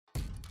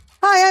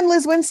Hi, I'm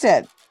Liz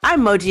Winstead.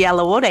 I'm Moji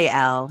Alawode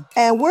L.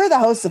 And we're the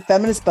hosts of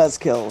Feminist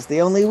Buzzkills, the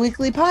only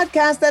weekly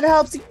podcast that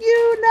helps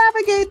you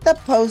navigate the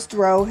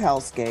post-Roe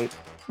hellscape.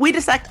 We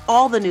dissect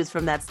all the news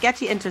from that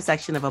sketchy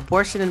intersection of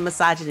abortion and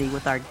misogyny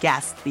with our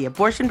guests, the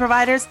abortion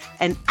providers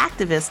and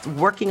activists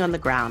working on the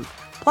ground.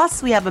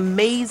 Plus, we have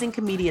amazing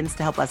comedians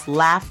to help us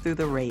laugh through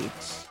the rage.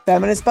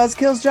 Feminist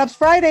Buzzkills drops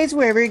Fridays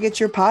wherever you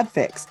get your pod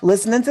fix.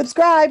 Listen and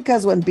subscribe,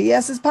 because when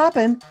BS is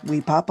poppin',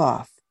 we pop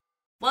off.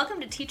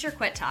 Welcome to Teacher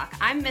Quit Talk.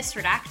 I'm Miss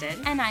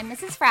Redacted. And I'm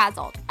Mrs.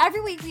 Frazzled.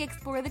 Every week we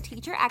explore the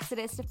teacher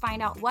exodus to find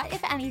out what,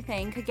 if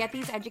anything, could get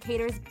these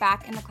educators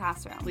back in the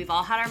classroom. We've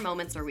all had our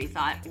moments where we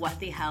thought, what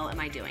the hell am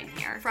I doing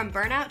here? From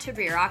burnout to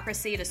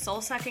bureaucracy to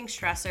soul-sucking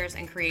stressors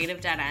and creative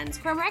dead ends.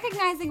 From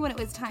recognizing when it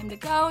was time to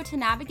go to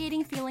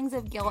navigating feelings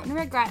of guilt and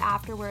regret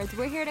afterwards,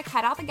 we're here to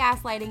cut out the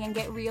gaslighting and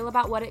get real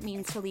about what it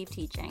means to leave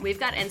teaching. We've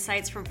got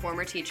insights from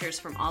former teachers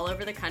from all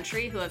over the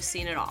country who have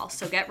seen it all.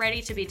 So get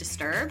ready to be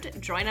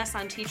disturbed. Join us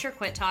on Teacher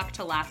Quit Talk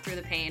to laugh through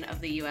the pain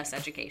of the U.S.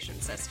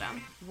 education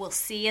system. We'll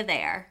see you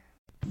there.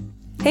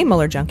 Hey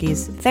Mueller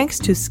junkies, thanks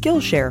to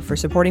Skillshare for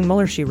supporting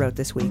Mueller, She Wrote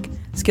this week.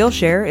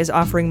 Skillshare is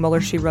offering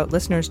Mueller, She Wrote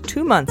listeners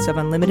 2 months of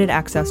unlimited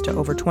access to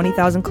over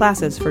 20,000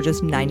 classes for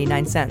just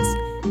 99 cents.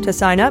 To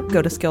sign up,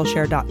 go to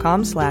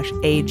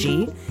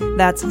Skillshare.com/AG.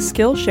 That's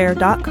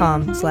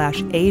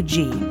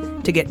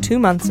Skillshare.com/AG to get 2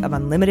 months of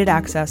unlimited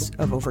access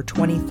of over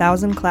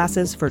 20,000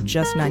 classes for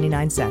just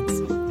 99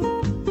 cents.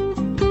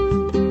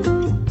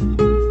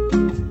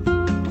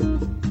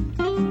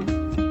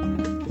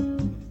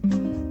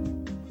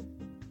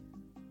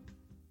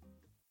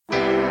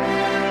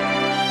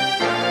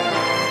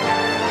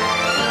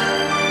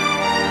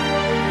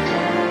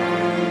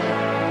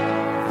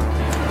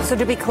 So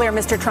to be clear,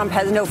 Mr. Trump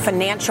has no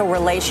financial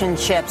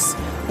relationships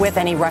with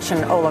any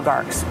Russian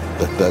oligarchs.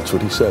 That's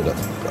what he said.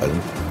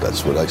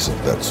 That's what I said.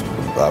 That's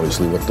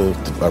obviously what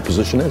our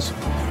position is.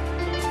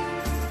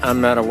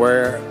 I'm not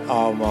aware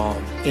of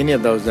any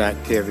of those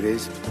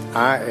activities.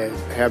 I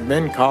have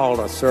been called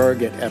a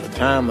surrogate at a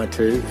time or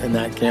two in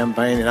that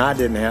campaign, and I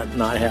did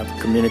not have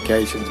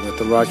communications with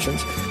the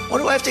Russians. What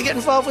do I have to get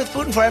involved with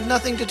Putin for? I have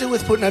nothing to do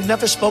with Putin. I've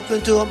never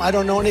spoken to him. I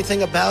don't know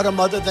anything about him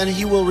other than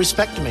he will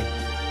respect me.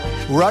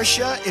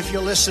 Russia, if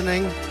you're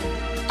listening,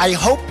 I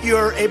hope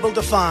you're able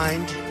to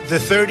find the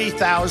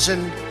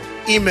 30,000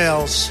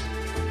 emails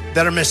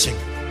that are missing.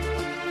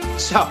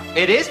 So,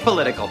 it is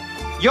political.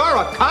 You're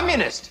a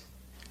communist.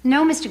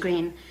 No, Mr.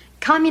 Green.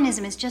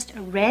 Communism is just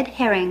a red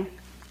herring.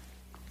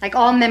 Like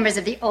all members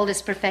of the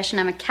oldest profession,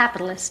 I'm a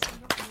capitalist.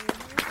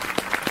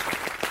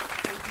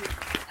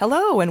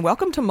 Hello, and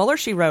welcome to Mueller,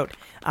 She Wrote.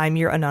 I'm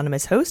your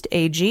anonymous host,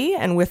 AG,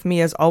 and with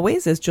me, as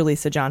always, is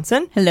Jaleesa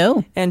Johnson.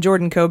 Hello. And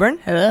Jordan Coburn.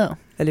 Hello.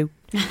 Hello.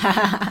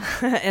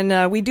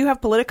 And we do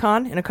have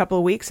Politicon in a couple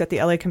of weeks at the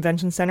LA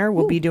Convention Center.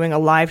 We'll be doing a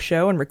live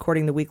show and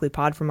recording the weekly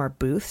pod from our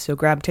booth, so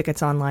grab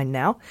tickets online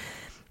now.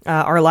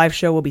 Our live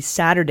show will be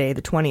Saturday,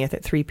 the 20th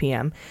at 3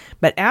 p.m.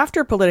 But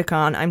after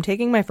Politicon, I'm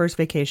taking my first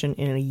vacation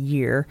in a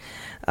year.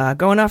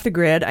 Going off the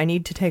grid, I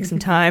need to take some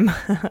time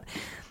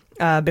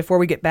before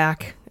we get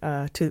back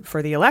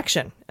for the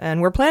election. And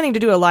we're planning to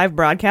do a live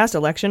broadcast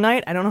election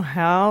night. I don't know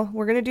how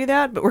we're going to do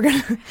that, but we're going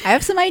to... I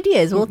have some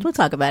ideas. We'll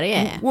talk about it,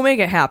 yeah. We'll make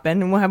it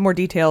happen, and we'll have more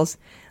details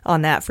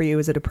on that for you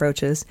as it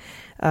approaches.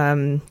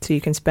 So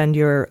you can spend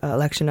your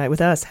election night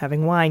with us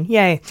having wine.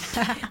 Yay.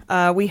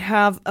 We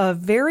have a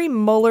very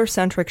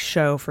Mueller-centric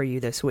show for you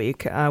this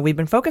week. We've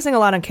been focusing a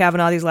lot on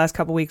Kavanaugh these last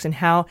couple weeks and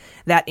how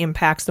that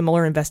impacts the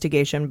Mueller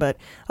investigation, but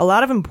a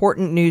lot of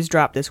important news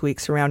dropped this week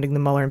surrounding the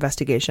Mueller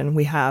investigation.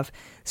 We have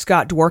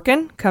Scott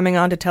Dworkin coming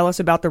on to tell us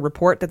about the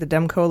report that the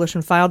Dem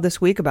Coalition filed this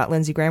week about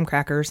Lindsey Graham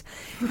crackers.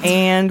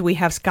 And we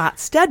have Scott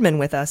Stedman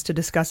with us to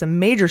discuss a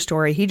major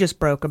story he just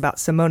broke about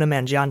Simona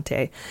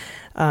Mangiante.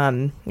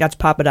 That's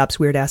Papa Dop's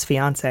weird-ass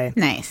fiance.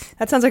 Nice.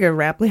 That sounds like a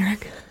rap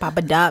lyric.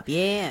 Papa Dop,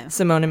 yeah.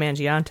 Simona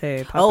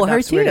Mangiante, Papa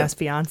Dop's weird-ass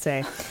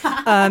fiance.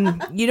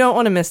 You don't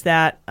want to miss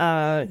that.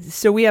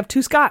 So we have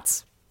two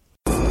Scotts.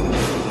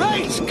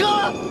 Hey,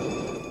 Scott!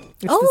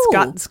 It's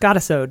the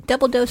Scottisode.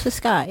 Double dose of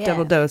Scott, yeah.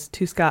 Double dose,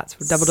 two Scotts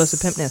for double dose of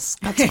pimpness.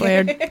 Scott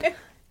squared.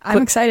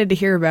 I'm excited to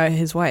hear about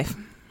his wife.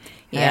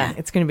 Yeah,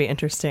 it's going to be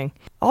interesting.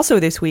 Also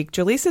this week,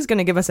 Jaleesa is going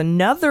to give us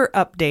another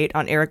update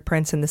on Eric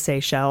Prince and the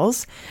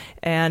Seychelles.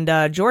 And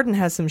Jordan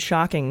has some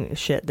shocking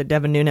shit that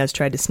Devin Nunes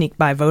tried to sneak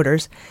by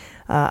voters.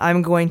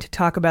 I'm going to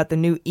talk about the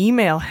new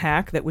email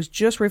hack that was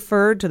just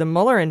referred to the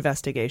Mueller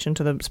investigation,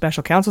 to the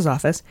special counsel's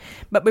office.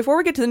 But before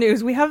we get to the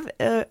news, we have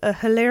a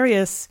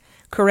hilarious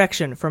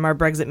correction from our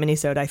Brexit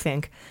minisode, I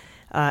think.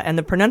 And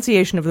the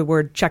pronunciation of the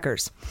word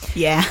checkers.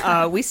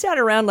 Yeah. We sat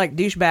around like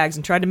douchebags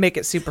and tried to make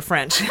it super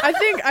French.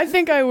 I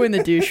think I win the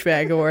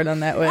douchebag award on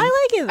that one. I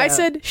like it, though. I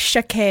said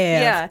chaker.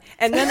 Yeah.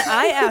 And then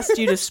I asked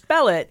you to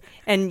spell it,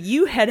 and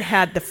you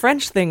had the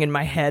French thing in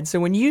my head. So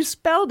when you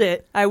spelled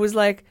it, I was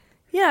like,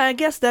 yeah, I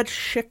guess that's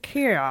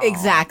Shakira.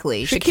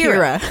 Exactly.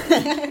 Shakira.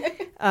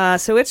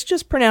 So it's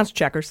just pronounced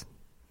checkers.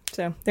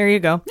 So there you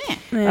go.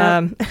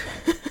 Yeah.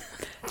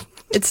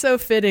 It's so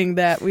fitting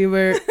that we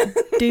were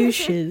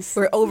douches.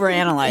 We're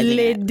overanalyzing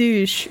Le it.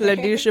 douche. La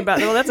douche about.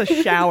 Well, that's a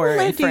shower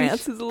in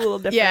France. It's a little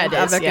different. Yeah, it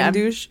is. Avec Yeah. un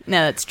douche.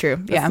 No, that's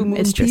true. Yeah,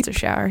 it's just a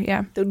shower.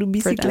 Yeah. For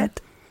them.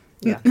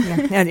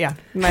 Yeah.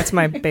 That's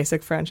my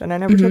basic French, and I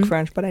never took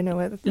French, but I know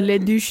it. Le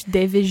douche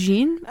des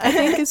vagines, I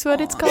think is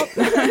what it's called.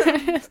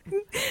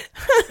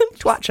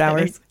 Twat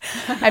showers.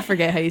 I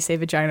forget how you say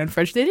vagina in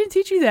French. They didn't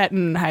teach you that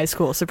in high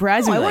school,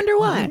 surprisingly. I wonder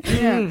why.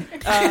 Yeah.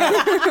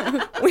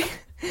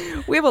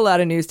 We have a lot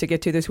of news to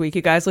get to this week,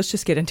 you guys. Let's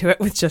just get into it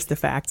with just the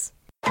facts.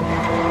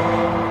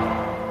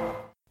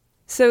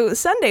 So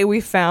Sunday, we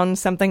found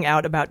something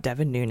out about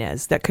Devin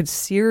Nunes that could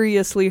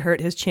seriously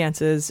hurt his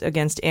chances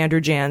against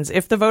Andrew Jans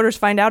if the voters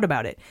find out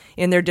about it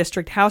in their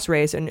district House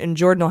race. And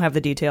Jordan will have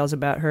the details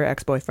about her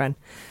ex-boyfriend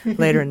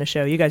later in the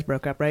show. You guys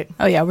broke up, right?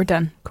 Oh, yeah, we're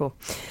done. Cool.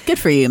 Good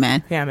for you,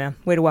 man. Yeah, man.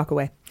 Way to walk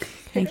away.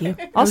 Thank you.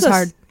 Also, it was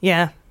hard.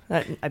 Yeah,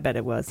 I bet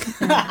it was.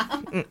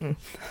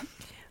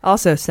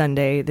 Also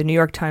Sunday, the New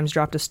York Times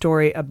dropped a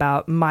story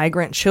about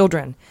migrant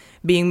children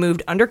being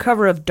moved under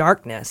cover of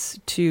darkness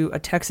to a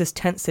Texas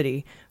tent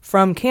city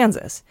from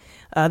Kansas.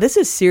 This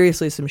is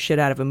seriously some shit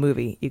out of a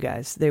movie, you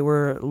guys. They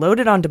were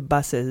loaded onto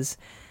buses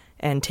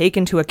and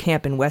taken to a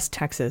camp in West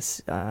Texas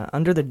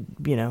in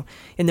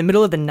the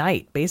middle of the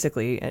night,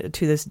 basically,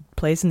 to this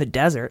place in the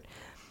desert.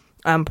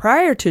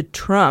 Prior to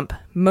Trump,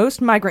 most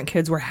migrant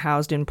kids were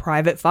housed in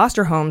private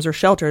foster homes or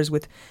shelters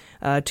with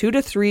two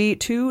to three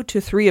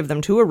of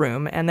them to a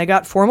room, and they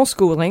got formal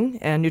schooling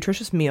and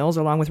nutritious meals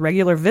along with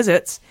regular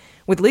visits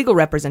with legal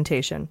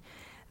representation,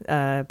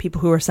 people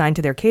who are assigned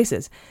to their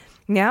cases.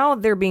 Now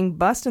they're being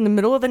bussed in the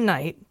middle of the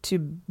night to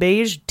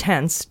beige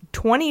tents,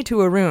 20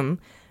 to a room,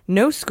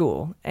 no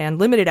school, and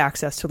limited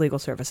access to legal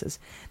services.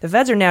 The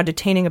feds are now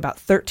detaining about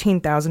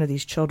 13,000 of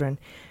these children,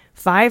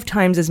 5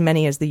 times as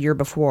many as the year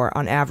before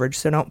on average,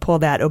 so don't pull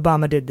that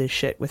Obama did this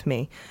shit with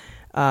me.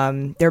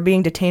 They're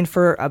being detained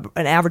for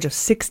an average of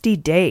 60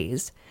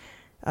 days.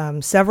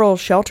 Several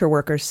shelter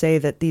workers say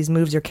that these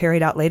moves are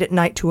carried out late at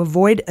night to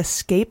avoid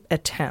escape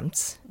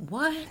attempts.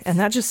 What? And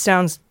that just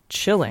sounds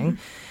chilling.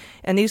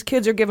 And these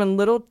kids are given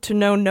little to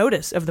no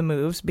notice of the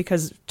moves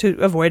because to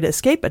avoid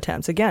escape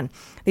attempts. Again,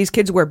 these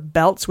kids wear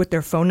belts with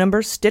their phone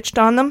numbers stitched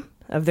on them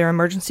of their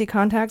emergency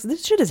contacts.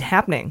 This shit is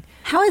happening.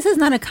 How is this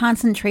not a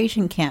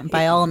concentration camp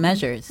by all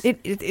measures?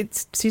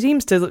 It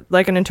seems to look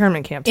like an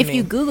internment camp to me. If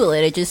you Google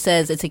it, it just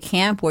says it's a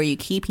camp where you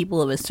keep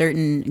people of a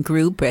certain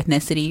group or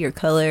ethnicity or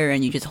color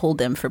and you just hold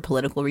them for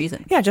political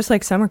reasons. Yeah, just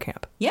like summer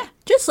camp. Yeah,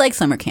 just like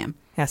summer camp.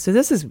 Yeah, so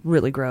this is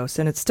really gross,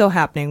 and it's still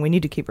happening. We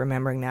need to keep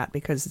remembering that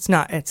because it's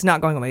not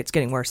going away. It's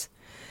getting worse.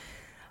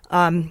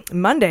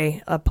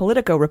 Monday, a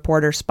Politico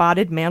reporter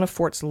spotted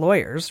Manafort's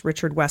lawyers,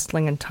 Richard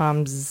Westling and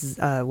Tom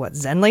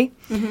Zenley.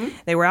 Mm-hmm.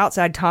 They were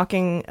outside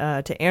talking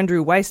to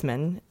Andrew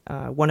Weissman,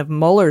 one of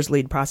Mueller's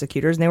lead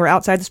prosecutors, and they were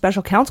outside the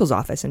special counsel's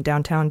office in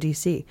downtown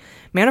D.C.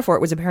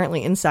 Manafort was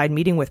apparently inside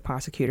meeting with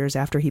prosecutors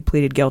after he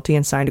pleaded guilty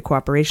and signed a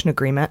cooperation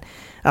agreement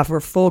for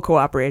full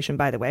cooperation,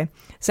 by the way.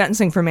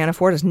 Sentencing for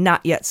Manafort is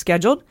not yet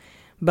scheduled.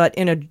 But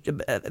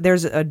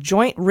there's a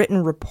joint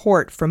written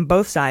report from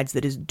both sides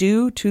that is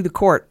due to the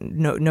court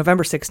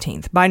November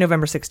 16th. By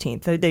November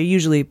 16th. They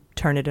usually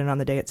turn it in on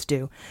the day it's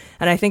due.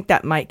 And I think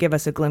that might give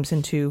us a glimpse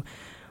into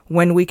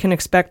when we can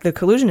expect the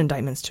collusion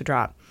indictments to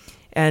drop.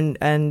 And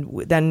then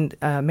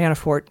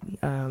Manafort,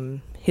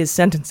 his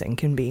sentencing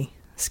can be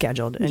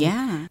scheduled. And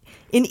yeah.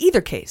 In either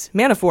case,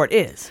 Manafort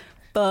is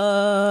fucked.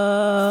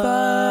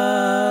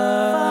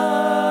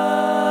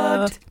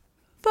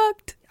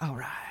 All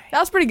right. That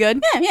was pretty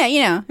good.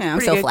 Yeah,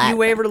 I'm so good. flat. You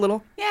wavered a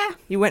little. Yeah.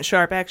 You went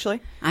sharp, actually.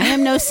 I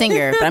am no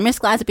singer, but I'm just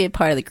glad to be a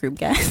part of the group,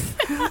 guys.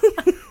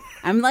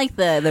 I'm like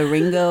the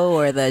Ringo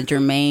or the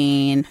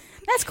Jermaine.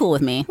 That's cool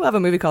with me. We'll have a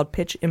movie called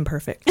Pitch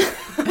Imperfect.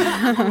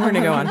 We're going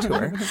to go on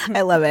tour.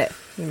 I love it.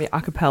 It's going to be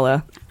a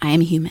cappella. I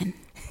am human.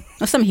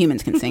 Well, some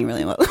humans can sing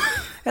really well.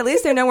 At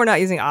least they know we're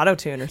not using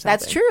auto-tune or something.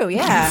 That's true,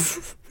 yeah.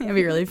 It'd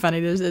be really funny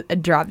to just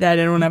drop that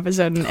in one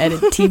episode and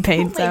edit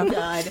T-Pain. Oh, my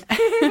God.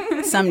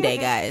 Someday,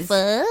 guys.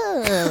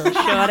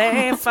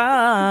 Shorty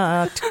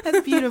fucked.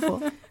 That's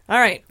beautiful. All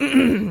right.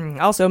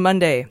 Also,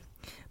 Monday,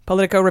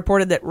 Politico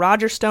reported that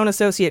Roger Stone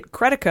associate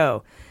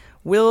Credico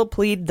will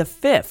plead the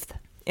Fifth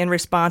in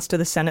response to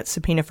the Senate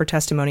subpoena for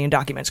testimony and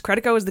documents.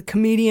 Credico is the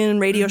comedian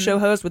radio show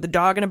host with a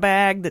dog in a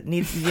bag that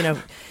needs, he's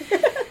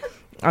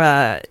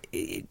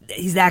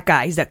that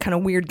guy. He's that kind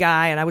of weird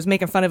guy, and I was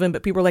making fun of him,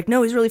 but people were like,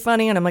 no, he's really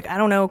funny, and I'm like, I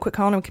don't know, quit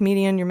calling him a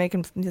comedian.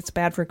 It's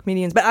bad for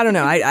comedians, but I don't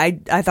know. I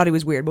thought he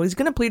was weird. Well, he's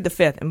going to plead the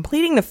Fifth, and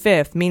pleading the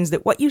Fifth means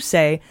that what you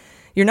say,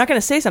 you're not going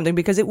to say something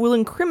because it will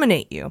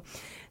incriminate you.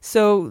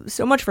 So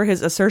much for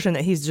his assertion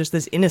that he's just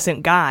this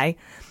innocent guy.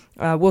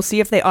 We'll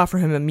see if they offer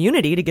him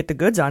immunity to get the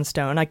goods on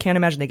Stone. I can't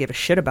imagine they gave a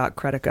shit about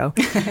Credico,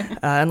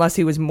 unless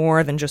he was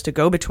more than just a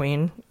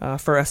go-between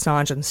for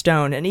Assange and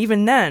Stone. And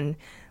even then,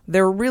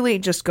 they're really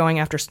just going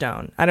after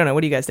Stone. I don't know. What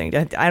do you guys think?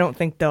 I don't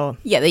think they'll...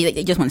 Yeah,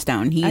 they just want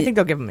Stone. I think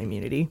they'll give him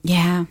immunity.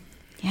 Yeah.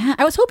 Yeah,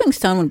 I was hoping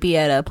Stone would be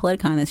at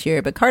Politicon this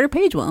year, but Carter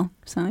Page will.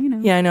 So,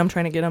 Yeah, I know. I'm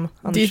trying to get him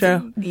on the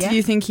show. Do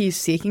you think he's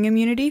seeking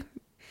immunity?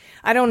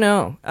 I don't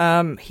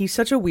know. He's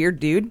such a weird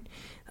dude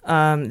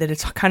that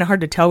it's kind of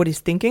hard to tell what he's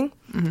thinking.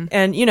 Mm-hmm.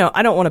 And,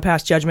 I don't want to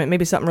pass judgment.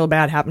 Maybe something real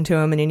bad happened to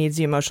him and he needs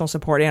the emotional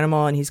support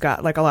animal and he's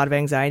got like a lot of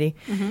anxiety.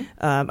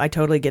 Mm-hmm. I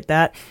totally get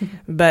that.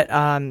 But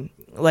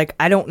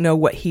I don't know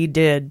what he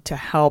did to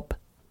help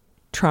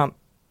Trump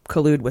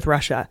collude with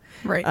Russia.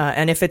 Right.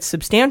 And if it's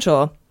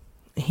substantial,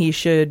 he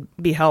should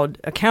be held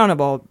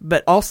accountable.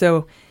 But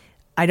also,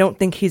 I don't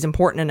think he's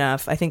important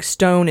enough. I think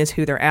Stone is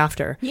who they're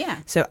after. Yeah.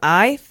 So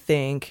I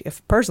think,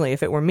 if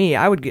it were me,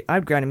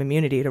 I'd grant him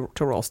immunity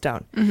to roll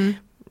Stone.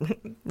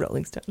 Mm-hmm.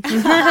 Rolling Stone.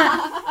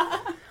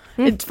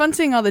 It's fun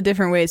seeing all the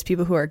different ways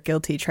people who are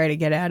guilty try to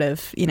get out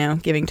of,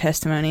 giving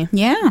testimony.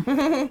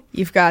 Yeah.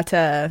 You've got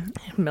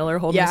Miller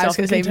holding yeah, I himself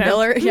was in going to say contempt.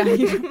 Miller. Yeah,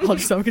 you hold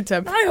yourself in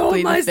contempt. I hold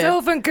Plead the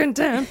myself fifth. in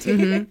contempt.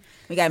 Mm-hmm.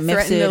 We got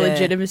Threaten the Mifsud,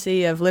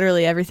 legitimacy of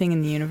literally everything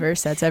in the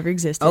universe that's ever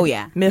existed. Oh,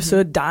 yeah.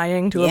 Mifsud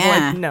dying to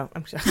avoid... No,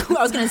 I'm sorry.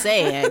 I was going to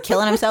say,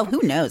 killing himself.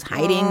 Who knows?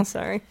 Hiding. Oh,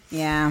 sorry.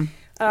 Yeah.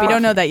 We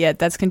don't know that yet.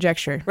 That's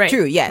conjecture. Right.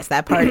 True. Yes,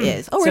 that part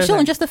is. Oh, we're So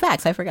showing just the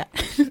facts. I forgot.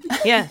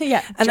 Yeah.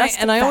 Yeah.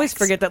 And I always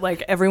forget that,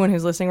 like, everyone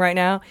who's listening right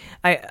now,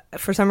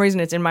 for some reason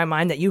it's in my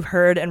mind that you've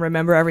heard and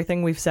remember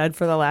everything we've said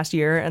for the last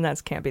year, and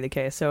that can't be the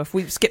case. So if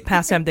we skip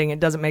past something, it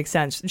doesn't make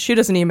sense. Shoot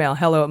us an email,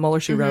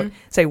 hello@MuellerSheWrote.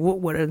 Say,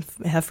 what the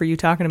F are you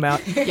talking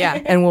about? Yeah.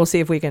 And we'll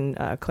see if we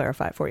can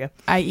clarify it for you.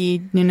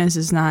 I.e., Nunes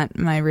is not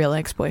my real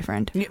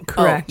ex-boyfriend.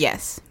 Correct. Oh,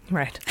 yes.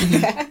 Right.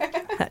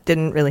 That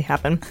didn't really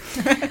happen.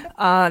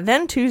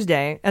 Then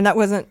Tuesday, and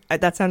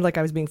that sounded like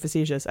I was being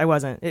facetious. I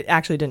wasn't. It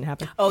actually didn't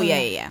happen. Oh,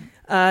 yeah.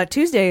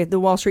 Tuesday, the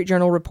Wall Street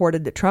Journal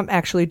reported that Trump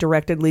actually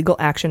directed legal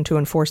action to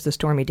enforce the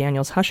Stormy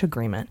Daniels hush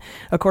agreement.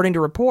 According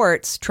to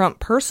reports, Trump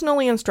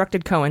personally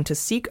instructed Cohen to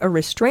seek a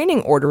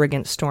restraining order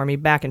against Stormy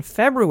back in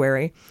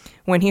February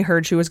when he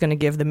heard she was going to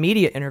give the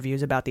media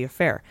interviews about the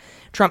affair.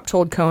 Trump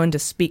told Cohen to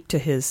speak to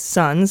his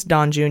sons,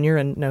 Don Jr.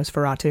 and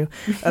Nosferatu,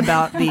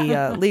 about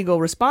the legal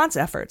response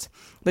efforts.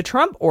 The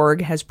Trump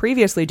org has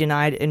previously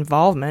denied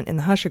involvement in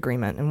the hush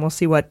agreement, and we'll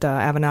see what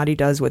Avenatti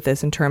does with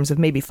this in terms of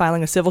maybe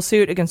filing a civil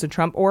suit against the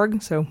Trump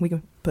org, so we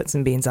can put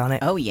some beans on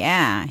it. Oh,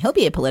 yeah. He'll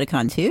be at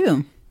Politicon,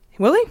 too.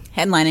 Will he?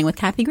 Headlining with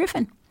Kathy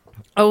Griffin.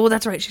 Oh,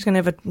 that's right. She's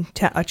going to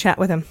have a chat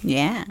with him.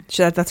 Yeah.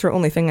 That's her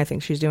only thing I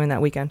think she's doing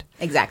that weekend.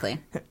 Exactly.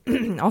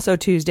 Also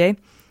Tuesday,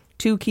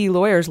 2 key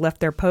lawyers left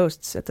their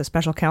posts at the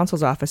special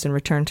counsel's office and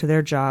returned to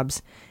their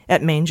jobs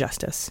at Maine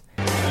Justice.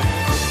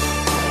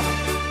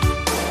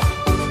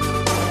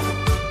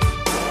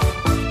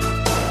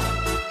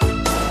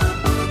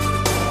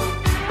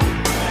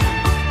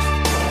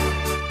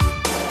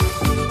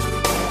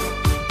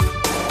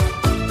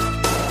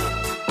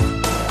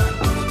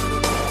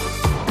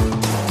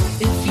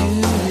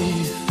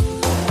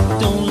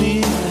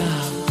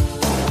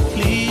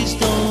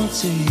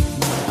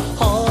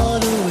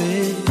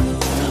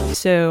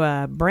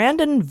 So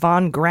Brandon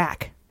Von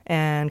Grack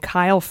and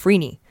Kyle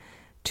Freeney,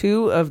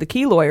 two of the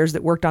key lawyers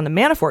that worked on the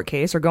Manafort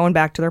case, are going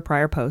back to their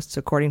prior posts,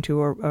 according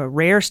to a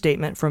rare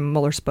statement from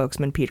Mueller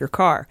spokesman Peter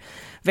Carr.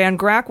 Van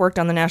Grack worked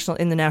on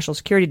in the National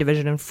Security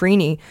Division, and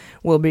Freeney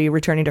will be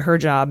returning to her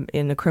job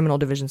in the Criminal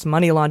Division's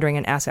Money Laundering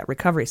and Asset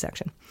Recovery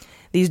section.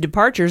 These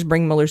departures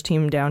bring Mueller's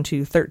team down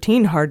to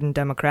 13 hardened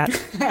Democrats.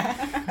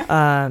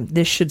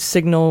 This should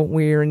signal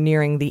we're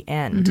nearing the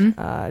end.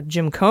 Mm-hmm.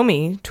 Jim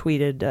Comey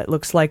tweeted, it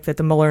looks like that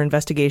the Mueller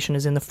investigation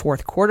is in the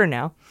fourth quarter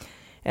now.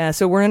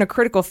 So we're in a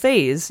critical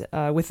phase.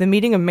 With the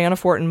meeting of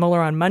Manafort and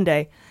Mueller on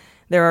Monday,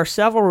 there are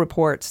several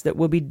reports that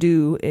will be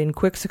due in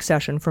quick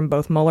succession from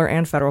both Mueller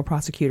and federal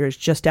prosecutors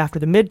just after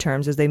the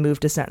midterms as they move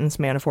to sentence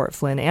Manafort,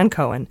 Flynn, and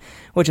Cohen,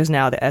 which is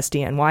now the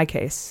SDNY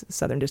case,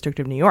 Southern District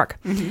of New York.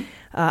 Mm-hmm.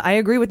 I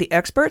agree with the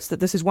experts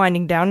that this is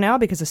winding down now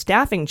because a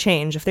staffing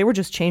change, if they were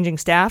just changing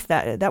staff,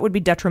 that would be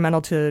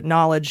detrimental to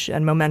knowledge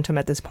and momentum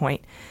at this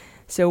point.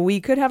 So we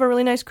could have a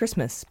really nice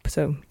Christmas.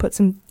 So put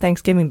some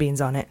Thanksgiving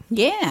beans on it.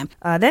 Yeah.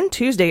 Then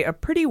Tuesday, a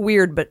pretty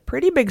weird but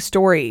pretty big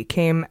story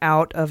came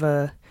out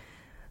about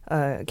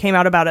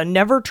a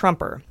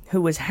never-Trumper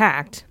who was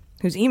hacked,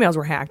 whose emails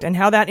were hacked, and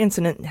how that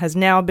incident has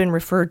now been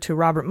referred to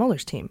Robert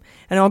Mueller's team.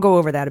 And I'll go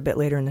over that a bit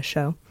later in the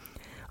show.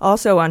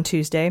 Also on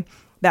Tuesday,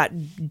 that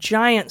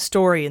giant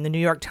story in the New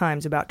York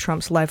Times about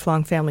Trump's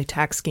lifelong family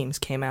tax schemes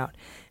came out.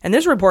 And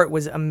this report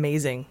was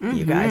amazing,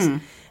 you guys.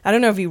 I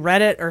don't know if you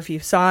read it or if you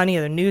saw any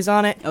of the news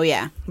on it. Oh,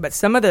 yeah. But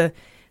some of the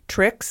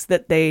tricks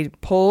that they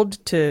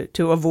pulled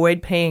to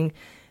avoid paying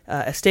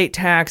estate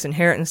tax,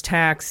 inheritance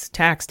tax,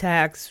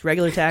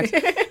 regular tax.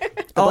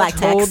 All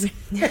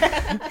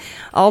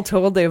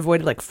told, they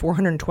avoided like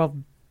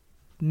 $412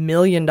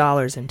 million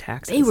in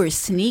taxes. They were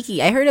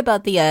sneaky. I heard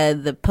about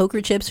the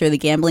poker chips or the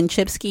gambling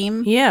chip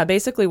scheme. Yeah,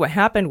 basically what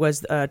happened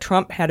was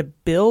Trump had a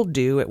bill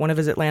due at one of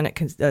his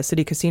Atlantic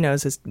City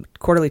casinos, his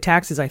quarterly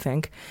taxes, I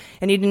think,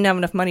 and he didn't have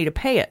enough money to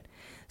pay it.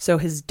 So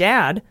his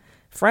dad,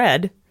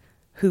 Fred,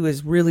 who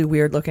is really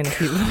weird looking if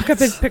you look up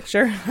his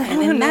picture. I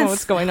don't know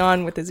what's going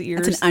on with his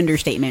ears. That's an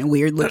understatement,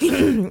 weird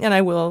looking. And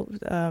I will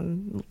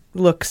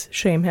looks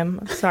shame him.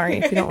 I'm sorry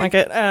if you don't like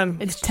it.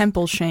 It's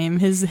temple shame.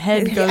 His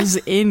head goes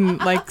in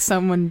like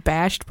someone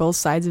bashed both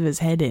sides of his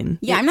head in.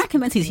 Yeah, I'm not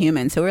convinced he's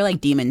human, so we're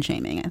like demon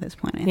shaming at this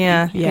point. I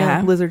think.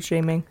 Yeah. Lizard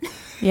shaming.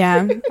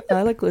 Yeah.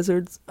 I like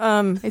lizards.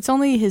 It's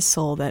only his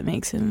soul that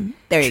makes him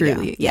there you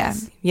truly. Go. Yeah.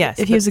 Yes.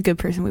 If he was a good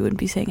person, we wouldn't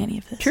be saying any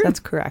of this. True. That's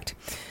correct.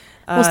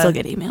 We'll still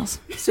get emails.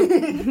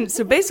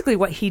 So basically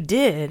what he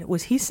did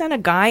was he sent a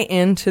guy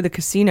into the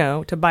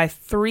casino to buy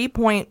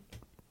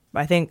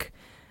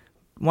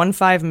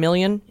 3.15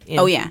 million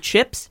in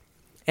chips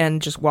and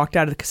just walked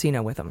out of the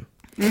casino with them.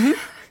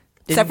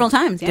 Mm-hmm. Several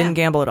times, Didn't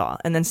gamble at all.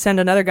 And then send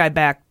another guy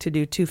back to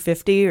do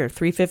 250 or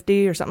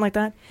 350 or something like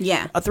that.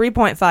 Yeah. A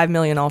 3.5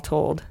 million all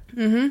told.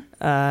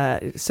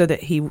 Mm-hmm. So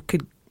that he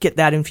could get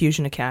that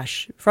infusion of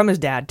cash from his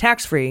dad,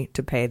 tax-free,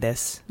 to pay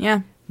this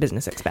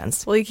business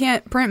expense. Well, you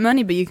can't print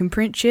money, but you can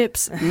print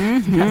chips.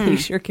 Mm-hmm. You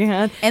sure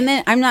can. And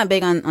then I'm not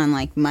big on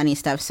like money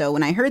stuff, so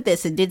when I heard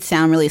this, it did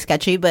sound really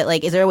sketchy. But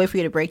like, is there a way for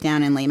you to break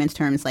down in layman's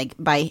terms, like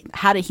by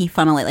how did he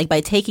funnel it? Like by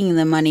taking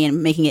the money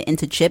and making it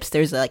into chips,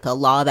 there's like a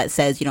law that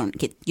says you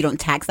don't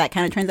tax that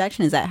kind of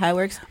transaction. Is that how it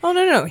works? Oh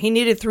no, he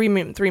needed $3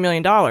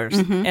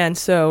 million, and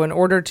so in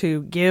order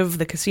to give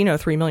the casino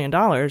 $3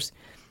 million,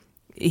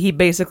 he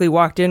basically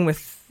walked in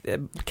with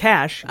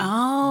cash,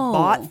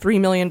 bought $3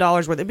 million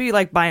worth. It'd be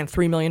like buying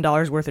 $3 million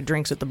worth of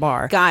drinks at the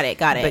bar. Got it.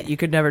 But you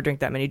could never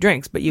drink that many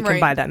drinks, but you can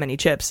buy that many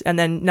chips, and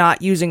then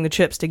not using the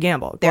chips to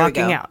gamble,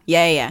 blocking out,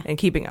 and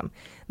keeping them.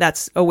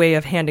 That's a way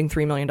of handing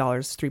 $3 million,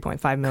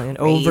 $3.5 million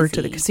over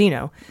to the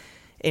casino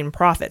in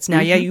profits. Now,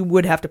 you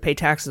would have to pay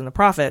taxes on the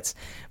profits,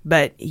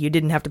 but you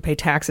didn't have to pay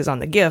taxes on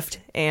the gift,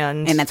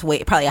 and that's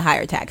probably a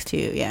higher tax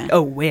too. Yeah.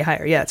 Oh, way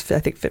higher. Yeah, it's I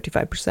think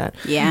 55%.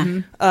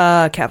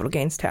 Yeah. Capital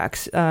gains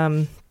tax.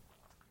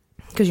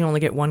 Because you only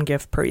get one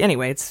gift per.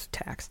 Anyway, it's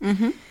tax.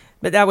 Mm-hmm.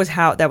 But that was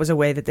a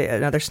way that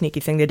another sneaky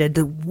thing they did.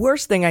 The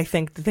worst thing, I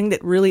think, the thing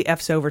that really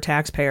F's over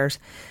taxpayers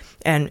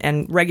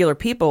and regular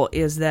people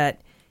is that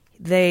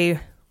they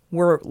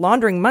were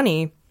laundering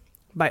money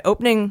by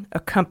opening a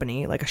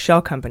company, like a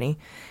shell company,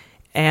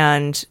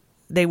 and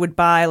they would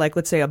buy, like,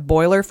 let's say a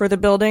boiler for the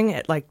building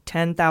at like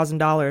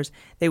 $10,000.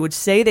 They would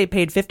say they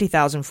paid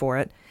 $50,000 for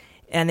it,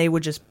 and they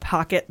would just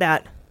pocket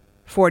that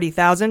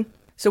 $40,000.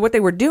 So what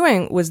they were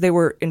doing was they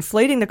were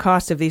inflating the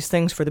cost of these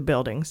things for the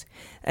buildings,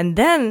 and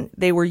then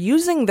they were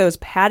using those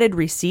padded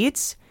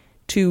receipts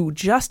to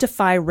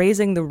justify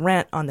raising the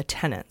rent on the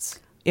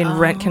tenants in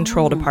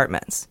rent-controlled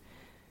apartments.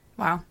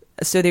 Wow.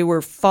 So they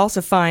were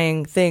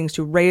falsifying things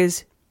to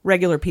raise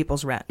regular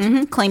people's rent.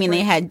 Mm-hmm. Claiming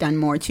they had done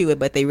more to it,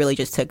 but they really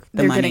just took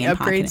the money and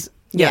pocketed it.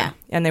 Yeah,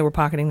 and they were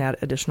pocketing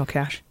that additional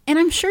cash. And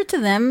I'm sure to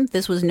them,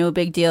 this was no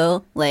big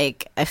deal.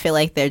 Like, I feel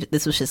like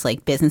this was just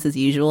like business as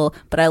usual.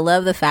 But I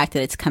love the fact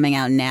that it's coming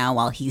out now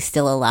while he's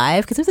still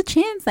alive, because there's a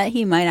chance that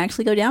he might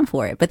actually go down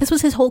for it. But this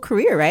was his whole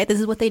career, right?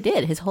 This is what they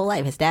did, his whole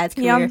life, his dad's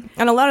career. Yeah,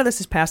 and a lot of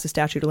this is past the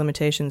statute of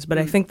limitations. But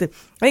I think the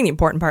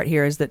important part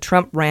here is that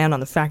Trump ran on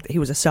the fact that he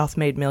was a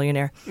self-made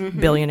millionaire,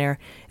 billionaire,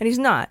 and he's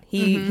not.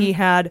 He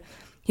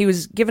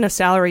was given a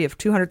salary of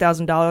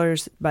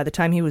 $200,000 by the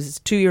time he was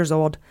 2 years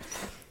old.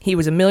 He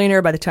was a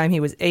millionaire by the time he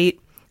was 8.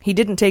 He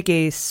didn't take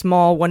a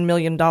small $1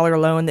 million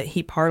loan that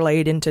he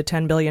parlayed into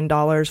 $10 billion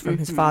from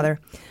his father.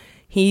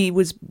 He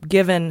was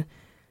given,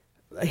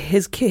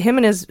 him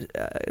and his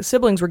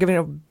siblings were given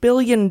 $1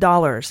 billion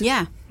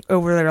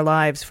over their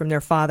lives from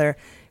their father.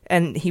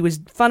 And he was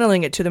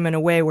funneling it to them in a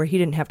way where he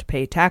didn't have to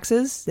pay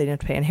taxes. They didn't have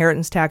to pay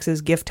inheritance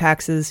taxes, gift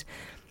taxes,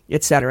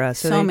 etc.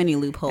 So many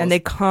loopholes. And they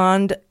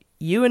conned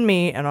you and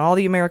me and all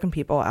the American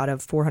people out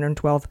of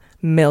 $412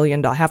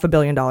 million, $500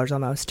 million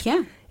almost.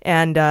 Yeah.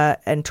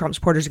 And Trump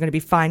supporters are going to be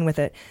fine with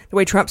it. The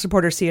way Trump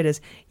supporters see it is,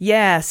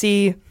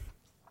 see,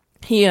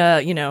 he,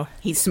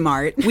 he's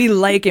smart. We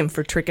like him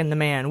for tricking the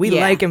man. We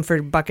like him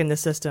for bucking the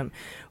system.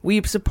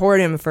 We support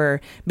him for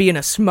being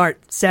a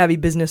smart, savvy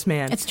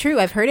businessman. It's true.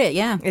 I've heard it.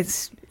 Yeah.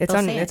 It's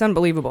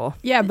unbelievable.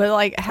 Yeah, but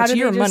like, how do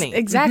your they just, money?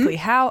 Exactly.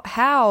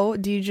 How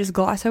do you just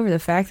gloss over the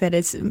fact that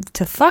it's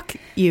to fuck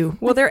you?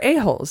 Well, they're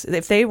a-holes.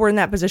 If they were in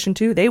that position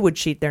too, they would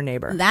cheat their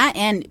neighbor. That,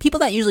 and people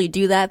that usually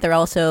do that, they're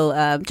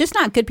also just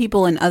not good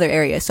people in other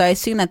areas. So I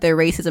assume that their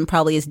racism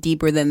probably is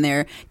deeper than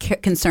their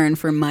concern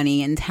for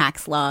money and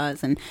tax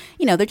laws. And,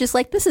 they're just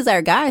like, this is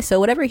our guy. So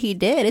whatever he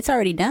did, it's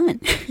already done.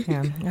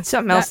 Yeah. And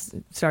something else.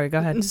 Sorry, go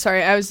ahead.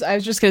 Sorry, I was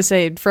just going to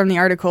say, from the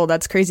article,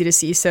 that's crazy to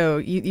see. So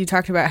you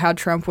talked about how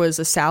Trump was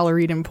a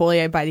salaried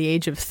employee by the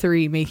age of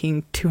 3,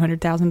 making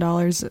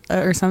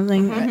 $200,000 or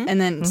something. And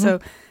then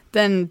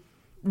then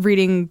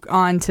reading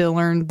on to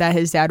learn that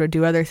his dad would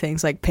do other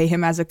things, like pay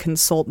him as a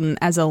consultant,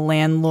 as a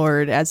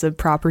landlord, as a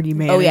property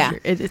manager. Oh yeah,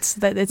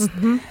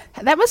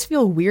 that must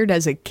feel weird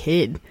as a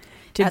kid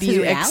to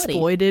be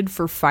exploited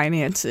for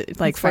finance,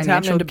 like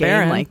financial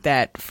gain like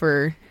that. It's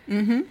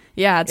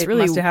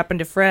really must have happened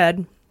to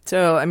Fred.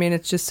 So I mean,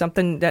 it's just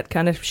something, that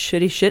kind of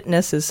shitty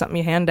shitness is something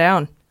you hand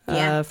down.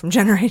 from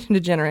generation to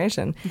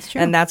generation. It's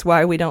true. And that's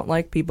why we don't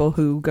like people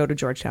who go to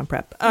Georgetown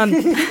Prep.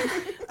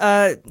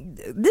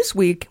 This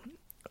week,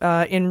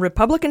 in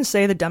Republicans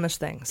Say the Dumbest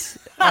Things,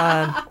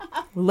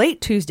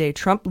 late Tuesday,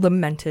 Trump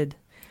lamented,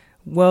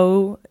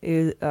 woe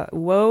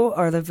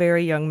are the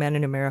very young men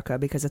in America,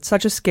 because it's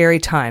such a scary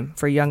time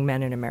for young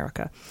men in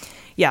America.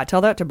 Yeah,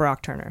 tell that to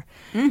Brock Turner.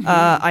 Mm-hmm.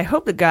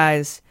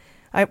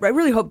 I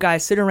really hope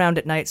guys sit around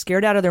at night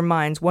scared out of their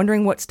minds,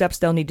 wondering what steps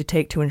they'll need to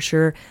take to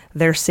ensure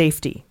their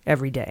safety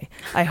every day.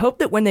 I hope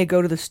that when they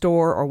go to the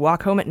store or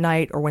walk home at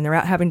night or when they're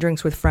out having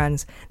drinks with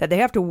friends, that they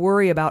have to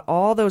worry about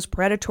all those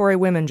predatory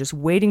women just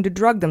waiting to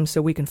drug them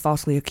so we can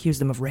falsely accuse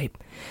them of rape.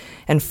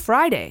 And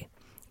Friday,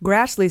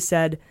 Grassley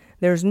said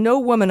there's no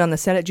woman on the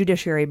Senate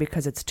Judiciary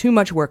because it's too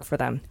much work for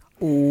them.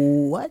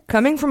 What?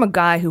 Coming from a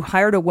guy who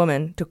hired a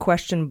woman to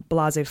question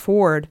Blasey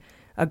Ford,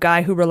 a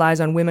guy who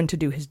relies on women to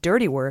do his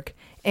dirty work,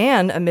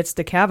 and amidst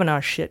the Kavanaugh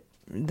shit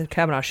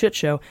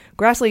show,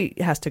 Grassley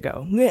has to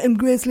go. I'm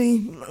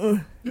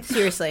Grassley.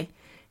 Seriously.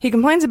 He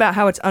complains about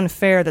how it's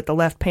unfair that the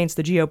left paints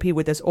the GOP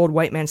with this old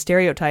white man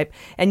stereotype,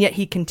 and yet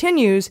he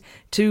continues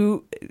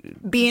to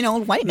be an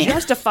old white man.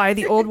 Justify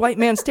the old white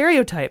man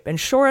stereotype and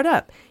shore it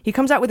up. He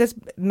comes out with this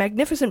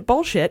magnificent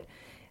bullshit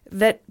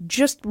that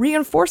just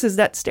reinforces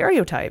that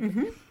stereotype.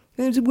 Mm-hmm.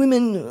 There's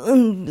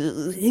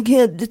women, you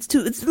can't,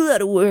 it's a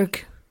lot of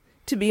work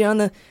to be on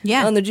the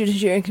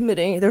Judiciary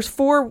Committee. There's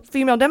 4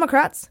 female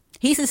Democrats.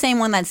 He's the same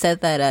one that said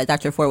that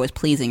Dr. Ford was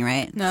pleasing,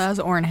 right? No, that was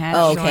Orrin Hatch.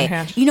 Oh, okay.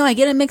 I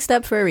get it mixed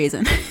up for a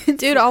reason.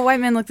 Dude, all white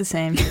men look the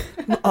same.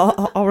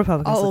 all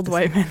Republicans all look old the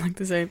white same. men look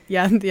the same.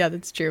 Yeah,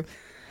 that's true.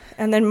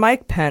 And then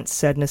Mike Pence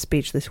said in a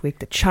speech this week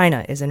that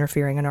China is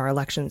interfering in our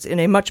elections in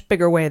a much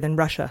bigger way than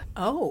Russia.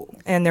 Oh.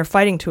 And they're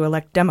fighting to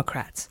elect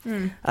Democrats.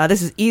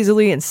 This is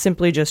easily and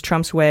simply just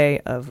Trump's way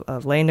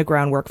of laying the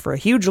groundwork for a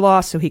huge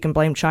loss so he can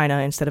blame China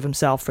instead of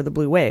himself for the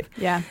blue wave.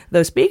 Yeah.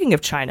 Though speaking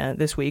of China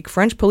this week,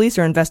 French police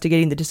are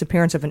investigating the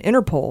disappearance of an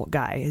Interpol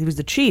guy. He was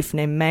the chief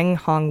named Meng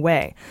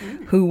Hongwei,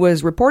 who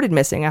was reported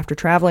missing after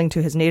traveling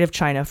to his native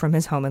China from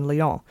his home in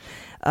Lyon.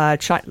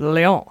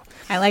 Lyon.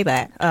 I like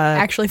that.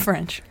 Actually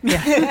French.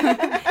 Yeah.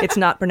 It's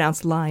not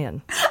pronounced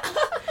lion.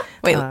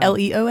 Wait,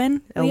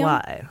 Leon?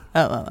 L-Y.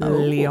 Oh.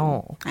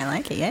 Lyon. I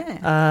like it,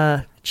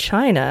 yeah.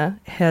 China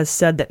has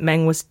said that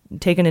Meng was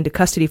taken into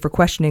custody for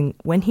questioning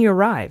when he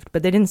arrived,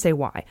 but they didn't say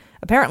why.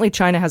 Apparently,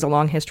 China has a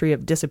long history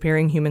of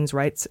disappearing human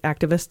rights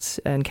activists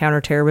and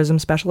counterterrorism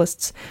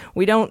specialists.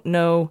 We don't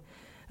know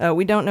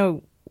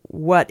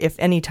what, if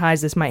any,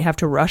 ties this might have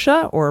to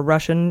Russia or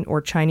Russian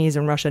or Chinese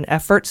and Russian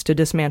efforts to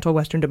dismantle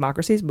Western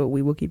democracies, but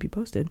we will keep you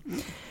posted.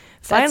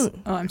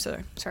 I'm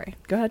sorry.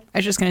 Go ahead. I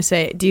was just going to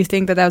say, do you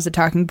think that was a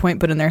talking point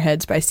put in their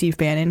heads by Steve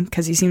Bannon?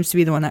 Because he seems to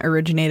be the one that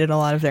originated a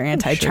lot of their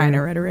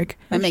anti-China rhetoric.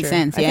 That makes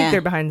sense, yeah. I think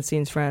they're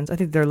behind-the-scenes friends. I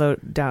think they're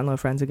down low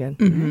friends again.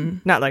 Mm-hmm.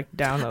 Not like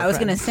down low I was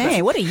going to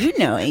say, what do you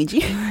know, AG?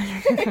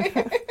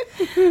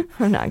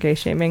 I'm not gay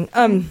shaming.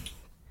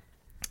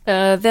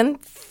 Then,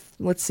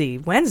 let's see,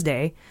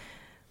 Wednesday.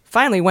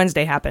 Finally,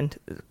 Wednesday happened.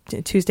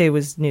 Tuesday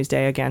was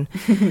Newsday again.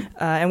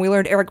 And we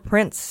learned Eric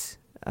Prince,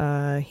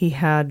 he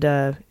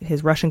had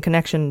his Russian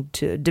connection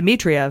to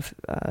Dmitriev.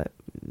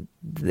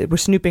 They were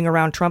snooping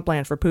around Trump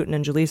land for Putin,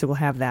 and Jaleesa will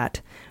have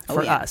that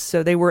for us.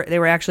 So they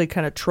were actually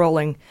kind of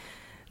trolling,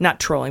 not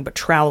trolling, but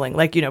troweling,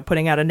 like,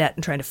 putting out a net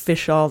and trying to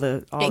fish all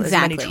as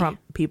many Trump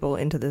people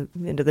into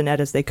the net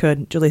as they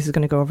could. Jaleesa's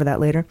going to go over that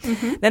later.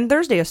 Mm-hmm. Then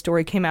Thursday, a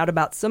story came out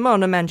about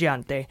Simona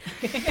Mangiante,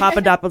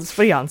 Papadopoulos'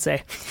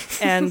 fiance.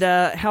 And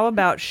how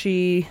about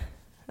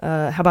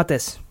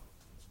this?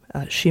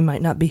 She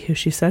might not be who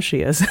she says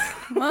she is.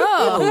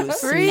 Oh,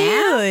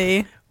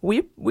 really?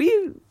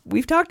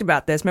 We've talked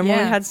about this. Remember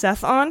when we had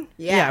Seth on?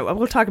 Yeah,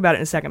 we'll talk about it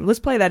in a second. Let's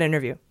play that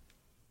interview.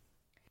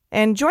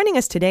 And joining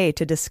us today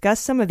to discuss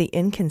some of the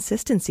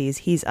inconsistencies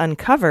he's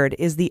uncovered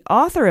is the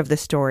author of the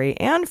story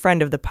and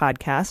friend of the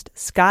podcast,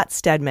 Scott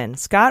Stedman.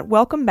 Scott,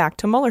 welcome back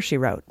to Mueller, She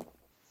Wrote.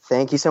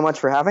 Thank you so much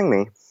for having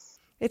me.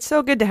 It's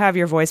so good to have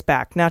your voice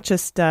back, not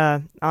just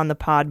on the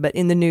pod, but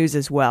in the news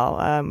as well.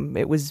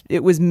 It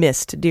was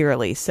missed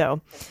dearly.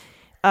 So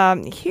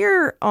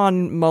here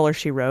on Mueller,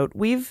 She Wrote,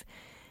 we've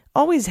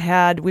always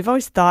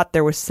thought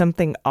there was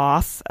something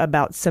off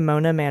about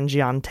Simona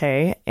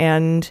Mangiante,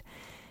 and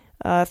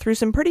through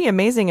some pretty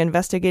amazing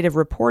investigative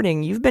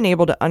reporting, you've been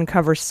able to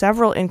uncover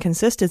several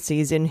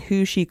inconsistencies in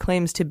who she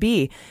claims to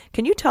be.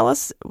 Can you tell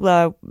us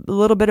a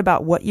little bit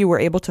about what you were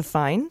able to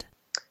find?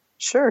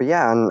 Sure,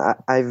 yeah, and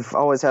I've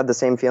always had the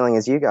same feeling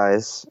as you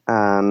guys.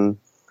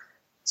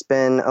 It's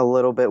been a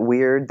little bit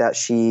weird that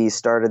she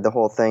started the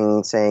whole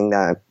thing saying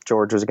that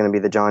George was going to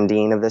be the John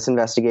Dean of this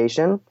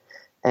investigation,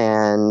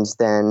 and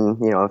then,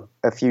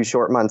 a few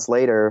short months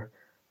later,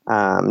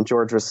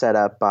 George was set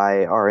up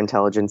by our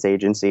intelligence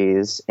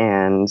agencies,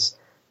 and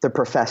the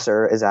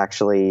professor is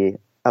actually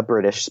a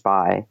British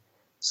spy.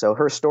 So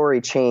her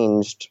story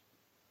changed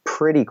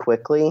pretty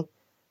quickly,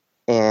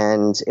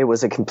 and it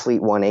was a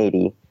complete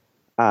 180.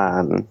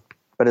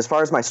 But as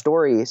far as my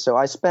story, so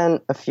I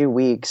spent a few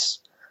weeks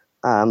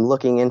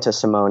looking into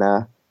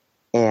Simona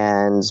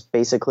and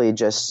basically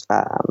just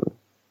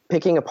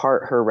picking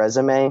apart her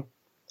resume,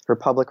 her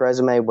public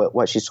resume,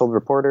 what she's told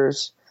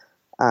reporters.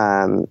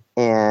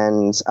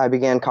 And I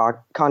began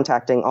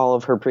contacting all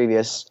of her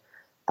previous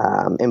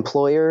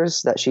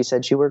employers that she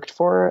said she worked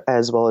for,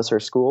 as well as her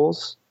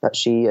schools that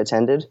she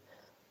attended.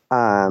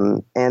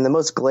 And the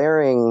most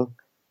glaring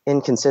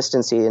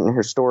inconsistency in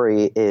her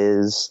story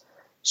is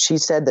she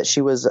said that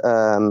she was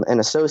an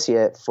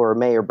associate for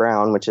Mayer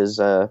Brown, which is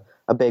a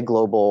big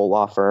global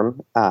law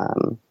firm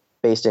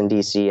based in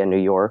D.C. and New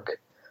York.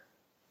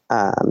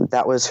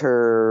 That was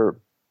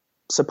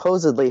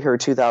supposedly her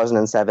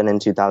 2007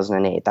 and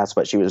 2008. That's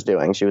what she was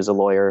doing. She was a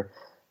lawyer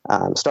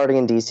starting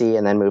in D.C.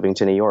 and then moving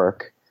to New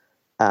York.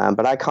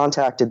 But I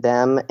contacted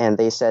them, and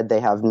they said they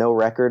have no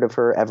record of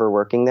her ever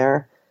working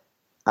there.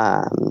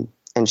 And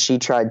she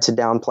tried to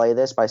downplay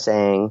this by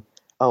saying,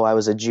 oh, I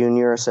was a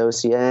junior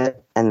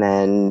associate, and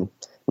then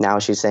now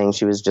she's saying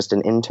she was just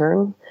an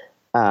intern.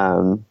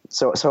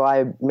 So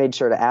I made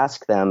sure to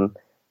ask them,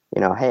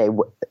 hey,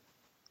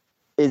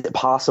 is it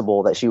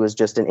possible that she was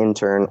just an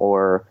intern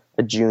or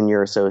a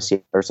junior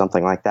associate or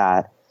something like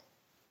that?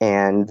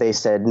 And they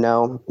said,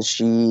 no,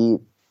 she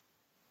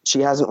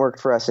hasn't worked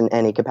for us in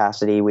any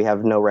capacity. We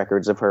have no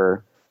records of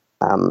her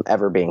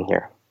ever being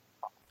here.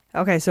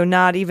 Okay, so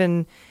not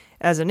even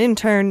as an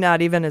intern,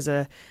 not even as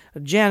a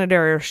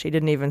janitor, she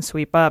didn't even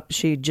sweep up.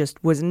 She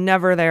just was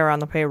never there on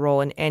the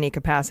payroll in any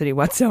capacity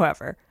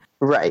whatsoever.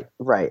 Right.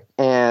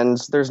 And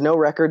there's no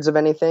records of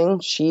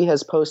anything. She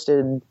has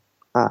posted,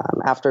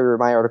 after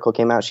my article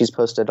came out, she's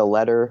posted a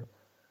letter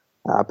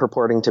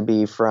purporting to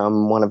be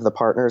from one of the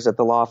partners at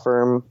the law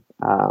firm.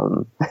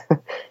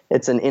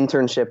 It's an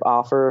internship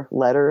offer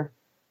letter.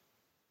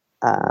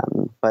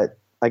 But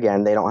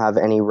again, they don't have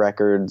any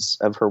records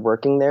of her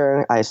working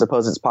there. I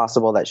suppose it's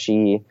possible that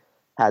she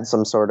had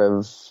some sort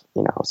of,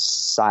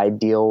 side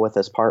deal with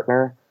this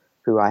partner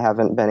who I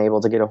haven't been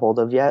able to get a hold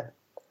of yet.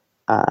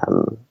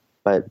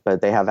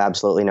 But they have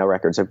absolutely no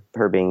records of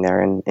her being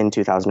there in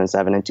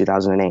 2007 and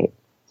 2008.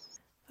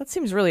 That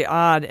seems really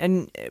odd.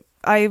 And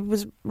I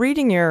was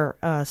reading your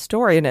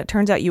story, and it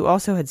turns out you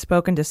also had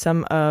spoken to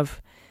some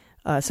of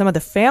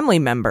the family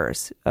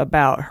members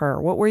about her.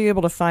 What were you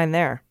able to find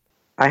there?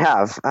 I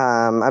have.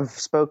 I've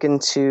spoken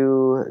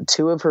to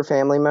two of her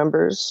family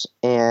members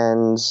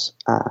and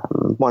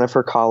one of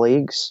her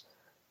colleagues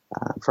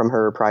from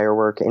her prior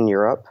work in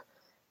Europe.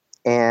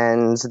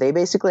 And they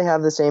basically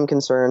have the same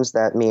concerns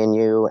that me and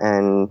you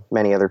and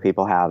many other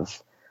people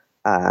have.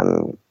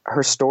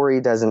 Her story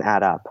doesn't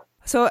add up.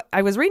 So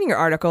I was reading your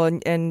article,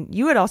 and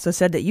you had also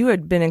said that you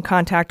had been in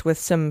contact with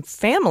some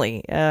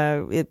family.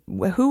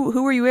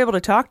 Who were you able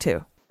to talk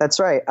to? That's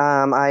right.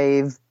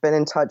 I've been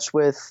in touch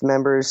with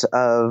members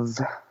of,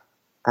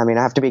 I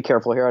have to be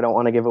careful here. I don't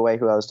want to give away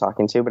who I was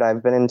talking to, but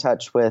I've been in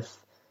touch with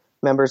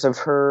members of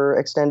her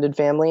extended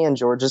family and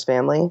George's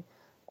family,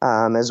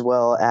 as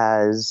well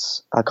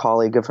as a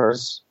colleague of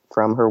hers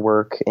from her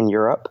work in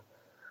Europe.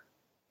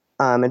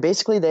 And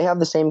basically they have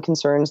the same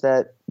concerns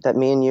that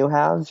me and you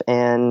have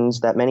and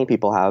that many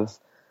people have.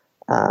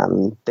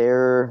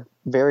 They're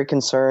very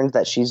concerned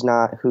that she's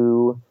not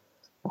who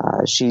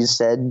she's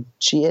said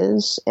she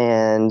is,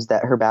 and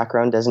that her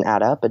background doesn't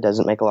add up. It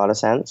doesn't make a lot of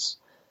sense.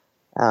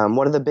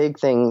 One of the big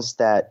things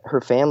that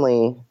her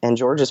family and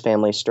George's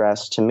family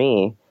stressed to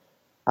me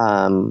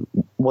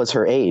was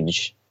her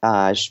age.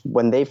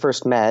 When they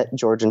first met,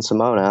 George and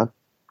Simona,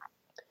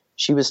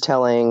 she was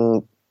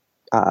telling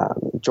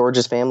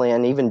George's family,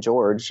 and even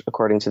George,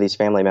 according to these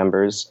family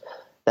members,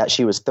 that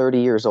she was 30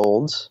 years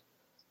old.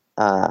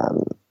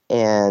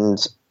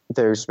 And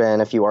there's been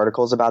a few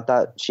articles about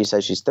that. She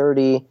says she's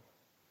 30.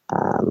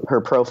 Her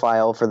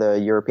profile for the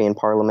European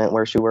Parliament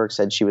where she works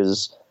said she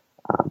was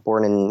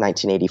born in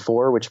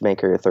 1984, which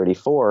make her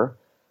 34.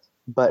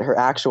 But her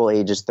actual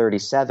age is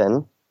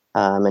 37,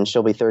 and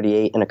she'll be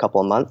 38 in a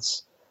couple of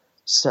months.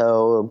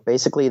 So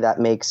basically that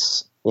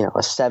makes, a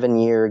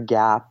 7-year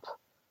gap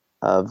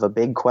of a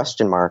big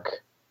question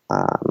mark.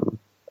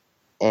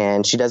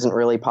 And she doesn't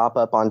really pop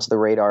up onto the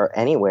radar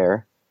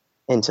anywhere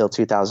until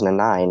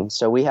 2009.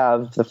 So we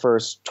have the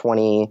first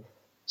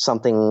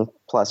 20-something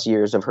plus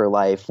years of her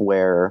life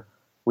where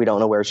we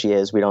don't know where she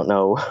is. We don't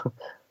know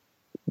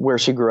where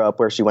she grew up,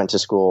 where she went to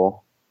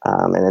school.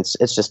 And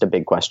it's just a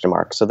big question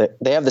mark. So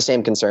they have the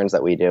same concerns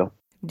that we do.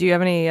 Do you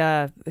have any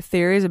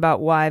theories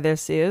about why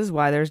this is,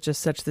 why there's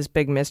just such this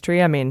big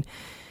mystery? Big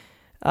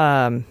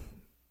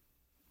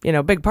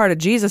part of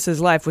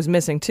Jesus's life was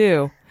missing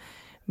too.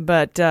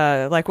 But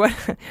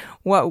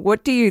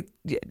what do you,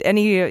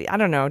 I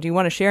don't know, do you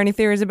want to share any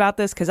theories about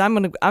this? Because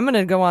I'm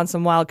gonna go on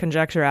some wild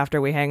conjecture after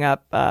we hang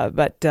up.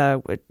 But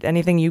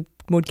anything you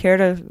would care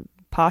to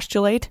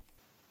postulate?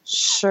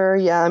 Sure.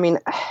 Yeah.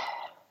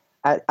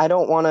 I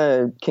don't want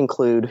to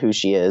conclude who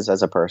she is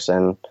as a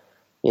person.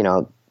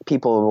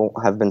 People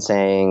have been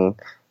saying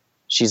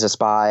she's a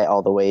spy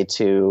all the way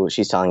to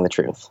she's telling the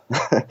truth,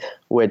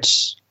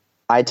 which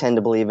I tend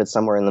to believe it's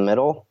somewhere in the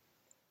middle.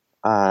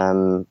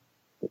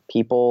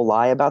 People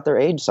lie about their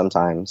age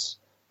sometimes.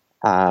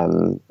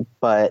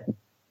 But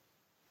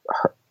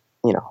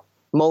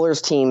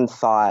Mueller's team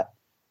thought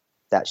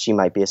that she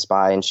might be a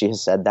spy, and she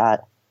has said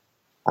that.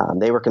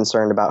 They were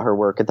concerned about her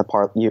work at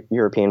the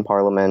European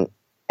Parliament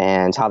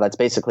and how that's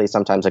basically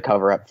sometimes a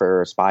cover-up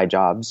for spy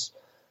jobs.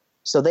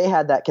 So they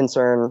had that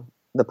concern.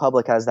 The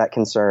public has that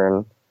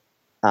concern,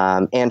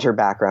 and her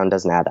background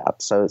doesn't add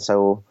up.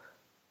 So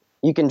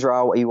you can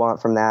draw what you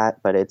want from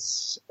that, but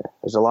there's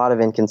a lot of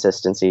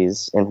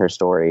inconsistencies in her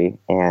story,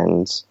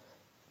 and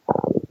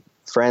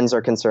friends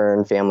are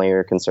concerned, family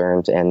are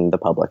concerned, and the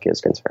public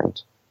is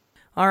concerned.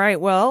 All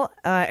right. Well,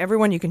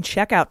 everyone, you can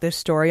check out this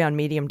story on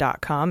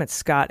medium.com. It's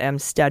Scott M.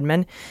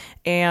 Stedman.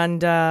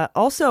 And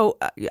also,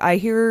 I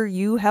hear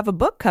you have a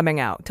book coming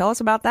out. Tell us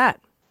about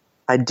that.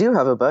 I do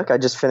have a book. I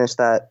just finished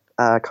that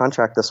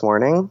contract this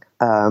morning.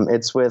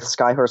 It's with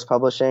Skyhorse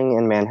Publishing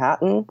in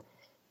Manhattan.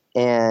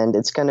 And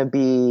it's going to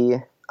be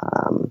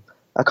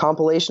a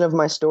compilation of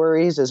my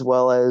stories as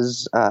well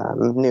as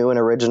new and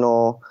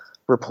original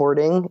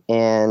reporting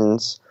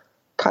and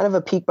kind of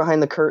a peek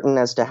behind the curtain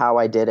as to how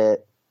I did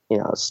it.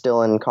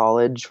 Still in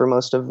college for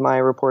most of my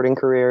reporting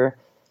career,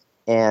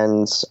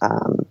 and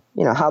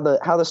how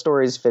the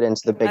stories fit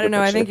into the bigger I don't know.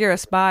 picture. I think you're a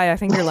spy. I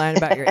think you're lying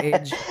about your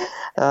age.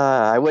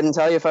 I wouldn't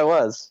tell you if I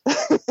was.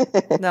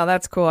 No,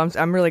 that's cool.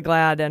 I'm really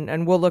glad,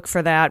 and we'll look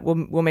for that.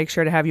 We'll make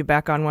sure to have you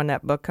back on when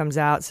that book comes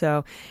out.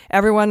 So,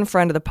 everyone,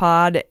 friend of the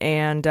pod,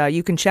 and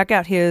you can check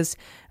out his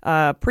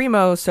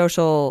Primo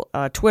Social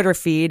Twitter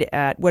feed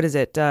at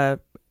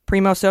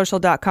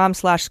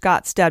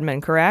primosocial.com/Scott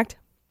Stedman. Correct?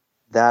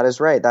 That is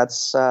right.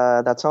 That's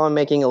how I'm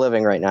making a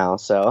living right now.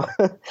 So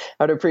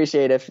I'd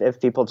appreciate if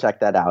people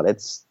check that out.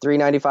 It's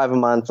 $3.95 a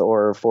month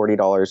or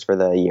 $40 for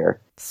the year.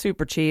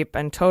 Super cheap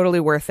and totally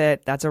worth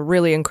it. That's a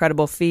really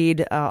incredible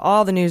feed.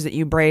 All the news that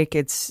you break,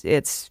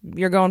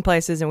 you're going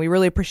places, and we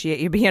really appreciate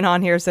you being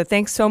on here. So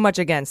thanks so much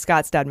again,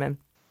 Scott Stedman.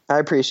 I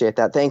appreciate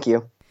that. Thank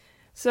you.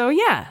 So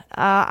yeah,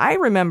 I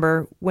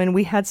remember when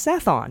we had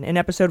Seth on in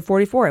episode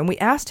 44, and we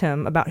asked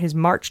him about his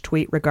March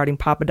tweet regarding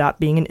Papadop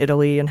being in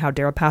Italy and how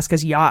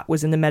Deripaska's yacht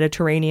was in the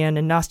Mediterranean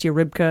and Nastya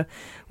Rybka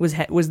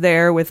was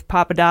there with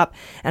Papadop.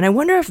 And I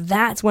wonder if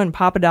that's when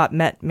Papadop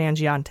met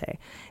Mangiante.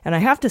 And I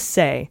have to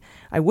say,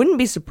 I wouldn't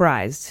be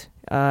surprised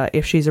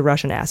if she's a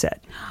Russian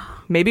asset.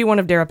 Maybe one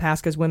of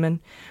Deripaska's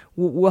women.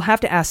 We'll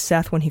have to ask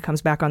Seth when he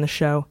comes back on the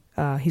show.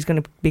 He's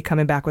going to be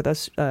coming back with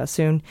us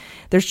soon.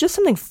 There's just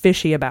something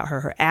fishy about her.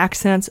 Her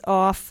accent's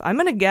off. I'm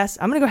going to go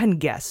ahead and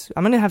guess.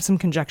 I'm going to have some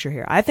conjecture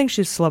here. I think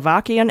she's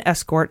Slovakian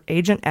escort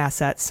agent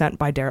asset sent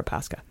by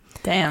Deripaska.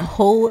 Damn.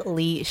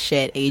 Holy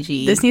shit,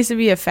 AG. This needs to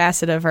be a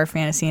facet of our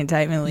fantasy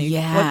entitlement league.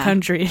 Yeah. What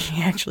country is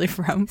she actually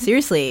from?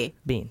 Seriously.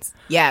 Beans.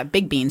 Yeah,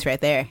 big beans right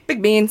there.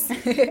 Big beans.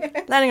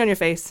 Landing on your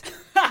face.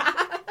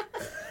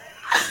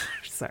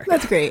 Sorry.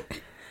 That's great.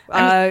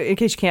 In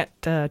case you can't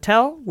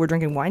tell, we're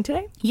drinking wine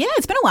today. Yeah,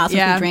 it's been a while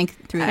since we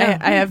drank through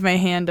that. I have my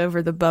hand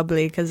over the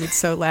bubbly because it's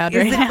so loud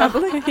Is right it now.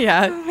 bubbly?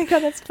 Yeah. Oh my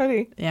God, that's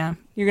funny. Yeah.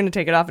 You're going to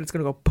take it off and it's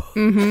going to go poof.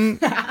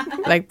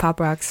 Mm-hmm. Like Pop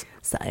Rocks.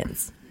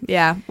 Science.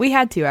 Yeah, we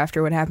had to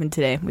after what happened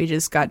today. We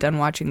just got done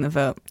watching the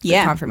vote. The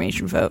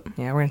confirmation vote.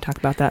 Yeah, we're going to talk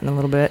about that in a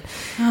little bit.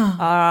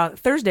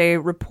 Thursday,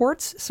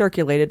 reports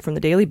circulated from the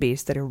Daily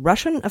Beast that a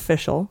Russian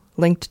official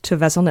linked to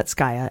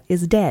Veselnitskaya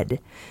is dead.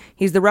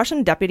 He's the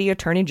Russian Deputy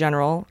Attorney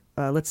General,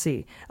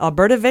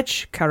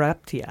 Albertovich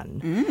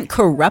Karapetyan.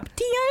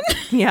 Corruption?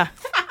 Yeah.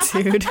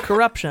 Dude,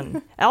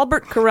 corruption.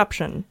 Albert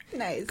Corruption.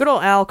 Nice. Good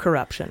old Al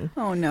Corruption.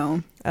 Oh,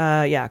 no.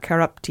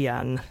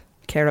 Karapetyan.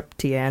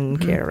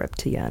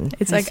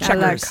 It's like a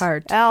la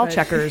carte. Al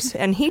Checkers.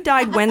 And he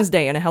died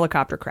Wednesday in a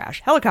helicopter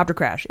crash.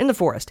 In the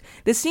forest.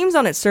 This seems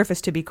on its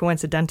surface to be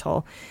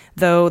coincidental,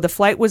 though the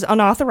flight was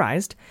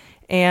unauthorized,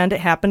 and it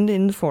happened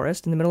in the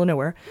forest in the middle of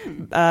nowhere.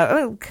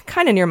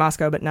 Kind of near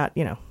Moscow, but not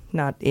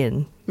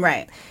in.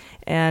 Right.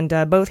 And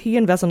both he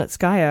and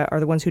Veselnitskaya are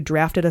the ones who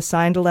drafted a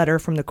signed letter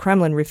from the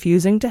Kremlin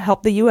refusing to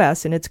help the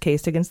U.S. in its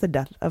case against the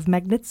death of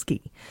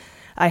Magnitsky.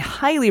 I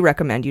highly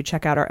recommend you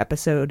check out our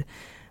episode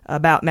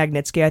about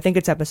Magnitsky. I think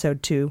it's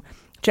episode 2.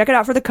 Check it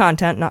out for the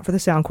content, not for the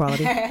sound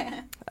quality.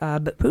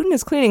 But Putin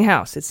is cleaning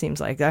house, it seems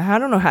like. I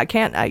don't know how.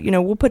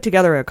 We'll put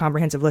together a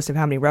comprehensive list of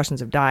how many Russians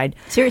have died.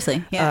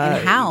 Seriously, yeah,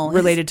 and how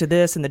related to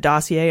this and the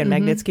dossier and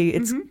Magnitsky.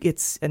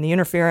 It's and the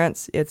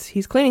interference.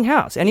 He's cleaning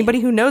house.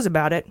 Anybody who knows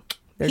about it,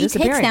 they're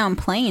disappearing. He takes down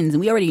planes,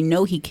 and we already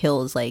know he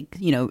kills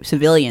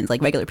civilians,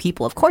 like regular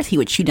people. Of course, he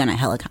would shoot down a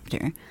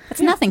helicopter.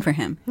 That's nothing for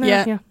him.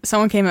 Yeah.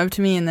 Someone came up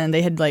to me, and then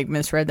they had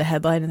misread the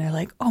headline, and they're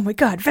like, "Oh my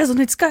God,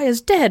 Veselnitskaya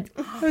is dead."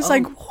 I was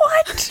like,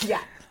 "What?"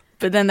 Yeah.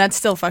 But then that's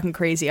still fucking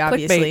crazy,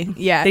 obviously. Clickbait.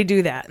 Yeah. They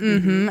do that.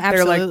 Mm-hmm,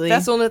 absolutely. They're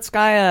like,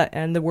 Veselnitskaya,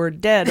 and the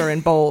word dead are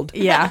in bold.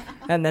 Yeah.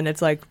 And then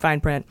it's like,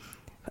 fine print,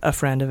 a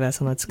friend of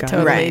Veselnitskaya.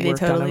 Totally, worked they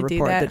totally on a do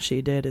report that.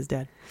 she did is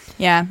dead.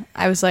 Yeah.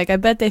 I was like, I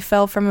bet they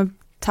fell from a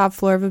top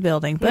floor of a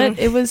building. But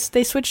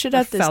they switched it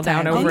up this time.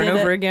 Fell down over and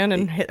over again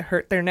and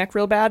hurt their neck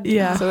real bad.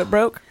 Yeah. So it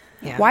broke.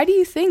 Yeah. Why do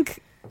you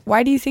think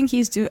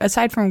he's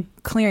aside from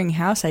clearing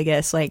house, I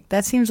guess,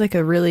 that seems like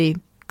a really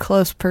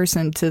close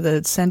person to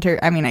the center.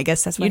 I mean, I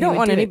guess that's why you don't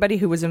want anybody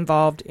who was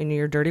involved in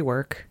your dirty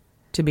work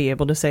to be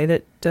able to say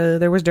that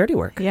there was dirty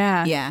work.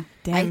 Yeah. Yeah.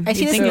 Damn. I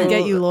see this think it'd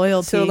get you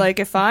loyalty. So, like,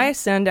 if I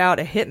send out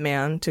a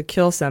hitman to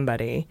kill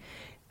somebody,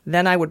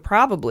 then I would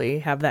probably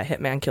have that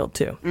hitman killed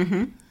too.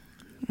 Mm-hmm.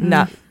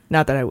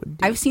 Not that I would.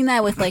 I've seen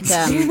that with with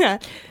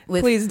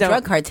Please don't.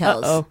 drug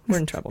cartels. Oh, we're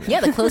in trouble. Yeah,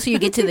 the closer you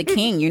get to the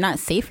king, you're not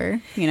safer,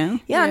 you know?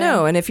 Yeah,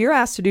 no. And if you're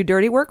asked to do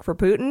dirty work for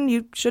Putin,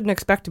 you shouldn't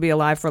expect to be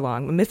alive for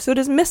long. Mifsud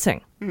is missing.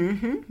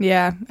 Mm-hmm.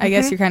 Yeah, I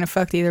guess you're kind of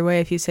fucked either way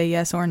if you say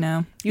yes or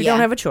no. You don't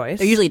have a choice.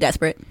 They're usually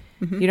desperate.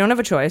 Mm-hmm. You don't have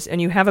a choice, and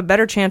you have a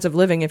better chance of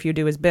living if you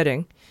do his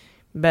bidding.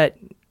 But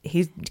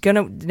he's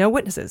gonna no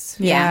witnesses.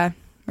 Yeah.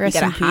 Rest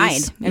in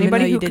peace.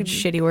 Anybody who who did could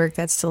shitty work,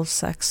 that still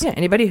sucks. Yeah,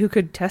 anybody who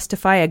could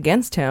testify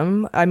against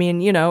him. I mean,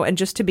 you know, and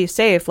just to be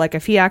safe, like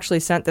if he actually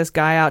sent this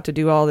guy out to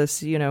do all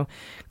this, you know,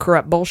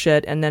 corrupt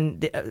bullshit, and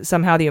then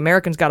somehow the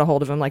Americans got a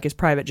hold of him, like his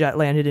private jet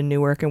landed in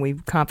Newark, and we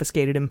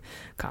arrested him,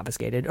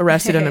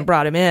 and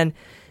brought him in.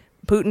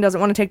 Putin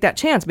doesn't want to take that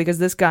chance because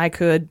this guy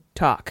could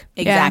talk.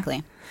 Exactly.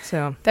 Yeah.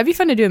 So that'd be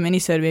fun to do a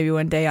mini-sode maybe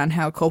one day on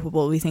how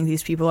culpable we think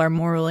these people are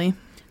morally.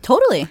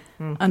 Totally.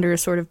 Under a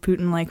sort of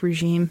Putin-like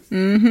regime.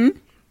 Mm-hmm.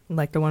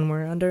 Like the one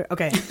we're under?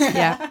 Okay.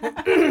 Yeah.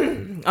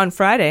 On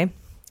Friday,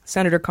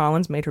 Senator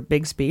Collins made her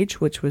big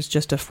speech, which was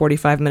just a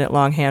 45-minute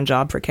long hand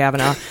job for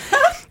Kavanaugh.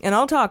 And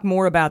I'll talk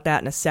more about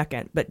that in a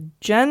second. But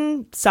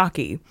Jen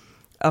Psaki,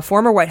 a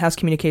former White House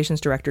communications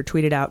director,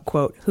 tweeted out,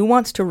 quote, "Who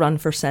wants to run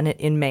for Senate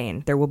in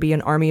Maine? There will be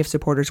an army of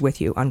supporters with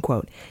you,"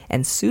 unquote.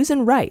 And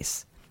Susan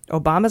Rice,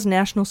 Obama's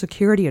national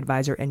security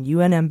advisor and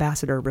UN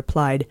ambassador,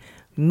 replied,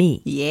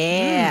 "Me."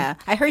 Yeah.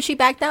 I heard she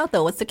backed out,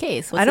 though. What's the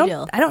case? What's the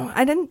deal?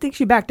 I didn't think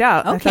she backed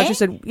out. Okay. I thought she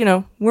said, you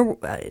know, we're...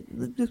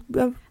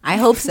 I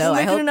hope so.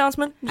 An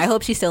announcement. I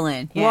hope she's still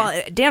in. Yeah.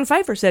 Well, Dan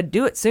Pfeiffer said,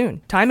 "Do it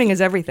soon. Timing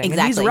is everything."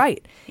 Exactly. And he's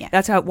right. Yeah.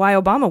 That's why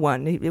Obama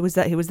won. It was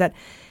that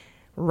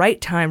right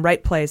time,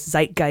 right place,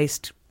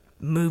 zeitgeist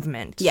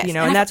movement. Yes. You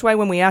know, and that's why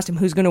when we asked him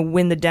who's going to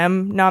win the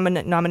Dem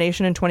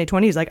nomination in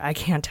 2020, he's like, "I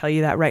can't tell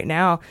you that right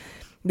now.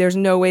 There's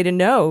no way to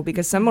know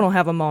because someone will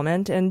have a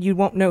moment and you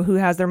won't know who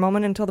has their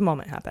moment until the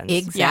moment happens."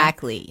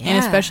 Exactly. Yeah.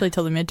 And especially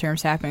till the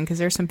midterms happen because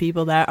there's some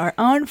people that are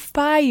on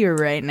fire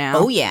right now.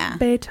 Oh, yeah.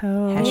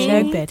 Beto.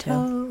 Hashtag Beto.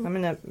 I'm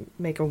going to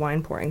make a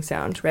wine pouring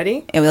sound.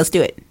 Ready? Yeah, let's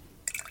do it.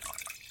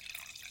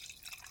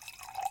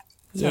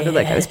 Sounded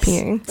like I was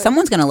peeing.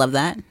 Someone's going to love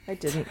that. I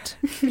didn't.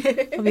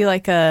 It'll be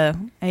like a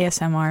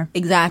ASMR.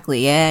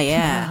 Exactly.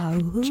 Yeah.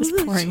 Just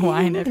pouring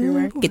wine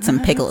everywhere. Get some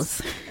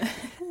pickles.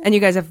 And you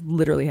guys have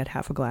literally had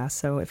half a glass,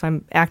 so if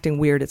I'm acting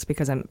weird, it's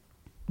because I'm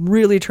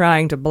really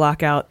trying to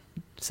block out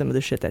some of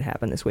the shit that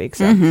happened this week.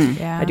 So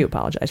I do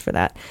apologize for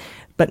that,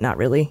 but not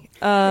really.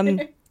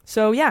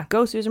 So yeah,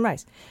 go Susan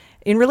Rice.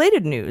 In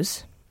related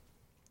news,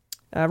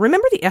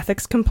 remember the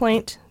ethics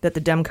complaint that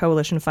the Dem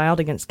Coalition filed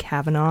against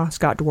Kavanaugh,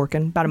 Scott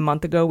Dworkin, about a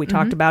month ago? We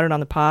talked about it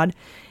on the pod,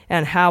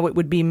 and how it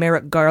would be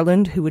Merrick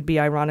Garland who would be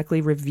ironically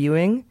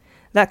reviewing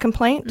that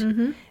complaint.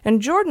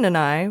 And Jordan and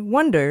I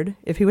wondered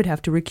if he would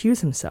have to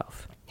recuse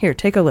himself. Here,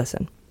 take a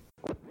listen.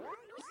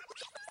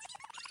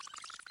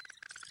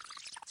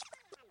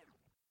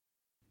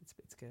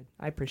 It's good.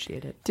 I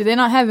appreciate it. Do they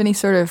not have any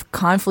sort of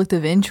conflict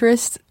of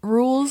interest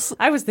rules?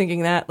 I was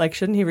thinking that, like,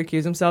 shouldn't he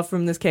recuse himself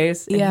from this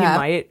case? And he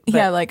might. But,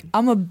 yeah, like,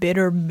 I'm a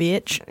bitter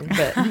bitch.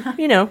 But,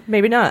 you know,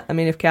 maybe not. I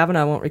mean, if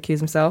Kavanaugh won't recuse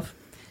himself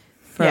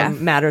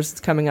from matters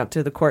coming up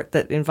to the court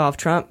that involve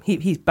Trump,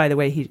 he by the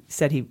way, he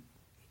said he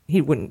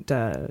wouldn't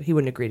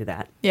agree to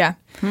that. Yeah.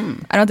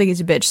 I don't think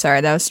he's a bitch.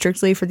 Sorry, that was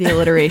strictly for the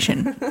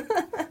alliteration.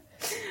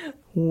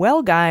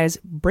 Well, guys,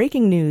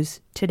 breaking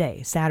news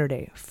today,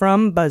 Saturday,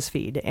 from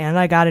BuzzFeed, and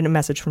I got in a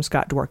message from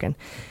Scott Dworkin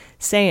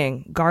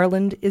saying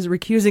Garland is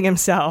recusing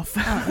himself.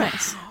 Oh,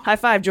 nice. High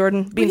five,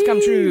 Jordan. Beans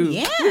come true.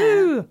 Yeah.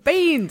 Woo.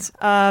 Beans.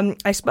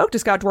 I spoke to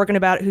Scott Dworkin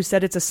about it, who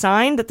said it's a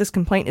sign that this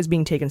complaint is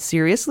being taken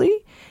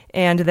seriously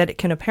and that it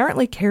can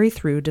apparently carry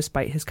through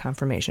despite his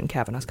confirmation,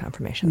 Kavanaugh's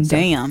confirmation. So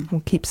Damn.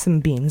 we'll keep some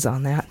beans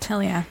on that.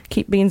 Hell yeah.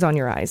 Keep beans on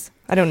your eyes.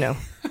 I don't know.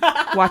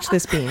 Watch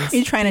this beans. Are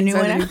you trying a new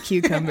one out?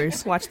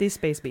 Cucumbers. Watch these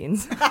space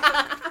beans.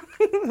 I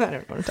don't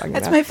know what I'm talking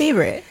That's about. my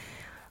favorite.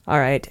 All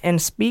right.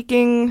 And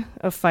speaking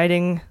of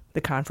fighting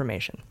the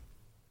confirmation,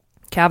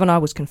 Kavanaugh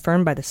was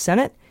confirmed by the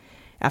Senate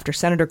after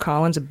Senator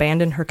Collins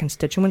abandoned her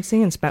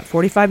constituency and spent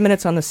 45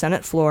 minutes on the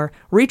Senate floor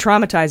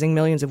re-traumatizing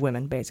millions of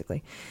women,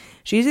 basically.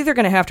 She's either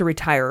going to have to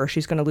retire or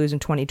she's going to lose in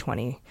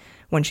 2020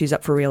 when she's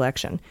up for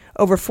re-election.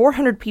 Over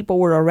 400 people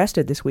were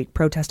arrested this week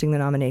protesting the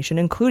nomination,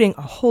 including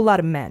a whole lot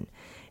of men.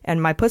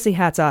 And my pussy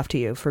hat's off to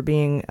you for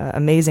being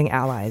amazing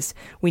allies.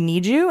 We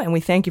need you, and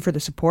we thank you for the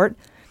support.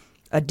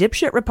 A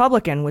dipshit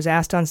Republican was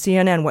asked on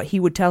CNN what he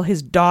would tell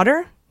his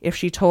daughter if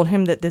she told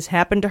him that this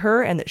happened to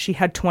her and that she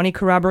had 20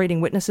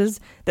 corroborating witnesses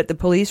that the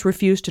police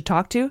refused to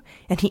talk to.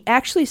 And he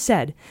actually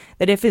said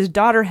that if his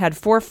daughter had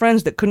 4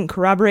 friends that couldn't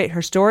corroborate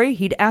her story,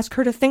 he'd ask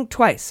her to think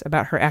twice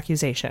about her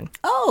accusation.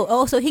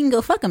 Oh, so he can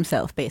go fuck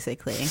himself,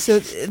 basically. So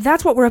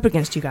that's what we're up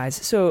against, you guys.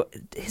 So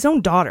his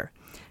own daughter.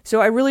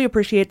 So I really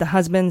appreciate the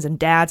husbands and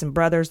dads and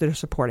brothers that are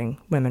supporting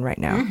women right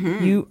now.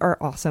 You are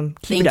awesome.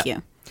 Keep it up. Thank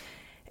you.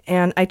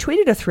 And I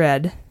tweeted a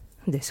thread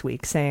this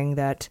week saying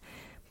that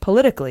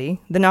politically,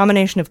 the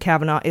nomination of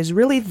Kavanaugh is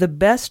really the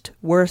best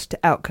worst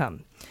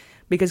outcome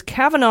because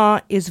Kavanaugh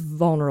is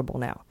vulnerable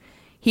now.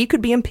 He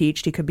could be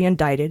impeached, he could be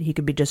indicted, he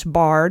could be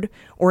disbarred,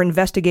 or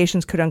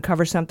investigations could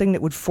uncover something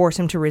that would force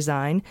him to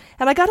resign.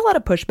 And I got a lot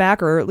of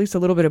pushback, or at least a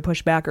little bit of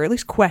pushback, or at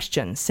least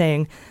questions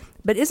saying,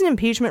 but isn't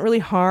impeachment really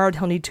hard?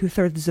 He'll need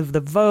 2/3 of the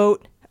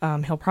vote.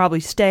 He'll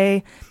probably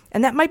stay.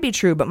 And that might be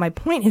true, but my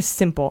point is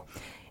simple.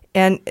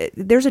 And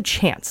there's a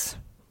chance,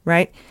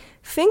 right?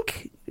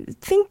 Think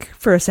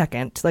for a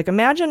second. Like,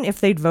 imagine if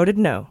they'd voted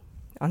no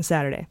on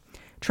Saturday.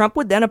 Trump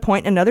would then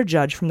appoint another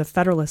judge from the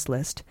Federalist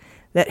list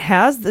that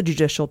has the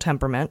judicial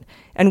temperament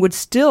and would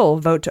still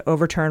vote to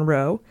overturn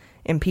Roe,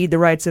 impede the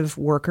rights of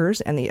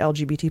workers and the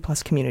LGBT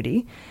plus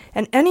community.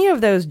 And any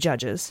of those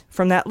judges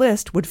from that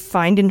list would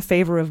find in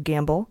favor of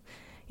Gamble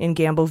in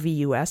Gamble v.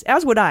 U.S.,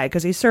 as would I,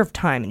 because he served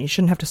time, and he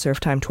shouldn't have to serve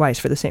time twice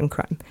for the same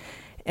crime.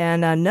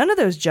 And none of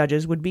those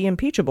judges would be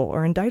impeachable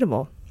or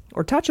indictable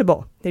or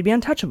touchable. They'd be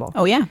untouchable.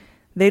 Oh, yeah.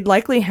 They'd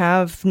likely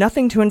have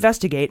nothing to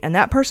investigate, and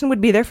that person would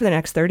be there for the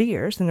next 30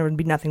 years, and there would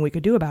be nothing we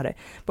could do about it.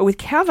 But with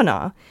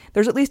Kavanaugh,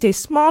 there's at least a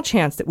small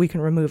chance that we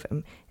can remove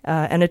him,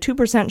 and a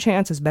 2%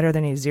 chance is better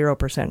than a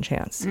 0%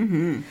 chance.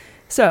 Mm-hmm.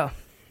 So,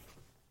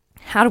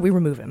 how do we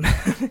remove him?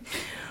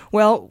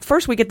 Well,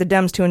 first we get the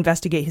Dems to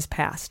investigate his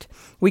past.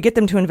 We get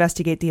them to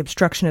investigate the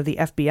obstruction of the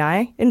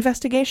FBI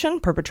investigation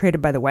perpetrated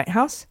by the White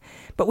House.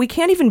 But we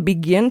can't even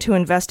begin to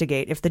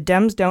investigate if the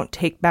Dems don't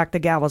take back the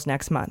gavels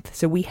next month.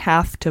 So we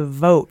have to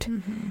vote.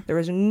 Mm-hmm. There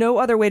is no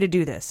other way to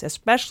do this,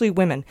 especially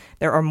women.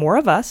 There are more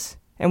of us,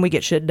 and we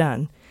get shit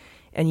done.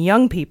 And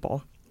young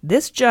people,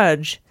 this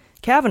judge,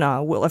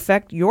 Kavanaugh, will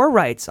affect your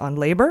rights on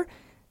labor,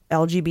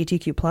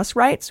 LGBTQ plus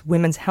rights,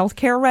 women's health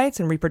care rights,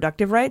 and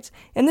reproductive rights.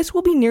 And this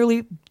will be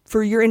nearly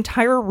for your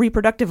entire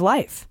reproductive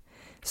life.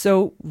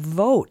 So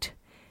vote.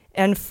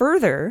 And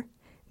further,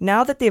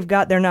 now that they've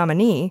got their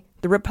nominee,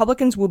 the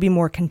Republicans will be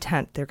more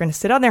content. They're going to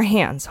sit on their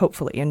hands,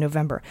 hopefully, in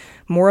November.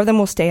 More of them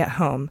will stay at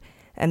home.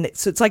 And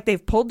so it's like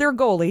they've pulled their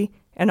goalie,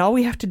 and all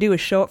we have to do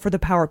is show up for the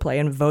power play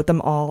and vote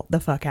them all the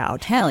fuck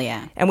out. Hell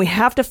yeah. And we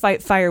have to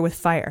fight fire with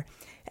fire.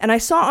 And I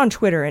saw on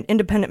Twitter an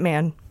independent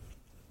man.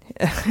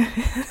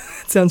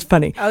 Sounds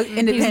funny. Oh,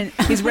 independent.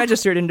 He's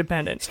registered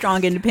independent.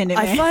 Strong independent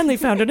man. I finally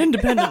found an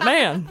independent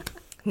man.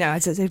 No,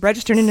 it's a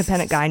registered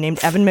independent guy named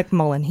Evan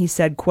McMullen. He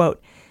said,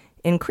 quote,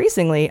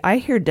 "Increasingly, I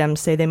hear Dems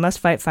say they must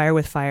fight fire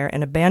with fire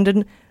and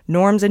abandon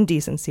norms and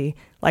decency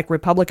like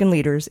Republican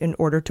leaders in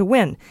order to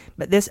win.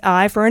 But this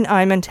eye for an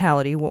eye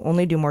mentality will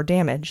only do more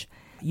damage.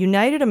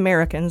 United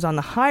Americans on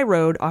the high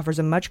road offers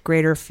a much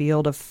greater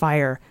field of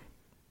fire."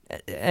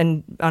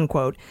 And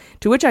unquote,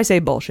 to which I say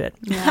bullshit.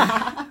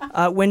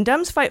 Yeah. When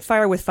Dems fight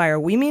fire with fire,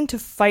 we mean to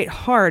fight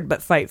hard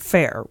but fight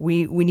fair.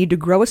 We need to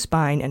grow a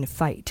spine and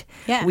fight.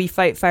 Yeah. We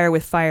fight fire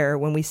with fire.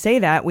 When we say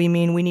that, we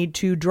mean we need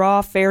to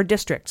draw fair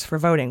districts for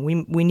voting.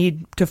 We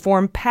need to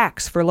form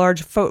PACs for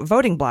large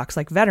voting blocks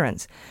like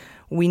veterans.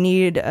 We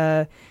need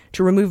to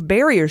remove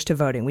barriers to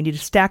voting. We need to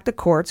stack the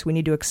courts. We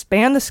need to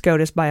expand the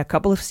SCOTUS by a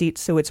couple of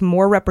seats so it's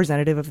more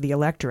representative of the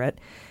electorate.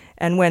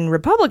 And when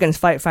Republicans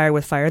fight fire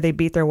with fire, they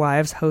beat their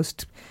wives,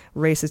 host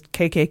racist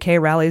KKK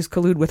rallies,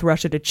 collude with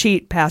Russia to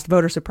cheat, pass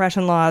voter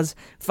suppression laws,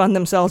 fund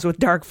themselves with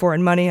dark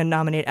foreign money, and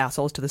nominate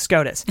assholes to the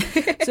SCOTUS.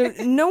 So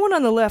no one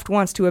on the left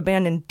wants to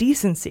abandon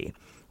decency.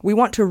 We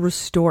want to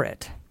restore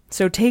it.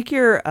 So take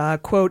your,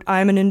 quote,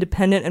 "I'm an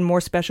independent and more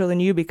special than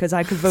you because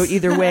I could vote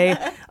either way,"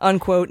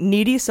 unquote,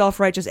 needy,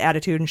 self-righteous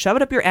attitude and shove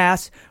it up your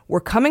ass. We're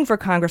coming for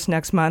Congress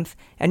next month,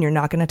 and you're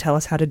not going to tell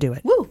us how to do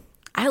it. Woo!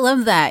 I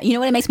love that. You know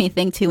what it makes me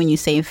think too when you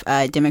say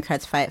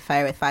Democrats fight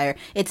fire with fire?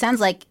 It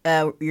sounds like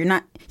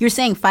you're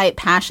saying fight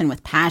passion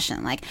with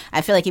passion. Like,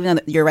 I feel like even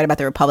though you're right about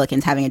the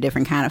Republicans having a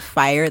different kind of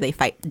fire, they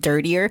fight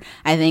dirtier.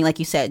 I think, like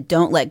you said,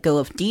 don't let go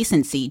of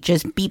decency.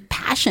 Just be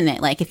passionate.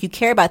 Like, if you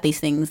care about these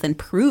things, then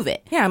prove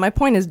it. Yeah, my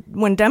point is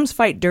when Dems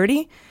fight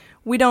dirty,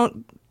 we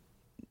don't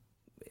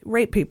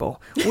rape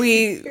people.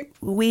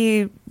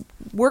 We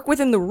work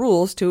within the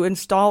rules to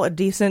install a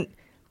decent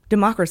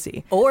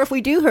democracy. Or if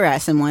we do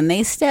harass someone,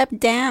 they step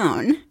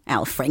down.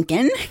 Al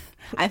Franken.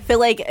 I feel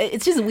like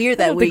it's just weird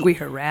that I don't think we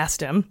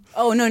harassed him.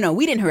 Oh, no,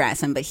 we didn't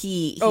harass him, but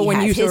he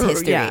has his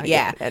history.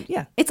 Yeah.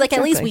 It's like exactly.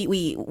 At least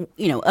we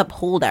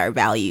uphold our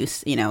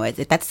values.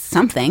 That's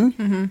something.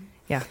 Mm-hmm.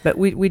 Yeah, but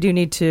we do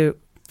need to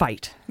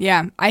fight.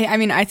 Yeah, I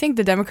mean, I think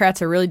the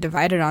Democrats are really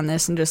divided on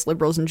this, and just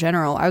liberals in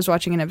general. I was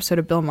watching an episode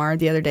of Bill Maher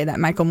the other day that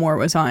Michael Moore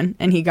was on,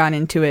 and he got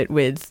into it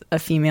with a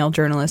female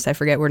journalist. I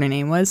forget what her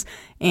name was.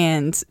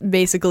 And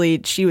basically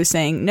she was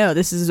saying, no,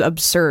 this is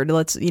absurd.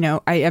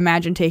 I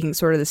imagine taking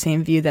sort of the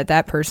same view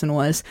that person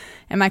was.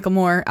 And Michael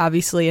Moore,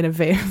 obviously in a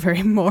very,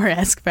 very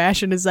Moore-esque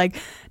fashion, is like,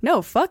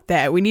 no, fuck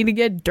that. We need to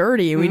get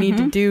dirty. We need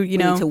to do, we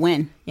need to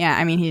win. Yeah,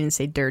 I mean, he didn't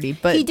say dirty,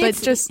 but he did.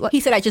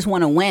 He said, "I just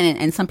want to win,"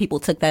 and some people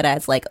took that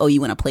as like, "Oh,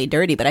 you want to play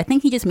dirty." But I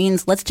think he just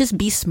means let's just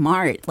be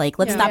smart. Like,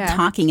 let's stop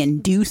talking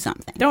and do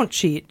something. Don't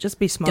cheat. Just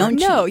be smart.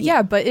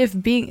 But if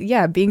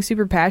being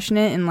super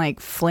passionate and like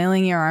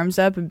flailing your arms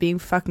up and being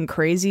fucking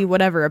crazy,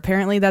 whatever.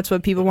 Apparently, that's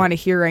what people want to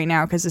hear right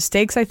now because the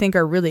stakes I think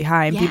are really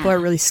high and people are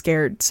really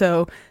scared.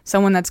 So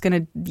someone that's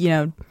gonna,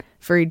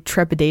 very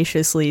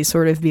trepidatiously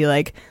sort of be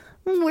like,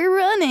 we're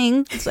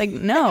running. It's like,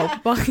 no.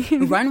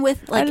 Run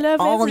with like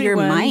all your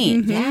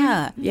might.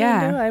 Mm-hmm.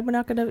 Yeah. No, we're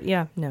not going to.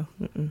 Yeah. No.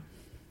 Mm-mm.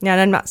 Yeah.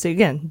 And I'm not. So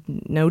again,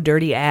 no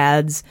dirty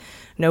ads,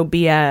 no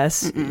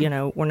BS.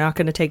 Mm-mm. We're not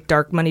going to take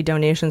dark money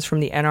donations from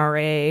the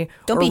NRA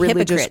Don't or be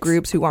religious hypocrites.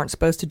 groups who aren't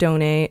supposed to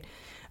donate.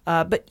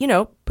 But,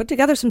 put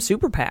together some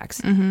super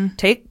PACs. Mm-hmm.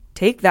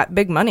 Take that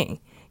big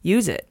money.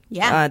 Use it.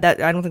 Yeah. I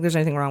don't think there's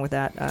anything wrong with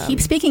that.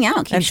 Keep speaking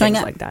out. Keep and showing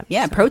things up. like that.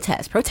 Yeah, so.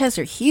 Protests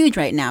are huge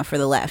right now for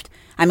the left.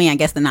 I mean, I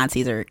guess the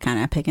Nazis are kind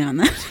of picking on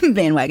the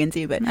bandwagon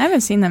too, but I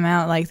haven't seen them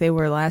out like they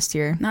were last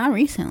year. Not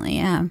recently,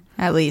 yeah.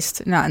 At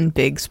least not in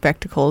big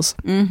spectacles.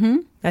 Mm-hmm.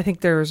 I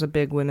think there was a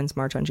big women's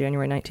march on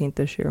January 19th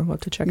this year. We'll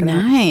have to check it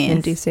out Nice. in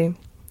D.C.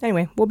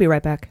 Anyway, we'll be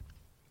right back.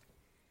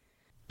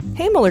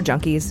 Hey Mueller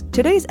Junkies,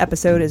 today's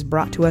episode is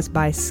brought to us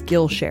by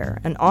Skillshare,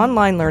 an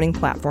online learning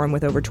platform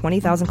with over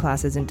 20,000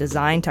 classes in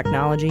design,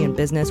 technology, and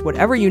business,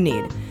 whatever you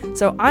need.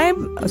 So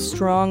I'm a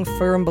strong,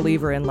 firm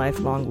believer in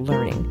lifelong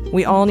learning.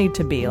 We all need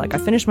to be. Like, I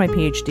finished my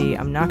PhD,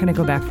 I'm not going to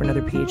go back for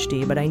another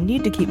PhD, but I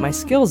need to keep my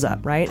skills up,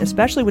 right?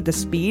 Especially with the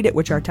speed at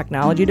which our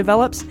technology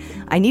develops,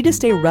 I need to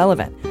stay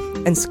relevant.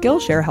 And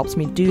Skillshare helps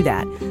me do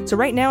that. So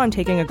right now I'm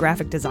taking a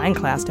graphic design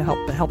class to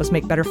help us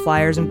make better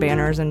flyers and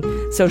banners, and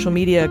social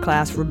media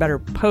class for better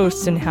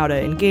posts and how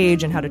to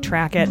engage and how to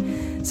track it.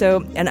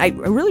 So, and I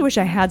really wish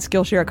I had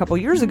Skillshare a couple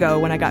years ago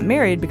when I got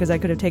married, because I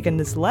could have taken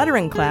this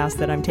lettering class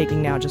that I'm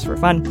taking now just for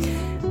fun.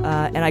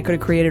 And I could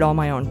have created all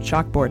my own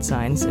chalkboard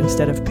signs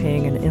instead of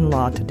paying an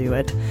in-law to do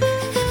it.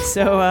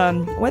 So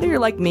whether you're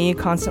like me,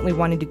 constantly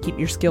wanting to keep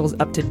your skills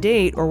up to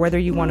date, or whether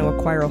you want to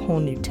acquire a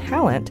whole new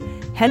talent,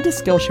 head to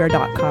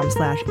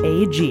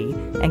Skillshare.com/AG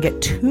and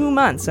get 2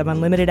 months of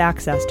unlimited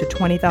access to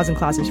 20,000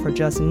 classes for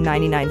just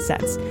 99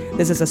 cents.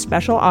 This is a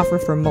special offer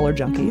for Mueller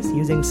Junkies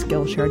using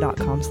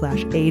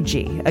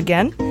Skillshare.com/AG.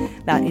 Again,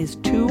 that is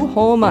 2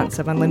 whole months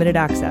of unlimited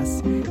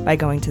access by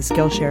going to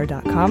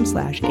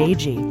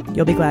Skillshare.com/AG.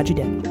 You'll be glad you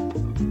did.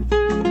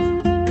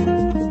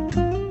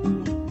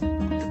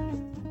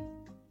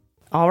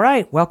 All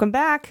right, welcome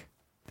back.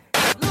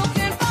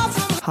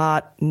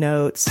 Hot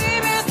notes.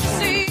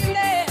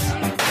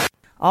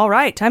 All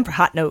right, time for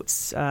hot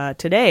notes.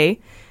 Today,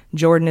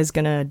 Jordan is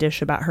going to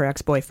dish about her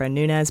ex-boyfriend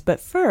Nunez,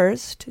 but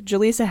first,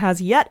 Jaleesa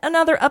has yet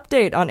another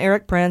update on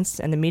Eric Prince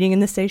and the meeting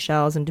in the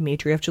Seychelles and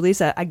Dmitriev.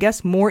 Jaleesa, I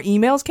guess more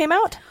emails came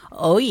out?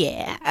 Oh,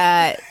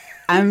 yeah.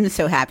 I'm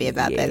so happy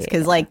about this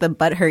because, like, the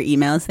butthurt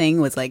emails thing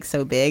was, like,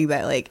 so big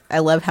that, like, I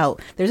love how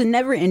there's a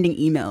never-ending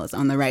emails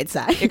on the right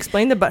side.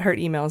 Explain the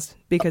butthurt emails,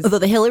 because...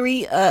 the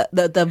Hillary,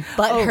 the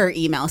butthurt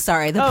email,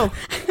 sorry. I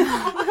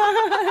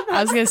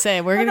was going to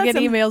say, we're going to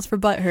get emails for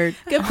butthurt.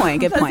 Good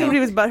point. Somebody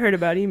was butthurt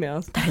about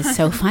emails. That is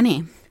so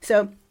funny.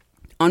 So...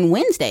 on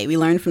Wednesday, we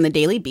learned from the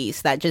Daily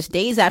Beast that just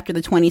days after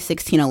the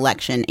 2016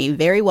 election, a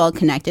very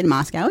well-connected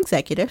Moscow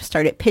executive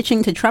started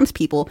pitching to Trump's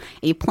people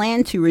a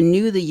plan to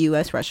renew the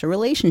U.S.-Russia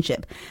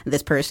relationship.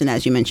 This person,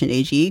 as you mentioned,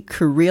 AG,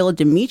 Kirill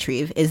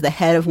Dmitriev, is the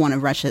head of one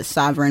of Russia's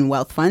sovereign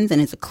wealth funds and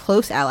is a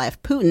close ally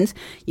of Putin's.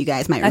 You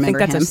guys might remember him. I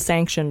think that's a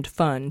sanctioned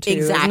fund, too,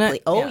 exactly. Isn't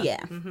it? Oh, yeah.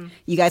 Mm-hmm.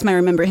 You guys might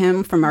remember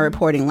him from our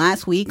reporting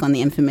last week on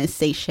the infamous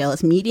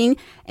Seychelles meeting.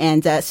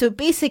 And so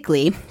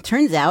basically,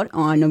 turns out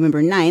on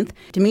November 9th,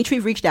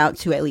 Dmitriev reached out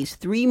to at least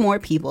 3 more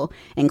people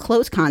in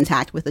close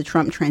contact with the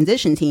Trump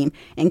transition team,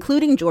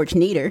 including George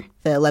Nader,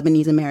 the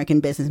Lebanese-American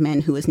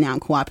businessman who is now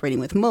cooperating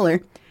with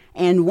Mueller.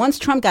 And once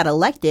Trump got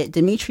elected,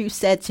 Dmitriev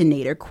said to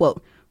Nader,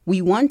 quote,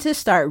 "We want to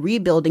start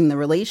rebuilding the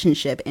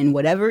relationship in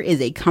whatever is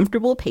a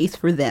comfortable pace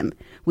for them.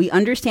 We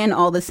understand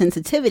all the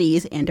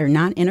sensitivities and are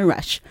not in a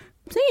rush."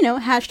 So,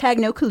 hashtag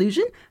no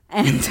collusion.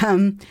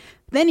 And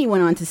then he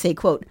went on to say,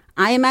 quote,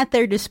 "I am at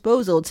their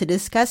disposal to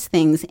discuss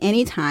things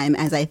anytime,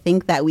 as I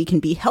think that we can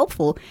be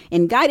helpful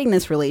in guiding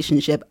this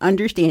relationship,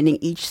 understanding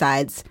each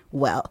side's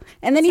well."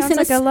 And then he sent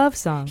like a love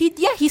song. He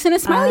sent a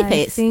smiley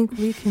face. I think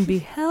we can be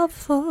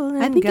helpful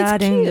in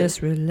guiding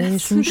this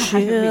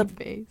relationship.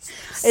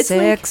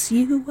 Sex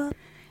you up.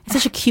 It's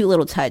such a cute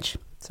little touch.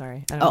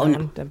 Sorry. I don't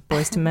know. The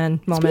Boys to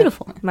Men moment. It's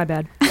beautiful. My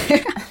bad.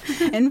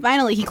 And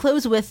finally, he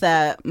closed with,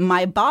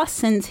 "My boss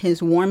sends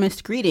his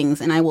warmest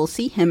greetings, and I will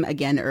see him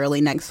again early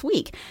next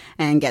week."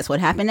 And guess what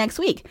happened next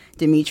week?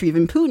 Dmitriev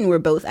and Putin were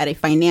both at a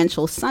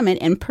financial summit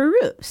in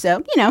Peru.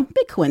 So,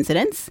 big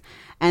coincidence.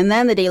 And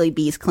then the Daily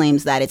Beast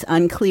claims that it's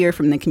unclear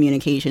from the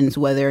communications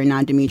whether or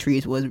not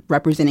Dmitriev was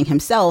representing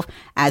himself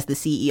as the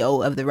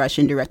CEO of the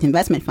Russian Direct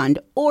Investment Fund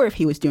or if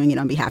he was doing it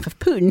on behalf of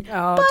Putin.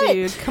 Oh,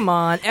 dude, come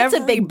on. It's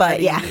a big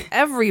but, yeah.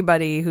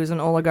 Everybody who's an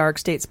oligarch,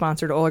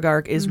 state-sponsored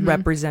oligarch, is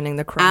representing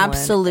the Kremlin.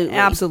 Absolutely.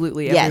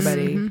 Absolutely yes.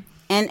 everybody. Mm-hmm.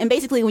 And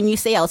basically, when you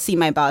say I'll see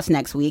my boss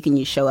next week and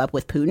you show up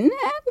with Putin,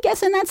 I'm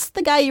guessing that's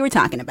the guy you were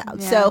talking about.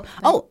 Yeah. So,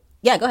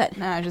 yeah, go ahead.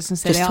 No, I was just going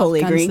to say just they all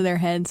totally have guns agree. to their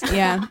heads.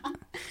 Yeah.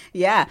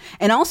 Yeah.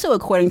 And also,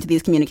 according to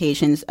these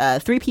communications,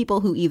 3 people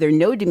who either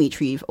know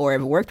Dmitriev or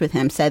have worked with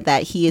him said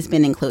that he has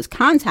been in close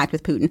contact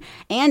with Putin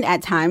and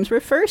at times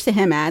refers to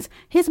him as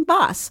his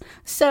boss.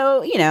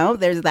 So,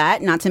 there's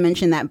that. Not to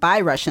mention that by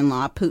Russian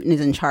law, Putin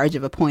is in charge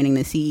of appointing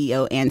the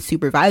CEO and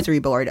supervisory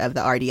board of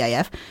the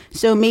RDIF.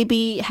 So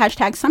maybe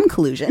 # some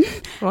collusion.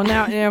 Well,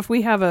 now, if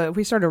we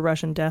start a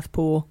Russian death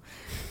pool,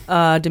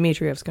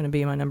 Dmitriev's going to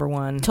be my number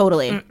one.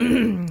 Totally.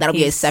 That'll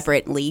be a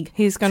separate league.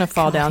 He's going to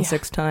fall down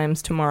 6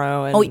 times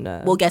tomorrow.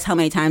 And, well, guess how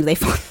many times they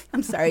fall.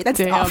 I'm sorry, that's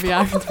awful.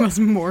 Yeah, that was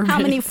morbid. How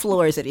many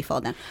floors did he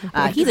fall down?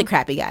 He's a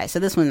crappy guy, so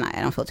this one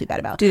I don't feel too bad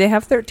about. Do they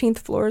have 13th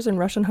floors in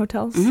Russian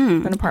hotels?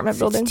 An apartment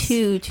building?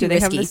 Too Do they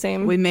have risky. the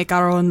same? We make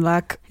our own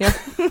luck. Yeah.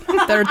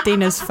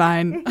 13 is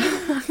fine.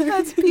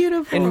 That's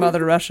beautiful. In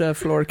Mother Russia,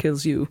 floor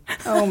kills you.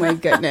 Oh my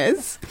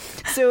goodness.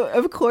 So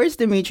of course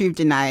Dmitriev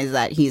denies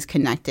that he's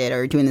connected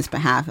or doing this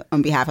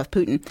on behalf of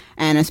Putin.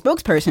 And a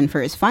spokesperson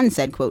for his fund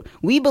said, quote,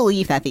 "We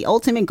believe that the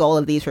ultimate goal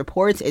of these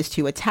reports is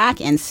to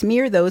attack and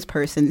smear those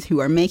persons who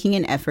are making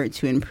an effort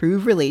to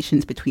improve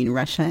relations between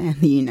Russia and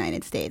the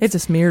United States." It's a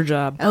smear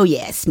job. Oh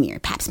yeah, smear.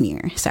 Pap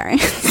smear. Sorry.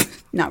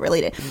 Not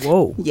related.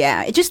 Whoa.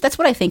 Yeah, that's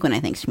what I think when I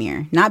think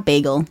smear. Not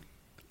bagel.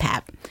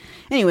 Pap.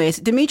 Anyways,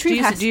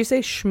 Dmitriev do you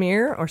say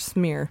schmear or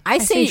smear? I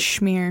say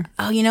schmear.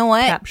 Oh, you know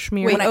what? Pap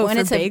schmear. When for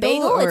it's a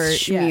bagel, or,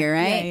 it's schmear,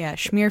 right? Yeah,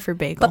 schmear for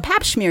bagel. But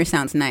pap schmear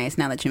sounds nice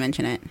now that you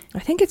mention it. I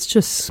think it's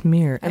just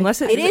smear.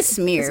 Unless it is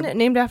smear. Isn't it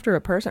named after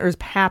a person? Or is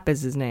Pap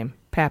is his name?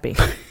 Pappy.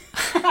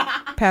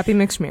 Pappy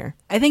McSmear.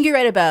 I think you're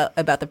right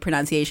about the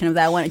pronunciation of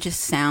that one. It just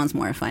sounds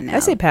more fun now. I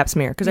say pap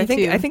smear because Me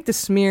I too. think the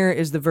smear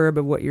is the verb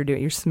of what you're doing.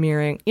 You're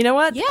smearing. You know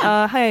what?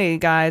 Yeah. Hey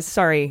guys,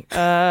 sorry.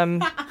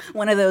 One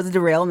of those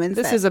derailments.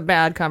 This is a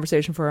bad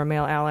conversation for our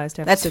male allies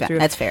to have That's to sit fair. through.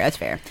 That's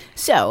fair.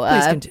 So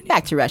continue.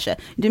 back to Russia.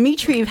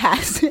 Dmitriev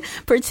has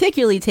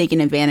particularly taken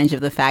advantage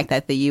of the fact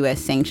that the U.S.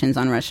 sanctions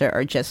on Russia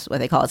are just what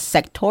they call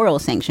sectoral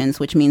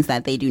sanctions, which means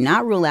that they do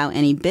not rule out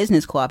any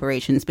business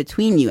cooperations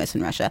between U.S.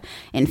 and Russia.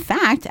 In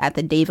fact, at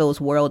the Davos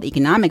World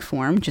Economic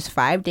Forum, just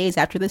 5 days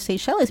after the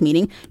Seychelles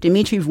meeting,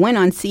 Dmitriev went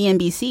on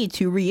CNBC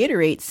to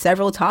reiterate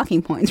several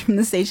talking points from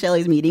the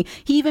Seychelles meeting.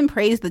 He even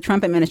praised the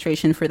Trump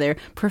administration for their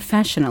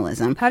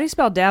professionalism. How do you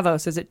spell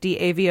Davos? Is it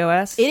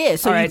Davos? It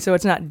is. All right, so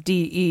it's not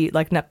DE,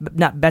 like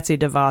not Betsy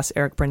DeVos,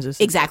 Eric Prince's.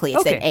 Exactly.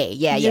 It's an A.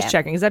 Yeah, Just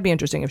checking, because that'd be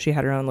interesting if she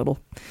had her own little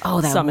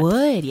that summit.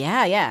 would.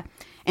 Yeah.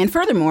 And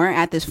furthermore,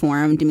 at this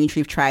forum,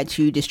 Dmitriev tried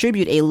to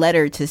distribute a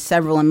letter to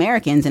several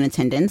Americans in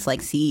attendance,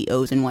 like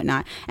CEOs and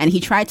whatnot, and he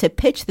tried to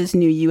pitch this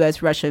new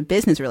U.S.-Russia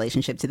business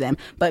relationship to them,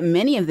 but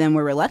many of them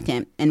were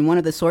reluctant. And one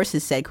of the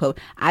sources said, quote,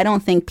 "I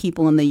don't think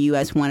people in the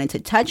U.S. wanted to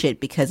touch it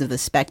because of the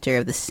specter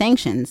of the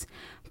sanctions,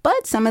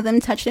 but some of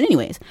them touched it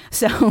anyways."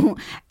 So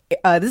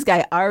this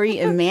guy, Ari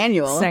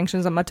Emanuel.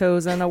 Sanctions on my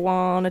toes and I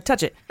want to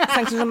touch it.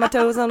 Sanctions on my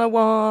toes and I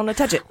want to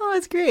touch it. Oh,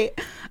 it's great.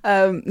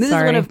 Sorry. Is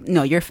one of...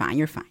 No, you're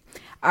fine.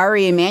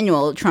 Ari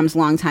Emanuel, Trump's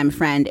longtime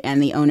friend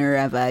and the owner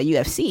of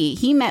UFC,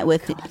 he met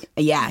with, the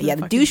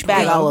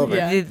douchebag all over.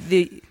 Yeah.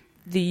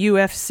 The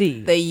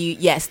UFC.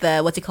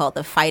 What's it called?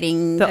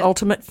 The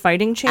Ultimate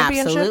Fighting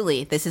Championship?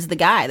 Absolutely. This is the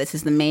guy. This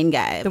is the main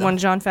guy. The one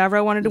Jon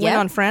Favreau wanted to win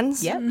on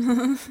Friends? Yep.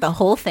 The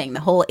whole thing,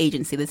 the whole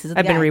agency. This is the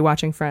I've guy. been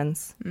rewatching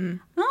Friends.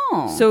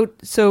 Oh.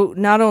 So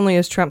not only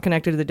is Trump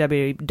connected to the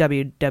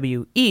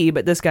WWE,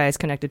 but this guy is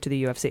connected to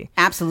the UFC.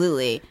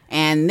 Absolutely.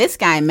 And this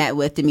guy met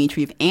with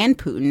Dmitriev and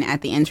Putin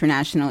at the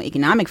International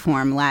Economic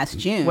Forum last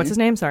June. What's his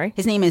name? Sorry.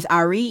 His name is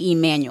Ari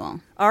Emanuel.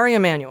 Ari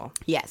Emanuel.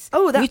 Yes.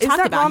 Oh, is that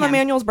Rahm him.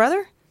 Emanuel's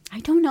brother? I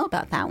don't know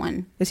about that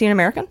one. Is he an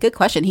American? Good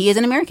question. He is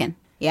an American.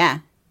 Yeah.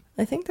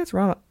 I think that's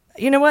Rahm.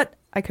 You know what?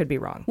 I could be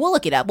wrong. We'll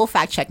look it up. We'll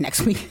fact check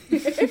next week.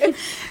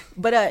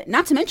 But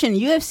not to mention,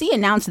 UFC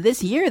announced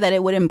this year that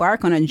it would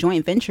embark on a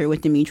joint venture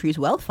with Dmitriev's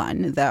wealth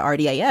fund, the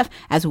RDIF,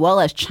 as well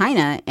as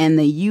China and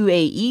the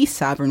UAE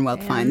sovereign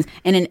wealth funds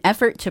in an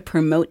effort to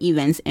promote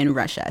events in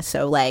Russia.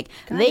 So,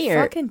 they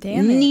are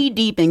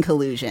knee-deep in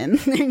collusion.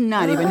 They're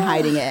not even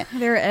hiding it.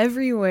 They're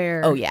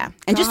everywhere. Oh, yeah.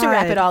 And just to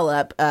wrap it all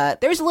up,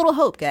 there's a little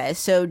hope, guys.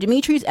 So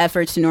Dmitriev's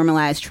efforts to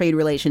normalize trade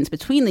relations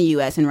between the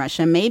U.S. and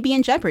Russia may be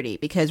in jeopardy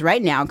because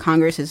right now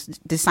Congress is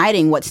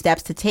deciding what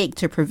steps to take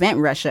to prevent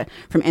Russia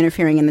from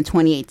interfering in the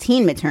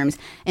 2018 midterms.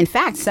 In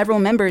fact, several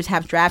members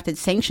have drafted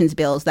sanctions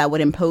bills that would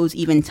impose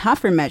even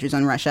tougher measures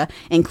on Russia,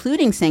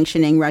 including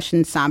sanctioning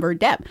Russian sovereign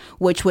debt,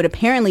 which would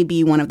apparently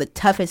be one of the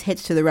toughest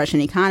hits to the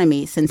Russian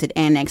economy since it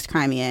annexed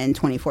Crimea in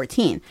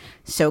 2014.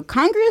 So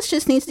Congress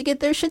just needs to get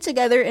their shit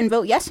together and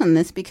vote yes on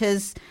this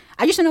because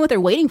I just don't know what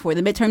they're waiting for.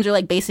 The midterms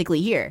are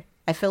basically here.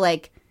 I feel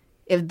like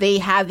if they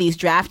have these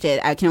drafted,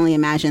 I can only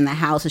imagine the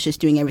House is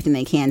just doing everything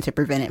they can to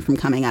prevent it from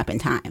coming up in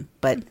time.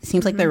 But it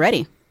seems like they're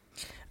ready.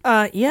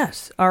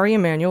 Yes. Ari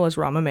Emanuel is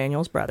Rahm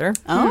Emanuel's brother.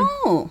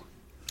 Oh.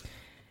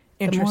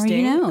 Interesting.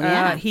 The more you know,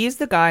 yeah. He's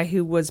the guy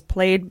who was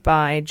played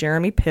by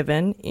Jeremy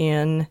Piven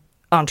in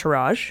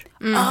Entourage.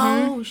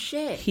 Oh,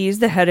 shit. He's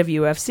the head of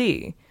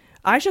UFC.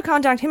 I should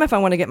contact him if I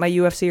want to get my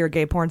UFC or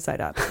gay porn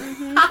site up.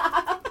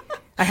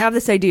 I have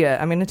this idea.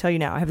 I'm going to tell you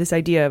now. I have this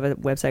idea of a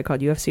website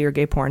called UFC or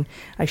gay porn.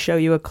 I show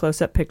you a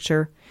close-up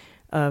picture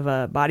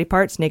of body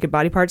parts, naked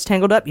body parts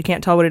tangled up. You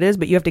can't tell what it is,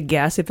 but you have to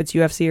guess if it's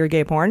UFC or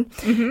gay porn.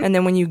 Mm-hmm. And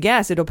then when you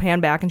guess, it'll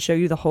pan back and show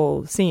you the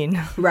whole scene.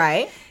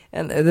 Right.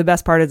 And the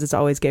best part is it's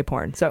always gay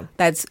porn. So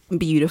that's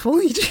beautiful.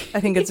 I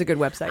think it's a good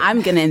website.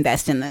 I'm going to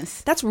invest in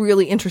this. That's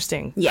really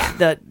interesting.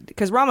 Yeah.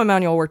 Because Rahm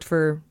Emanuel worked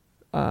for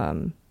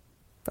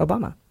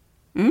Obama.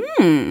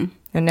 Mm.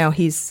 And now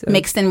he's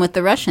mixed in with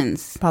the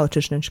Russians.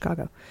 Politician in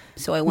Chicago.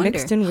 So I wonder.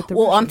 Mixed in with the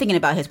Russians. I'm thinking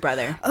about his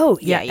brother. Oh,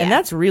 yeah. And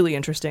that's really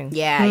interesting.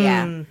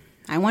 Yeah.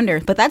 I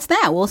wonder. But that's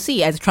that. We'll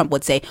see. As Trump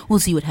would say, we'll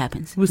see what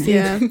happens. We'll see.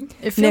 Yeah.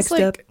 It feels Next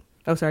like... up.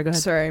 Oh, sorry, go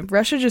ahead. Sorry.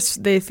 Russia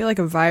they feel like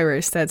a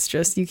virus that's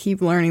just, you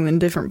keep learning the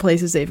different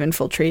places they've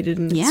infiltrated.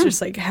 And it's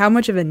just like, how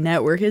much of a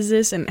network is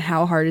this? And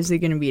how hard is it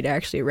going to be to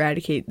actually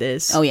eradicate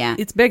this? Oh, yeah.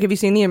 It's big. Have you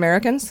seen The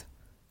Americans?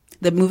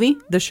 The movie?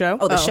 The show?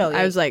 Oh, the show.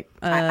 I was like...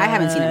 I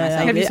haven't seen it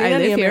myself. Have you seen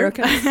The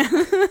Americans?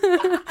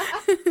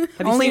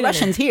 Only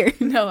Russians here.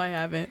 No, I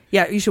haven't.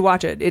 Yeah, you should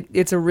watch it.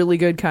 It's a really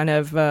good kind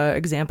of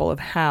example of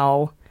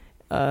how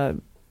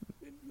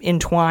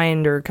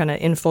entwined or kind of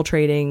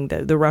infiltrating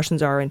the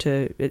Russians are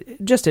into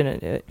just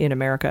in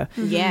America.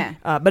 Yeah.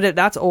 But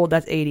that's old.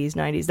 That's 80s,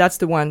 90s.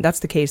 That's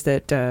the case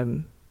that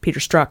Peter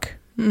Strzok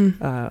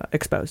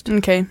exposed.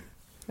 Okay.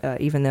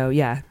 Even though,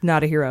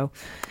 not a hero.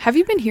 Have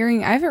you been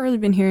hearing... I haven't really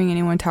been hearing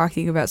anyone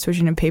talking about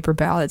switching to paper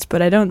ballots,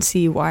 but I don't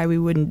see why we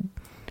wouldn't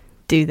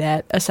do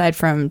that, aside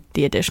from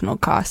the additional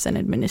costs and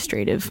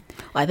administrative...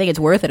 Well, I think it's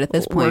worth it at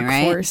this point,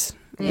 workforce.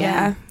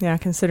 Right? Yeah,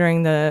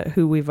 considering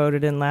who we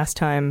voted in last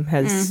time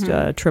has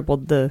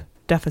tripled the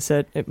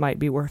deficit, it might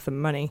be worth the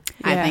money.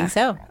 I think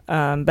so.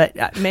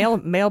 But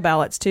mail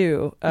ballots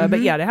too. But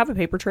to have a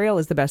paper trail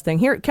is the best thing.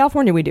 Here at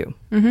California, we do.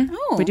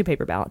 Oh. We do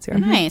paper ballots here.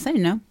 Nice, I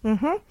didn't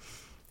know.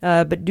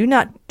 But do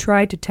not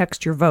try to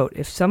text your vote.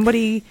 If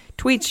somebody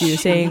tweets you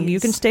saying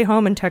you can stay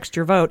home and text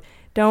your vote,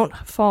 don't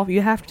fall.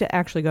 You have to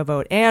actually go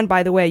vote. And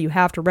by the way, you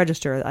have to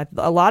register.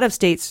 A lot of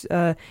states'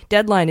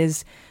 deadline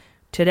is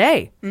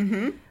today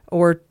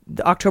or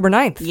October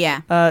 9th.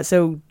 Yeah.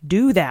 So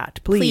do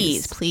that,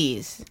 please.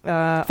 Please.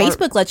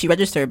 Facebook lets you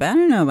register, but I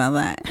don't know about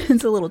that.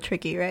 It's a little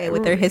tricky, right,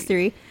 with their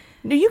history.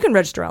 No, you can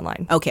register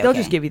online. Okay. They'll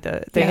just give you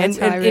the thing. Yeah, that's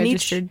how I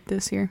registered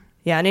this year.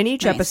 Yeah, and in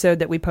each episode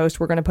that we post,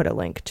 we're going to put a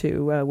link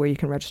to where you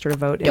can register to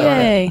vote in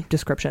the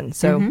description.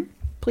 So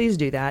please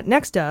do that.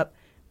 Next up,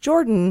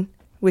 Jordan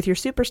with your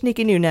super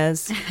sneaky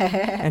Nunes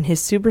and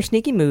his super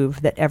sneaky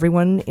move that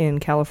everyone in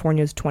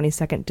California's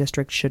 22nd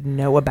district should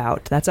know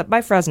about. That's up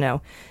by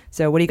Fresno.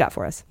 So what do you got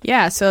for us?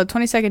 Yeah, so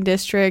 22nd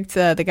district,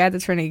 the guy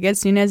that's running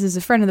against Nunes is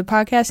a friend of the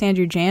podcast,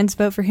 Andrew Jans.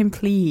 Vote for him,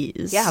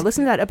 please. Yeah,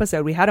 listen to that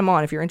episode. We had him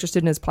on. If you're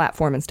interested in his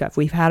platform and stuff,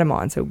 we've had him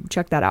on. So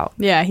check that out.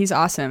 Yeah, he's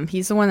awesome.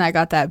 He's the one that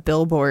got that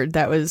billboard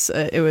that was,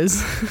 it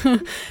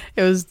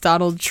was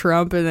Donald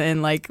Trump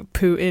and like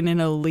Putin in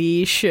a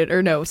leash.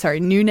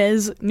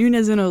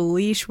 Nunes in a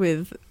leash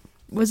with...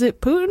 Was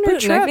it Putin or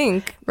Trump? I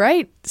think.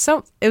 Right?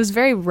 So it was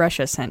very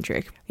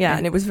Russia-centric. Yeah,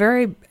 and it was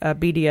very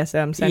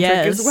BDSM-centric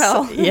as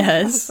well.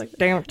 Yes. Like,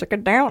 damn, took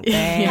it down.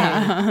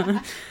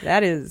 Yeah.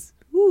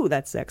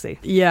 That's sexy.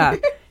 Yeah.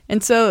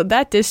 And so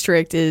that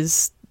district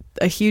is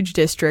a huge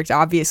district,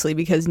 obviously,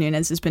 because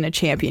Nunes has been a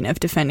champion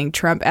of defending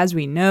Trump. As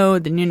we know,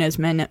 the Nunes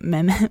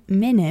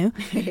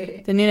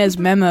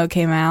memo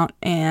came out,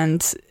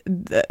 and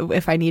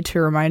if I need to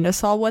remind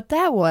us all what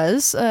that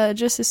was,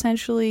 just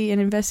essentially an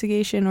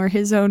investigation or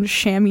his own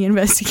shammy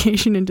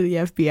investigation into the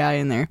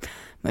FBI and their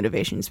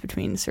motivations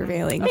between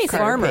surveilling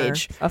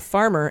a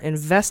farmer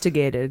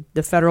investigated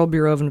the Federal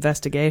Bureau of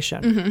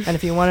Investigation. And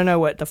if you want to know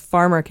what the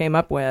farmer came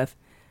up with,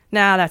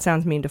 that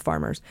sounds mean to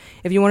farmers.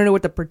 If you want to know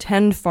what the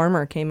pretend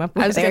farmer came up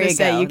with, I was going to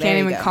say, you can't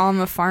even call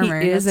him a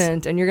farmer. He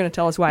isn't, and you're going to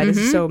tell us why. This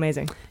is so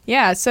amazing.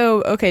 Yeah,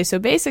 so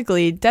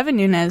basically, Devin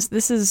Nunes,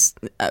 this is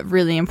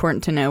really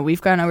important to know.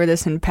 We've gone over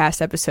this in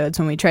past episodes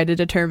when we tried to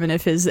determine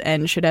if his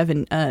N should have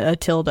a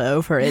tilde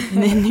over it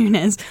in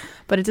Nunes,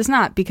 but it does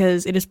not,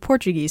 because it is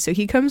Portuguese. So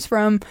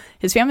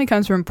his family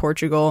comes from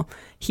Portugal.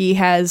 He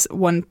has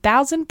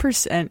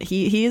 1,000%,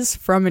 he is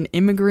from an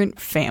immigrant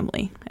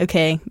family,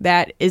 okay?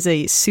 That is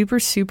a super,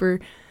 super,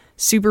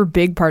 super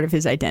big part of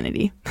his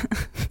identity.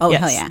 Oh,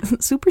 hell yeah.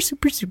 Super,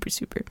 super, super,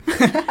 super.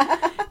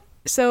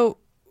 So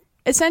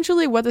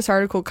essentially what this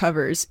article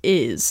covers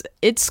is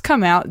it's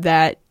come out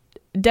that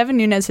Devin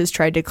Nunes has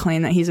tried to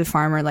claim that he's a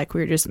farmer, like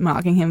we were just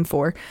mocking him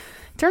for.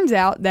 Turns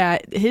out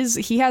that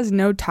he has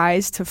no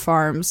ties to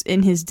farms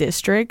in his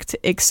district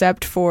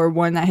except for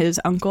one that his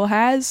uncle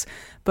has,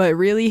 but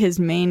really his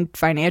main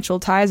financial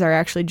ties are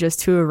actually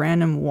just to a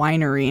random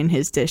winery in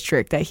his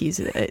district that he's...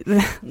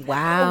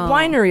 Wow. A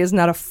winery is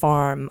not a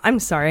farm. I'm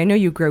sorry, I know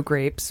you grow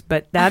grapes,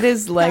 but that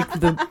is like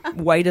the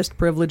whitest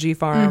privilegey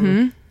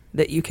farm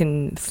that you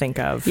can think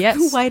of.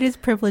 Yes.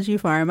 Whitest privilegey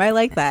farm. I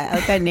like that. I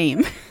like that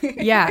name.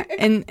 Yeah,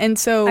 and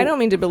so... I don't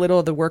mean to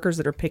belittle the workers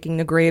that are picking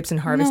the grapes and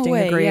harvesting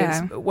the grapes.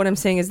 Yeah. But what I'm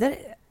saying is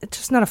that it's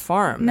just not a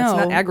farm. No.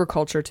 That's not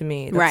agriculture to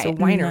me. That's Right. a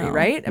winery, No.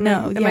 right? Am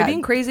I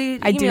being crazy?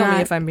 I do Email me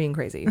not- if I'm being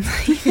crazy. God,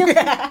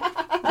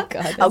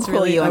 that's I'll call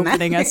really you on that.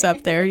 opening us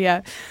up there.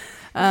 Yeah.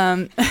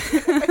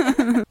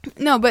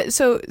 No, but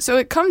so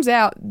it comes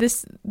out.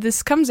 This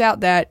comes out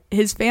that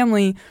his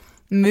family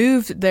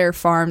moved their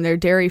farm, their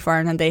dairy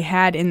farm that they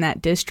had in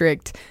that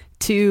district,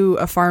 to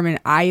a farm in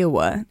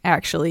Iowa,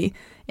 actually,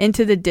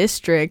 into the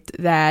district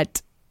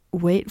that,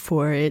 wait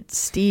for it,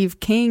 Steve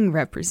King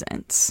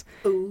represents.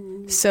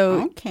 Ooh,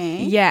 so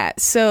okay. Yeah.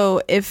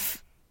 So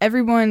if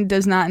everyone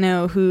does not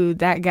know who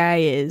that guy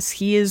is,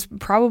 he is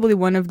probably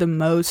one of the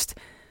most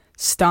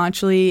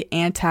staunchly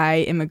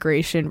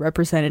anti-immigration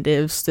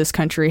representatives this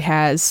country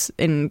has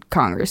in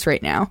Congress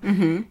right now.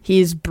 Mm-hmm.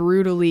 He's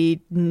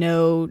brutally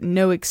no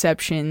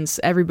exceptions.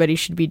 Everybody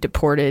should be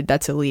deported.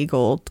 That's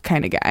illegal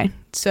kind of guy.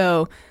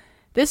 So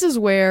this is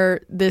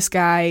where this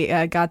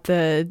guy got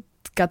the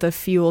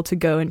fuel to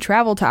go and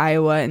travel to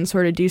Iowa and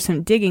sort of do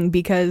some digging,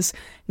 because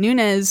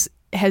Nunes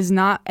has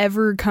not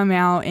ever come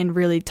out and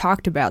really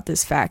talked about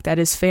this fact that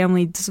his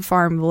family's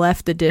farm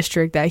left the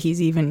district that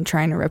he's even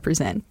trying to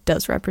represent.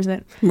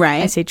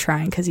 Right. I say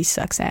trying because he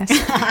sucks ass.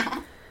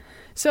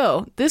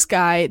 So this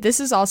guy, this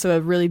is also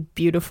a really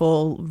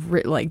beautifully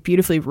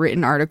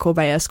written article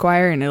by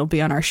Esquire, and it'll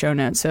be on our show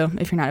notes. So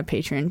if you're not a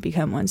patron,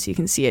 become one so you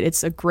can see it.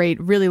 It's a great,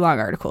 really long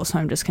article. So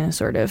I'm just going to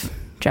sort of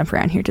jump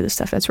around here to the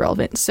stuff that's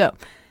relevant. So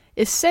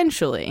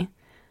essentially,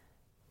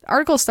 the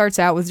article starts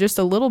out with just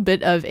a little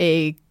bit of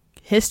a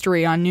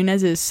history on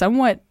Nunes's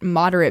somewhat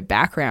moderate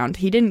background.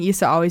 He didn't used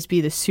to always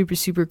be the super,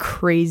 super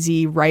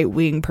crazy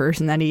right-wing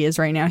person that he is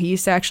right now. He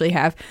used to actually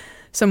have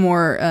some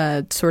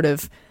more sort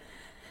of,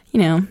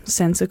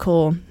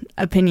 sensical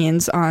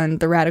opinions on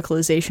the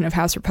radicalization of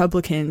House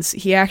Republicans.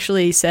 He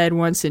actually said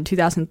once in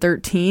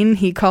 2013,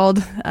 he called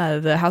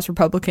the House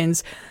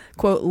Republicans,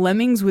 quote,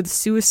 lemmings with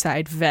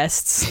suicide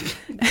vests.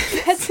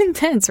 That's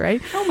intense,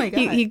 right? Oh my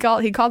God.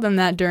 He called them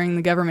that during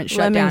the government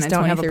shutdown Lemmings in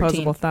don't 2013. have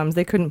opposable thumbs.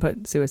 They couldn't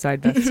put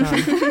suicide vests on.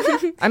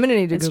 I'm going to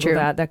need to Google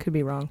that. That could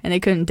be wrong. And they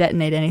couldn't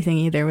detonate anything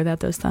either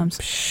without those thumbs.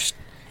 Psh.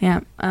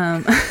 Yeah.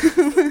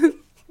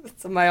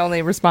 That's my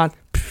only response.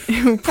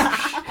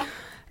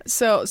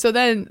 So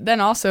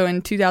then also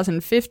in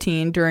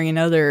 2015, during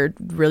another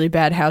really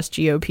bad House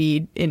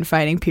GOP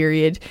infighting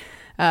period,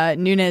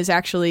 Nunes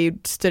actually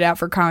stood out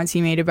for comments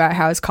he made about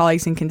how his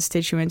colleagues and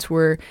constituents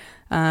were,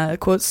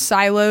 quote,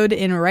 siloed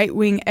in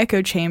right-wing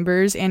echo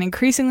chambers and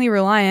increasingly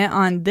reliant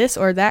on this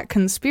or that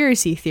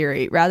conspiracy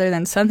theory rather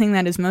than something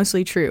that is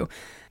mostly true.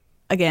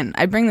 Again,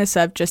 I bring this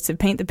up just to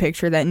paint the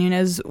picture that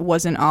Nunes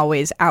wasn't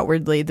always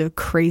outwardly the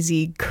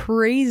crazy,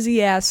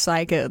 crazy-ass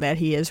psycho that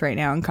he is right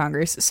now in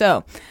Congress.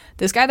 So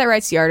this guy that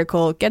writes the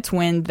article gets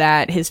wind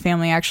that his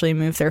family actually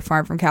moved their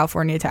farm from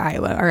California to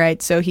Iowa. All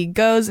right, so he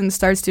goes and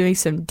starts doing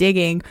some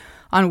digging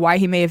on why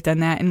he may have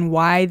done that and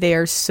why they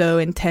are so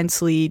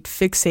intensely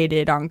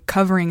fixated on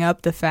covering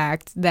up the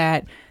fact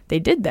that they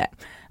did that.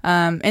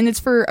 And it's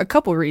for a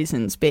couple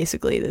reasons,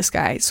 basically, this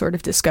guy sort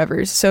of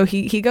discovers. So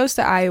he goes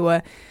to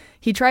Iowa.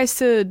 He tries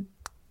to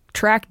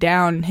track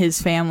down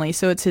his family.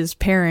 So it's his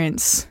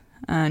parents,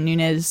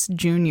 Nunes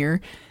Jr.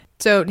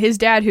 So his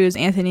dad, who is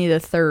Anthony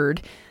III,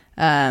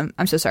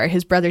 I'm so sorry,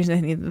 his brother's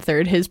Anthony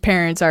III. His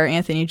parents are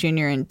Anthony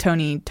Jr. and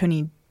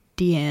Tony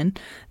Dean.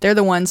 They're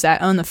the ones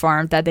that own the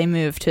farm that they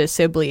moved to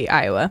Sibley,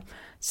 Iowa.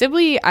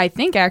 Sibley, I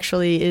think,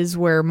 actually is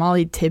where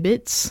Molly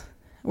Tibbetts,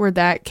 where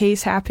that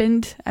case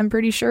happened, I'm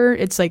pretty sure.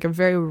 It's like a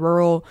very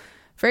rural,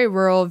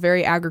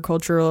 very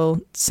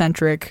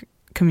agricultural-centric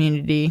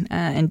community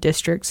and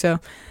district. So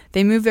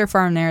they move their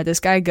farm there. This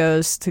guy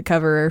goes to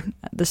cover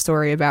the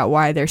story about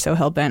why they're so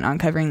hell-bent on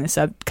covering this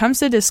up, comes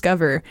to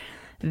discover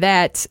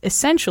that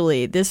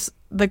essentially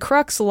the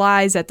crux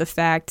lies at the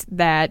fact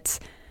that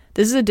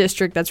this is a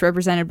district that's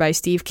represented by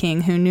Steve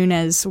King, who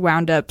Nunes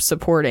wound up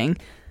supporting,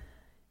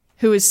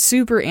 who is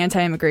super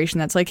anti-immigration.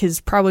 That's like his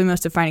probably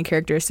most defining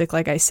characteristic,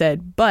 like I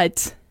said.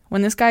 But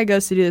when this guy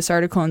goes to do this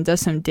article and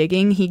does some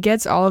digging, he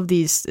gets all of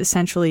these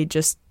essentially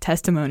just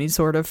testimonies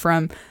sort of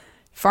from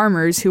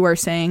farmers who are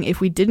saying,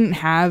 if we didn't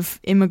have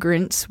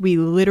immigrants, we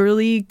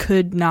literally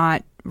could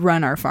not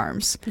run our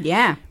farms.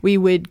 Yeah. We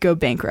would go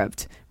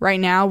bankrupt. Right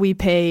now, we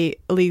pay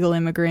illegal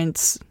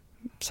immigrants,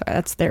 sorry,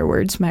 that's their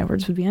words. My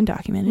words would be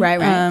undocumented. Right.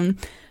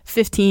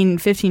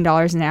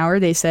 $15 an hour.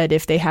 They said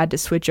if they had to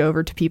switch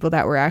over to people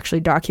that were actually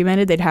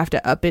documented, they'd have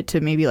to up it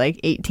to maybe like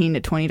 $18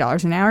 to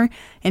 $20 an hour,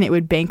 and it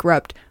would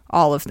bankrupt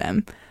all of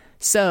them.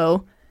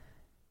 So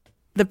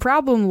the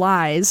problem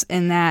lies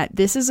in that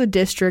this is a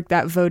district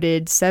that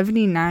voted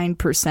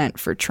 79%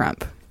 for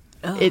Trump.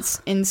 Ugh.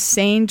 It's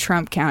insane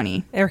Trump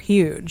County. They're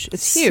huge.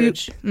 It's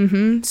huge.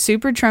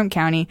 Super Trump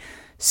County.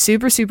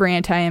 Super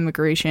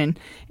anti-immigration.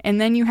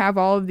 And then you have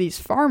all of these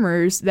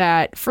farmers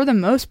that, for the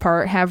most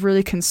part, have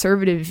really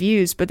conservative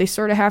views, but they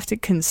sort of have to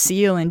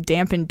conceal and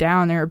dampen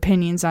down their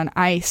opinions on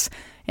ICE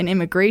and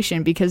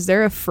immigration because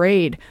they're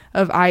afraid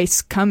of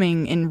ICE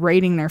coming and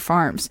raiding their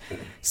farms.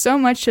 So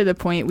much to the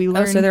point we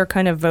learned... so they're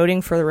kind of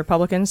voting for the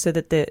Republicans so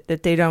that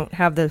they don't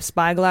have the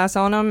spyglass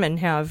on them and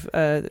have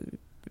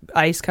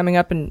ICE coming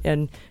up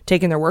and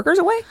taking their workers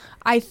away?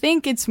 I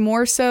think it's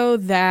more so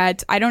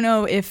that I don't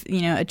know if,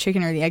 a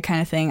chicken or the egg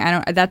kind of thing.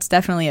 That's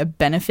definitely a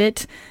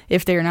benefit.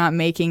 If they're not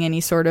making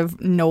any sort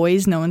of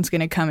noise, no one's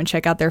going to come and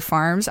check out their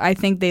farms. I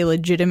think they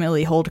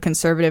legitimately hold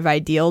conservative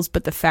ideals,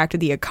 but the fact of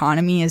the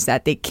economy is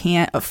that they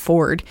can't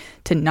afford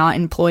to not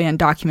employ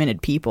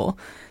undocumented people.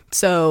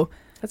 So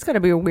that's got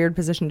to be a weird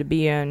position to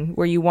be in,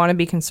 where you want to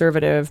be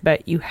conservative,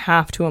 but you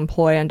have to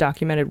employ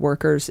undocumented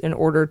workers in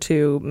order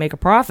to make a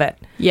profit.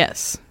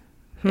 Yes,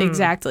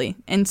 exactly.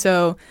 And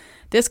so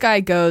this guy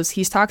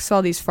he talks to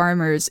all these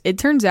farmers. It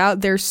turns out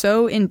they're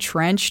so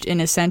entrenched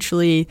in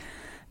essentially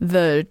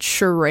the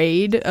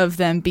charade of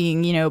them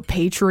being,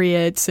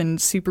 patriots and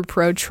super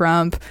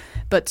pro-Trump,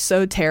 but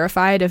so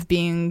terrified of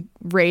being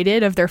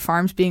raided, of their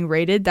farms being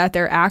raided, that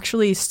they're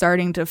actually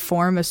starting to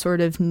form a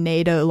sort of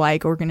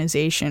NATO-like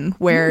organization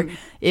where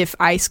if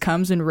ICE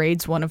comes and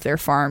raids one of their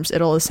farms,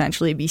 it'll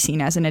essentially be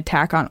seen as an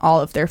attack on all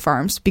of their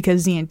farms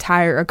because the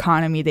entire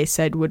economy, they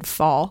said, would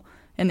fall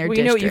in their district.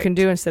 You know what you can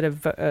do instead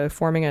of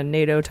forming a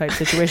NATO-type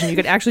situation? You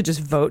could actually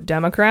just vote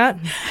Democrat.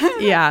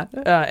 Yeah.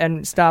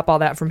 And stop all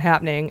that from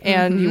happening.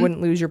 And you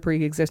wouldn't lose your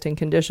pre-existing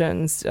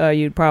conditions.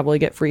 You'd probably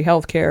get free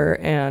health care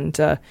and,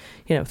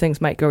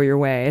 things might go your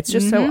way. It's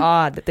just so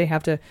odd that they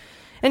have to...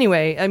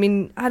 Anyway, I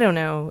mean, I don't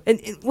know. And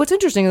what's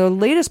interesting, the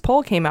latest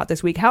poll came out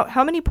this week.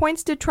 How many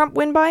points did Trump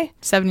win by?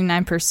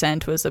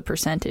 79% was the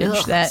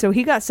percentage. So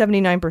he got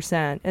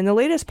 79%. And the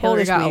latest poll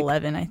Hillary this got week...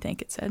 11, I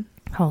think it said.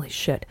 Holy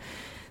shit.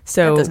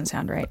 So that doesn't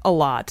sound right. A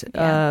lot.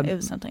 Yeah, it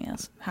was something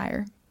else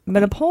higher.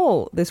 But a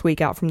poll this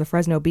week out from the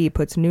Fresno Bee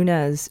puts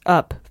Nunes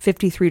up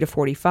 53 to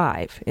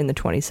 45 in the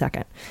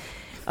 22nd.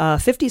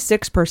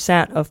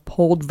 56% of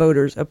polled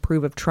voters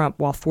approve of Trump,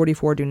 while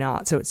 44 do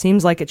not. So it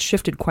seems like it's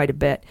shifted quite a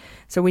bit.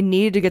 So we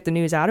needed to get the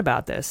news out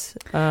about this.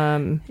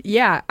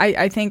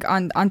 I think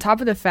on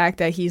top of the fact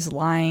that he's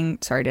lying.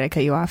 Sorry, did I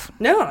cut you off?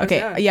 No.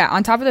 Okay. Yeah.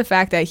 On top of the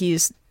fact that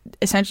he's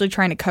essentially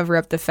trying to cover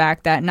up the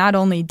fact that not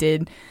only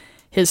did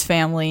his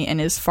family and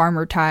his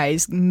farmer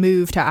ties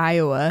move to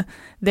Iowa,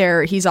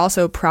 he's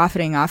also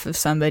profiting off of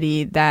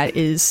somebody that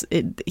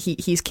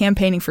he's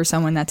campaigning for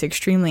someone that's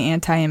extremely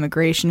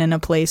anti-immigration in a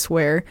place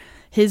where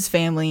his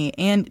family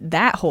and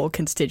that whole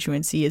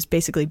constituency is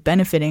basically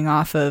benefiting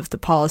off of the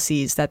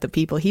policies that the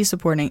people he's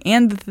supporting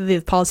and the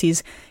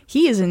policies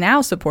he is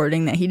now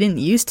supporting that he didn't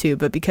used to,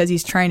 but because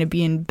he's trying to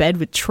be in bed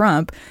with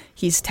Trump,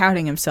 he's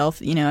touting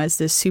himself, as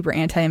this super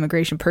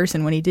anti-immigration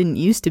person when he didn't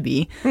used to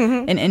be.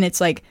 And it's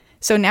like,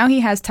 so now he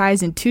has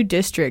ties in 2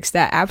 districts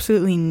that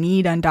absolutely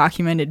need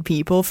undocumented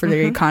people for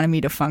their economy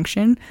to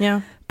function.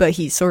 Yeah. But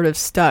he's sort of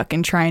stuck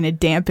in trying to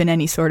dampen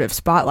any sort of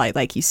spotlight,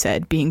 like you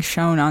said, being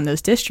shown on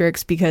those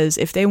districts, because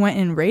if they went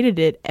and raided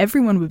it,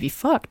 everyone would be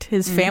fucked.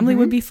 His family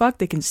would be fucked.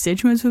 The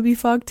constituents would be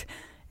fucked.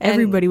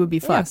 Everybody would be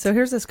fucked. Yeah, so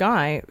here's this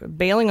guy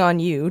bailing on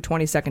you,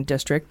 22nd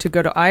District, to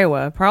go to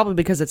Iowa, probably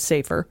because it's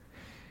safer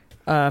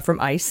from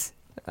ICE.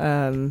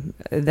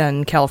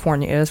 Than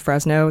California is.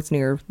 Fresno, it's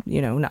near,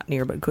 not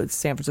near, but it's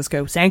San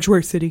Francisco,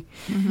 sanctuary city.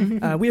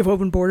 We have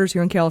open borders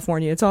here in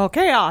California. It's all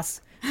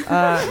chaos.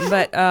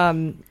 But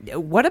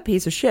what a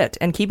piece of shit.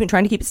 And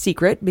trying to keep it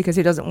secret because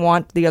he doesn't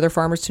want the other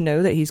farmers to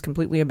know that he's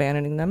completely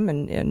abandoning them.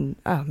 And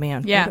oh,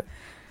 man. Yeah.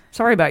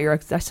 Sorry about your...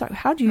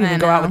 How'd you even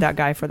go out with that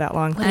guy for that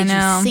long? What did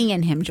you see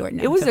in him,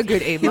 Jordan? It was a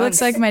good 8 months. He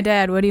looks like my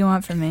dad. What do you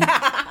want from me?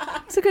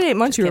 It's a good 8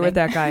 months you were with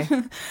that guy.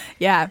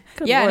 Yeah.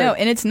 Good yeah, Lord. no,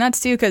 and it's nuts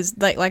too because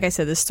like I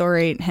said, the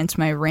story, hence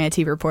my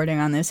ranty reporting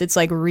on this, it's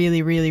like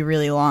really, really,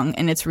 really long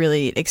and it's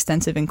really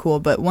extensive and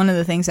cool. But one of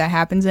the things that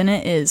happens in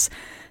it is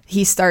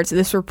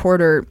this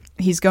reporter,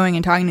 he's going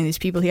and talking to these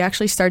people. He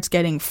actually starts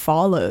getting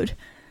followed.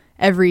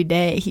 Every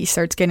day he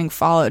starts getting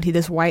followed.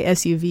 This white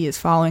SUV is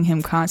following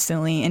him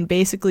constantly, and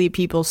basically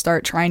people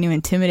start trying to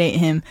intimidate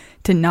him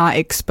to not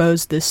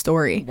expose this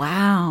story.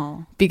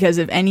 Wow. Because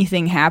if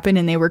anything happened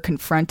and they were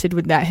confronted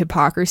with that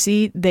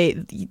hypocrisy,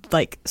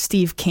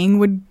 Steve King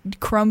would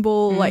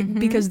crumble,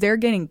 because they're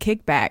getting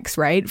kickbacks,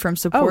 right, from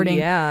supporting.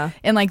 Oh, yeah.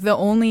 And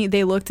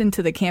they looked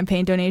into the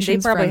campaign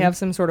donations. They probably have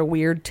some sort of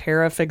weird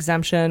tariff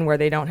exemption where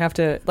they don't have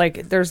to,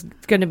 there's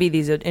going to be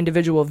these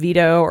individual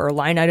veto or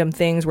line item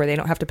things where they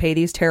don't have to pay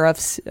these tariffs.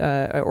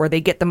 Or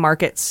they get the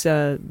markets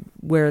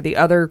where the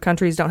other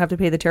countries don't have to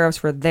pay the tariffs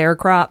for their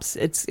crops.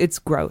 It's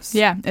gross.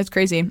 Yeah, it's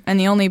crazy. And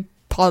the only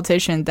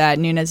politician that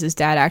Nunes'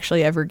 dad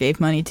actually ever gave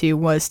money to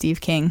was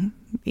Steve King.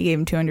 He gave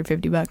him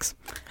 $250.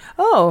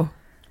 Oh,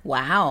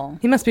 wow!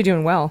 He must be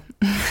doing well.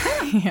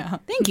 Yeah.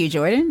 Thank you,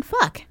 Jordan.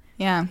 Fuck.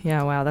 Yeah.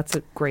 Yeah, wow, that's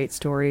a great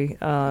story.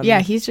 Yeah,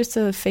 he's just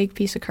a fake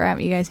piece of crap.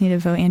 You guys need to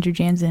vote Andrew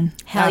Jansen.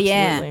 Hell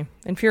absolutely. Yeah.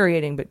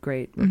 Infuriating, but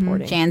great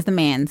reporting. Jan's the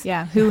mans.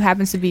 Yeah, who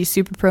happens to be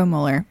super pro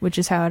Mueller, which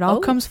is how it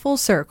all comes full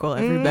circle,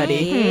 everybody.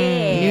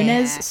 Yeah.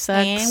 Nunes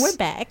sucks. And we're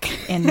back.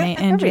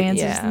 And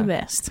Jans is the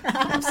best.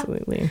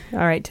 Absolutely. All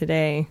right,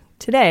 today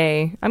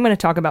today, I'm going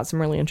to talk about some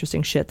really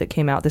interesting shit that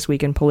came out this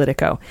week in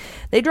Politico.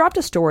 They dropped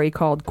a story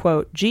called,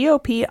 quote,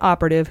 GOP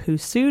operative who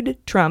sued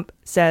Trump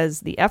says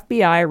the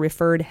FBI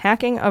referred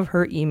hacking of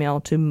her email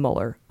to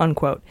Mueller,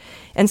 unquote.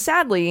 And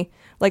sadly,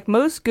 like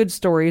most good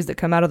stories that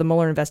come out of the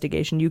Mueller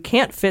investigation, you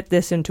can't fit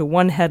this into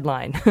one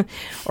headline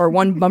or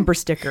one bumper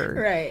sticker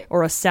Right.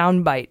 or a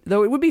soundbite.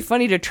 Though it would be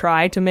funny to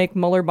try to make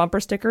Mueller bumper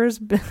stickers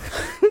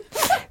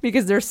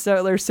because they're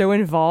so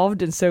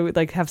involved and so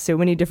like have so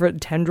many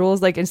different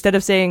tendrils. Like instead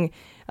of saying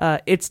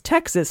it's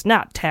Texas,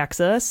 not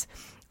Texas,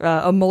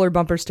 a Mueller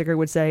bumper sticker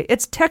would say,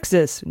 it's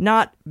Texas,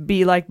 not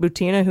be like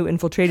Butina, who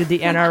infiltrated the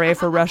NRA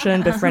for Russia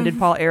and befriended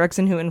Paul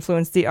Erickson, who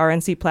influenced the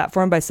RNC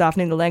platform by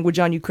softening the language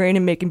on Ukraine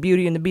and making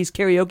Beauty and the Beast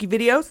karaoke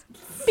videos.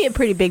 Be a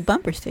pretty big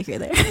bumper sticker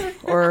there.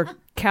 Or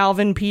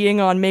Calvin peeing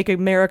on Make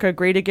America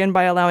Great Again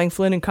by allowing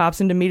Flynn and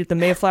Copson to meet at the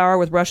Mayflower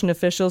with Russian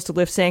officials to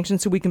lift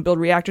sanctions so we can build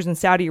reactors in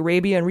Saudi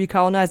Arabia and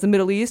recolonize the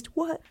Middle East.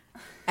 What?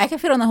 I could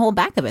fit on the whole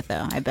back of it,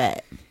 though, I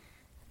bet.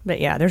 But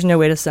yeah, there's no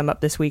way to sum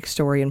up this week's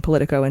story in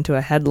Politico into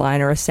a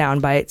headline or a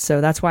soundbite, so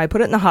that's why I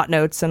put it in the hot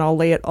notes, and I'll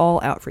lay it all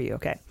out for you,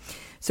 okay?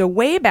 So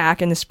way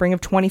back in the spring of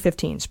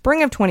 2015,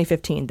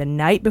 the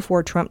night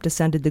before Trump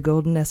descended the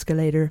golden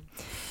escalator,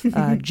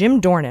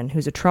 Jim Dornan,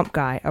 who's a Trump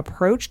guy,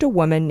 approached a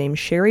woman named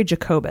Sherry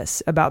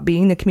Jacobus about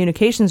being the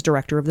communications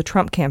director of the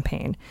Trump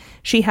campaign.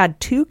 She had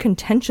 2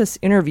 contentious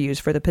interviews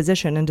for the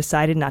position and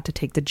decided not to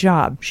take the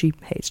job. She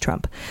hates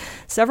Trump.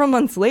 Several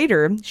months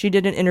later, she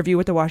did an interview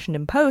with the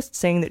Washington Post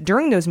saying that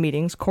during those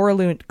meetings, Corey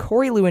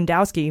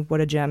Lewandowski,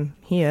 what a gem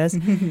he is,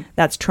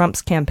 that's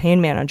Trump's campaign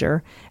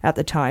manager at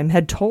the time,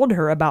 had told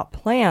her about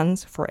plans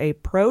for a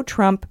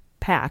pro-Trump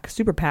PAC,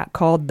 super PAC,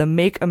 called the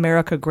Make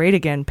America Great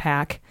Again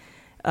PAC.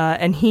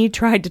 And he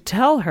tried to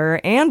tell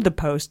her and the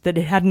Post that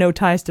it had no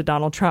ties to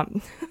Donald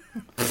Trump.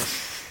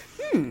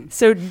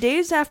 So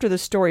days after the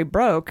story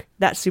broke,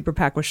 that super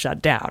PAC was shut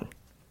down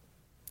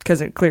because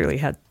it clearly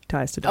had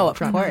ties to Donald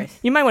Trump. Of course.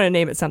 You might want to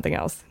name it something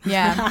else.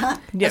 Yeah.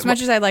 As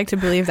much as I'd like to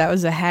believe that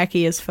was a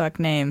hacky as fuck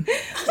name.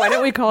 Why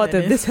don't we call it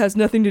This Has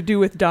Nothing to Do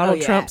with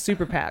Donald Trump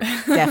super PAC?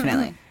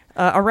 Definitely.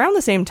 Around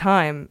the same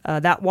time,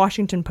 that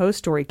Washington Post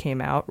story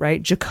came out,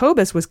 right?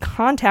 Jacobus was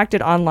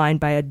contacted online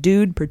by a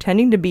dude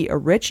pretending to be a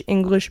rich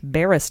English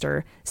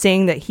barrister,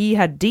 saying that he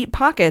had deep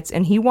pockets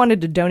and he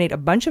wanted to donate a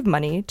bunch of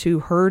money to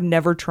her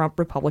Never Trump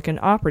Republican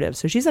operative.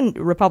 So she's a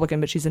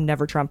Republican, but she's a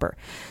Never Trumper.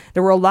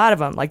 There were a lot of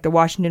them, like the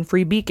Washington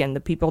Free Beacon,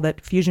 the people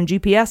that Fusion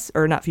GPS,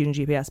 or not Fusion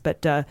GPS,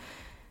 but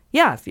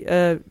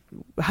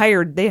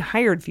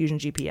hired Fusion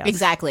GPS.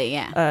 Exactly,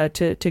 yeah.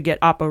 To get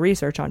Oppo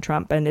research on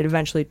Trump, and it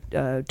eventually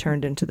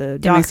turned into the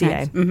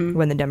dossier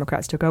when the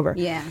Democrats took over.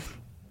 Yeah.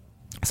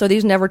 So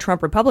these Never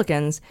Trump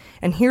Republicans,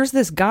 and here's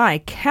this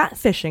guy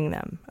catfishing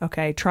them,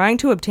 okay, trying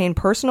to obtain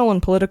personal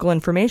and political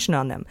information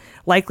on them,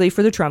 likely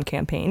for the Trump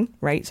campaign,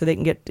 right, so they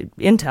can get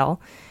intel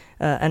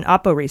and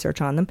Oppo research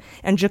on them.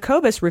 And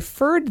Jacobus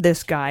referred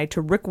this guy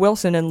to Rick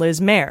Wilson and Liz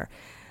Mayer.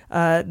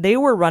 They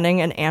were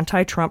running an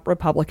anti-Trump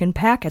Republican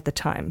PAC at the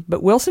time.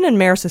 But Wilson and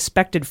Mayer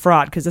suspected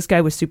fraud because this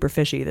guy was super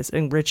fishy, this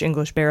rich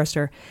English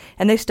barrister,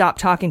 and they stopped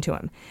talking to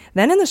him.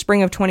 Then in the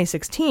spring of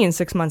 2016,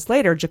 6 months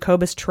later,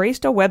 Jacobus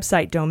traced a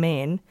website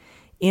domain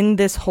in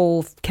this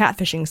whole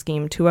catfishing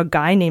scheme to a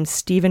guy named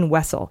Stephen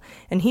Wessel,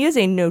 and he is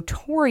a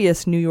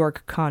notorious New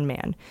York con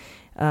man.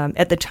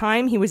 At the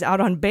time, he was out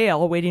on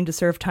bail waiting to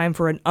serve time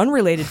for an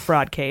unrelated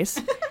fraud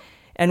case.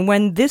 And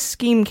when this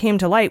scheme came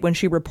to light, when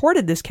she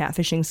reported this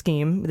catfishing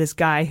scheme, this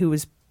guy who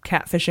was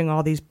catfishing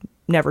all these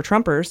Never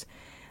Trumpers,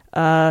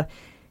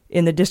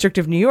 in the District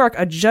of New York,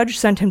 a judge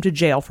sent him to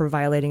jail for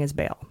violating his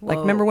bail. Whoa. Like,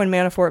 remember when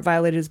Manafort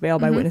violated his bail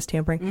by witness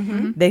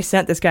tampering? They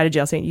sent this guy to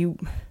jail saying,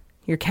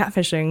 you're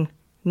catfishing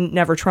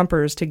Never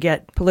Trumpers to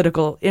get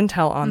political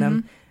intel on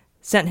them,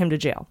 sent him to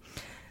jail.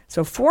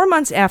 So 4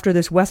 months after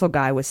this Wessel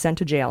guy was sent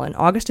to jail in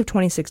August of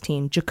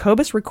 2016,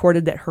 Jacobus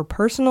recorded that her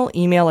personal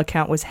email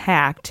account was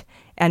hacked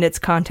and its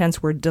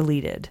contents were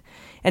deleted.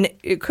 And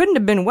it couldn't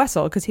have been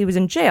Wessel because he was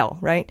in jail,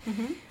 right?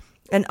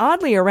 And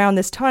oddly, around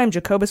this time,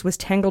 Jacobus was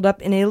tangled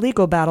up in a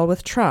legal battle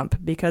with Trump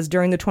because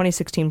during the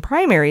 2016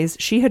 primaries,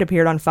 she had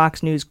appeared on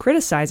Fox News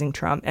criticizing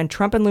Trump, and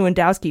Trump and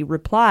Lewandowski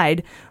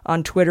replied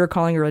on Twitter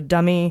calling her a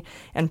dummy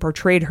and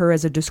portrayed her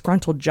as a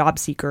disgruntled job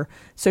seeker.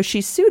 So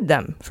she sued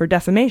them for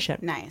defamation.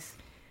 Nice.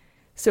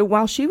 So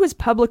while she was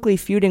publicly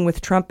feuding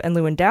with Trump and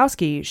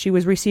Lewandowski, she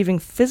was receiving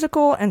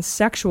physical and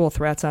sexual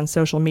threats on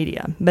social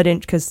media,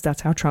 because that's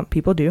how Trump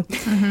people do.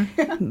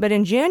 But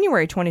in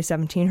January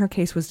 2017, her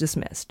case was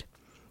dismissed.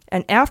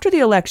 And after the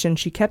election,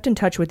 she kept in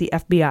touch with the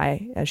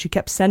FBI as she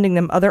kept sending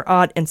them other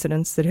odd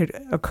incidents that had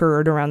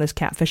occurred around this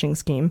catfishing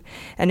scheme.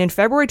 And in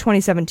February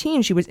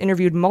 2017, she was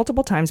interviewed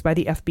multiple times by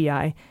the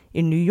FBI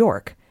in New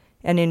York.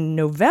 And in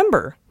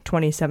November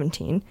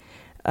 2017,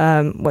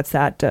 9 months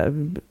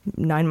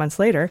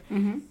later,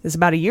 this is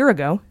about a year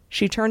ago,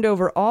 she turned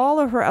over all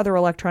of her other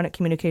electronic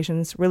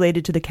communications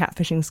related to the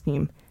catfishing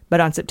scheme.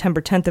 But on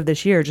September 10th of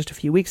this year, just a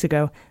few weeks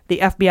ago, the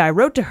FBI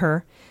wrote to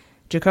her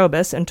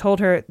Jacobus and told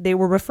her they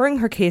were referring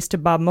her case to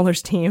Bob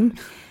Mueller's team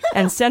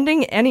and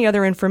sending any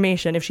other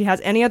information. If she has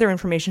any other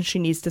information, she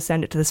needs to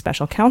send it to the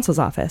special counsel's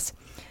office.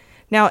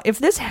 Now, if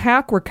this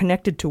hack were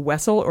connected to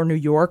Wessel or New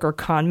York or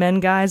con men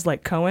guys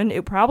like Cohen,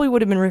 it probably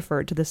would have been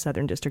referred to the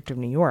Southern District of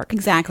New York.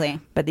 Exactly.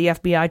 But the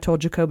FBI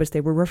told Jacobus they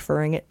were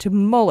referring it to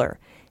Mueller,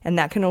 and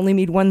that can only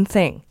mean one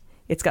thing.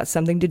 It's got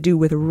something to do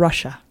with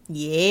Russia.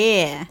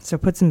 Yeah. So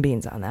put some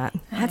beans on that.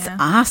 That's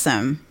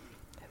awesome.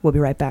 We'll be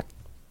right back.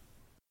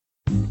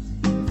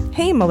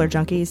 Hey, Mueller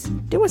junkies,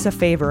 do us a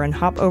favor and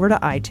hop over to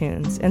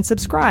iTunes and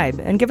subscribe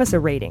and give us a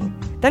rating.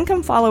 Then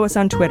come follow us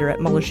on Twitter at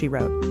Mueller, She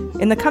Wrote.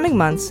 In the coming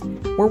months,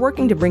 we're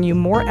working to bring you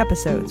more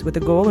episodes with the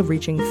goal of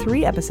reaching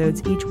 3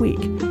 episodes each week,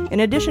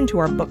 in addition to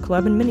our book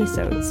club and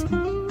minisodes.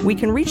 We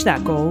can reach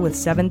that goal with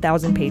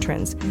 7,000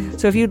 patrons,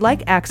 so if you'd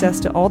like access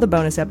to all the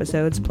bonus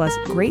episodes, plus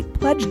great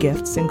pledge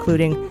gifts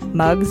including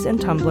mugs and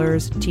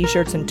tumblers,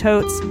 t-shirts and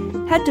totes,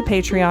 head to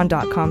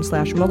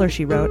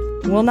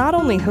patreon.com/MuellerSheWrote. We'll not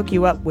only hook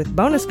you up with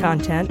bonus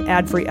content,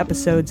 ad-free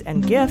episodes,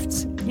 and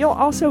gifts, you'll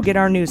also get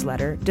our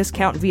newsletter,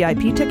 discount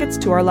VIP tickets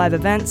to our live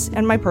events,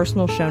 and my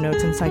personal show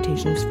notes and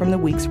citations from the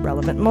week's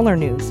relevant Mueller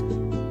news.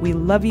 We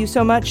love you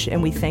so much,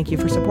 and we thank you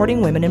for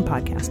supporting women in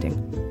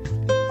podcasting.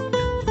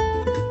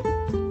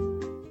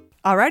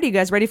 Alrighty, you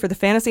guys ready for the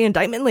Fantasy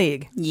Indictment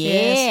League?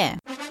 Yeah.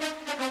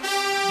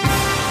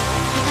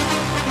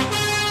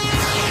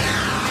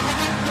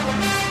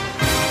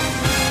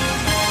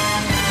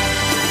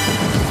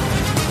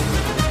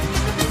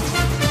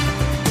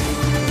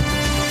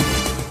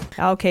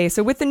 Okay,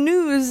 so with the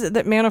news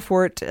that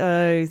Manafort,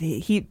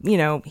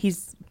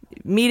 he's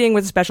meeting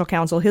with the special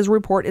counsel. His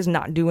report is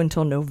not due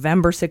until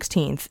November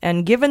 16th.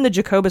 And given the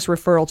Jacobus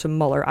referral to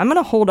Mueller, I'm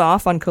going to hold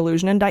off on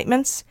collusion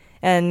indictments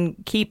and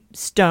keep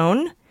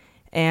Stone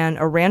and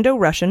a rando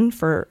Russian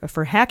for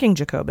hacking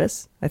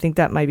Jacobus. I think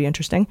that might be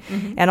interesting.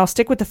 Mm-hmm. And I'll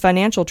stick with the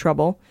financial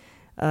trouble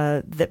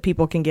that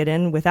people can get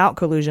in without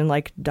collusion,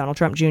 like Donald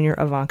Trump Jr.,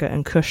 Ivanka,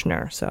 and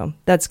Kushner. So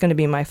that's going to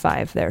be my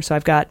 5 there. So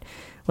I've got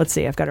a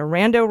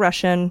rando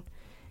Russian,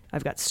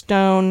 I've got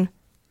Stone,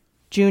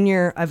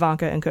 Jr.,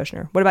 Ivanka, and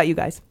Kushner. What about you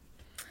guys?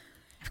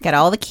 I've got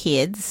all the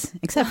kids,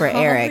 except for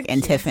Eric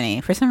and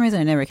Tiffany. For some reason,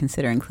 I never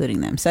consider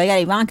including them. So I got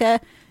Ivanka,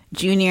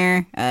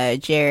 Junior,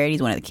 Jared,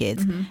 he's one of the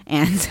kids. Mm-hmm.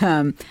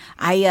 And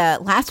I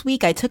last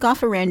week, I took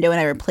off a rando and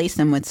I replaced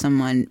him with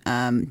someone.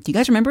 Do you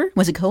guys remember?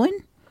 Was it Cohen?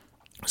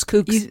 It was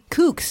Kooks.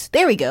 Kooks.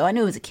 There we go. I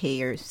knew it was a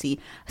K or C.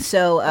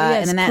 So,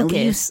 and then that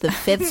leaves the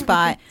 5th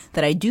spot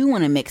that I do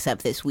want to mix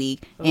up this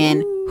week.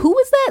 And who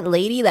was that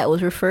lady that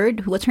was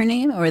referred? What's her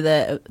name? Or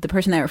the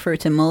person that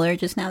referred to Mueller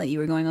just now that you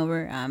were going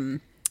over?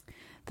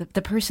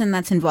 The person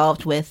that's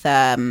involved with,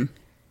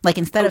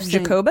 instead of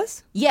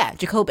Jacobus? Yeah,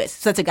 Jacobus.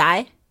 So that's a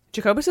guy?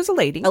 Jacobus is a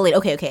lady. A lady.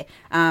 Okay.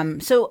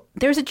 So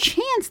there's a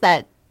chance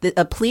that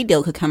a plea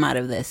deal could come out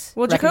of this.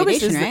 Well,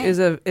 Jacobus right?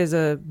 is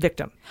a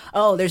victim.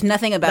 Oh, there's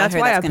nothing about her.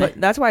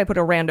 That's why I put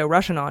a rando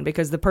Russian on,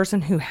 because the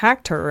person who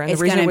hacked her and the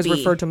reason it was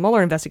referred to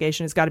Mueller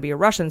investigation has got to be a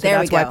Russian. So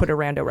that's why I put a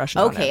rando Russian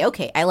on.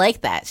 Okay. I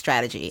like that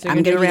strategy. So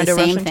I'm going to do the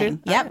same Russian thing.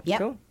 Too? Yep.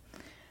 Cool.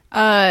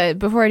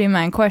 Before I do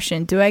mine,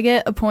 question: do I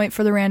get a point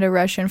for the rando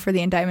Russian for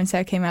the indictments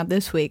that came out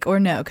this week,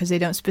 or no? Because they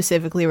don't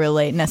specifically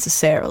relate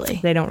necessarily.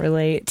 They don't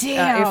relate.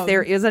 Damn. If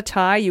there is a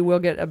tie, you will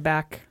get a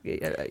back.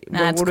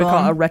 What do we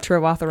call a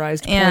retro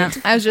authorized point? Yeah,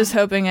 I was just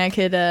hoping I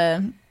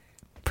could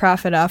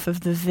profit off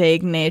of the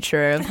vague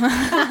nature of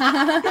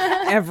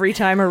every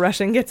time a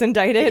Russian gets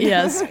indicted.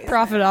 Yes,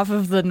 profit off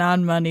of the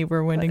non-money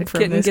we're winning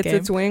from this gets game.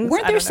 Its wings.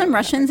 Weren't there some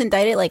Russians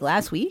indicted like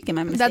last week? Am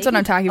I mistaken? That's what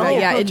I'm talking about.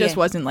 Okay. It just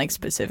wasn't like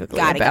specifically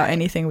about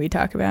anything we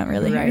talk about,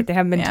 really. Right, they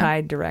haven't been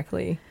tied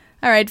directly.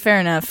 All right, fair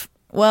enough.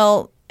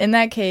 Well, in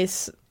that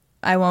case,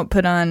 I won't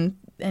put on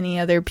any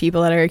other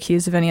people that are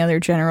accused of any other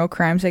general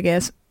crimes, I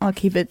guess. I'll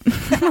keep it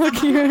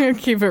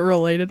keep it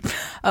related.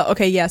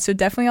 Okay, yeah, so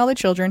definitely all the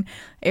children.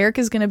 Eric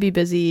is going to be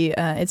busy.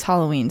 It's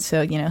Halloween,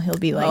 so he'll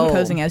be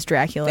posing as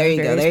Dracula. There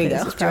you go.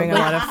 Doing a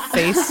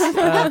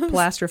lot of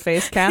plaster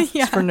face casts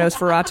for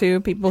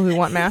Nosferatu, people who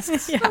want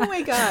masks. Yeah. Oh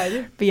my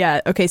god. But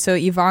yeah, okay, so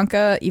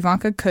Ivanka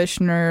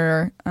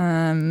Kushner,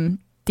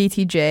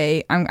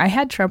 DTJ. I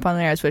had Trump on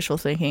there as wishful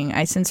thinking.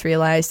 I since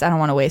realized I don't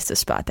want to waste a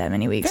spot that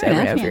many weeks over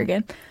and over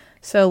again.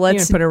 So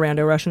let's put a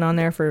rando Russian on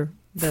there for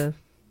the.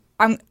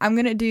 I'm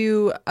gonna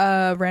do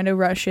rando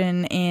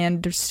Russian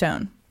and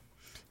Stone.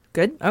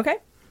 Good. Okay.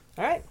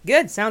 All right.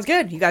 Good. Sounds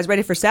good. You guys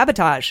ready for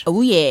sabotage?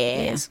 Oh yeah.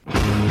 Yes.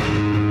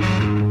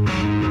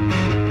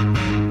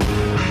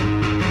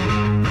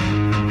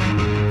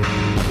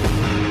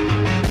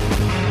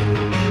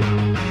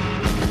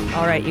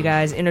 All right, you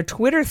guys. In a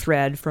Twitter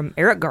thread from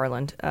Eric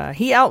Garland,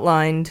 he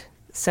outlined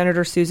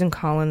Senator Susan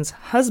Collins'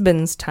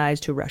 husband's ties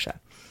to Russia.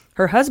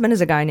 Her husband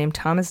is a guy named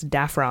Thomas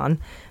Daffron,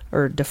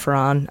 or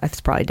Daffron.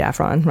 It's probably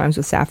Daffron, rhymes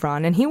with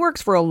saffron. And he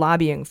works for a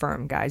lobbying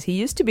firm, guys. He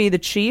used to be the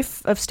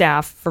chief of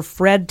staff for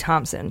Fred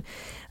Thompson.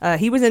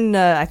 He was in,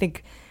 I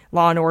think,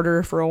 Law and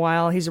Order for a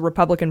while. He's a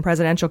Republican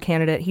presidential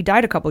candidate. He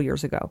died a couple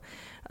years ago.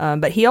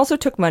 But he also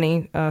took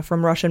money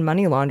from Russian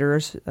money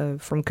launderers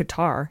from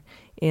Qatar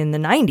in the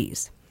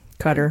 90s.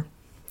 Qatar.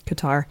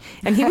 Qatar.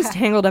 And he was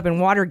tangled up in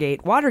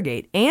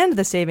Watergate, and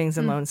the savings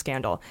and loan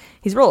scandal.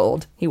 He's real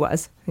old. He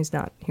was. He's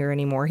not here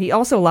anymore. He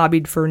also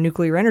lobbied for a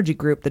nuclear energy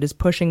group that is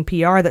pushing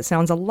PR that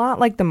sounds a lot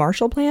like the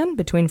Marshall Plan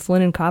between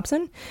Flynn and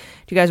Copson.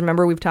 Do you guys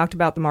remember we've talked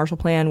about the Marshall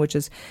Plan, which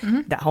is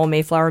that whole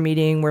Mayflower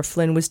meeting where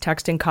Flynn was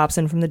texting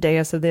Copson from the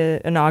dais of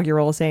the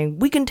inaugural saying,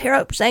 we can tear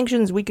up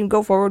sanctions, we can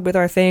go forward with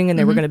our thing, and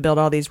they were going to build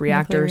all these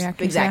reactors.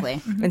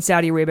 Exactly. And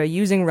Saudi Arabia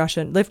using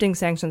lifting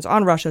sanctions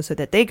on Russia so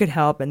that they could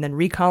help, and then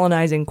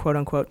recolonizing, quote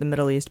unquote, the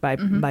Middle East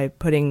by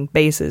putting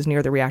bases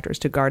near the reactors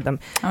to guard them.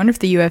 I wonder if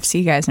the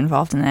UFC guy's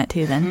involved in that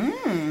too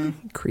then.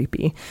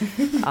 Creepy.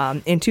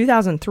 In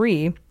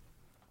 2003,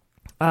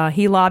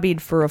 he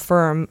lobbied for a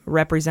firm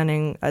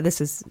representing,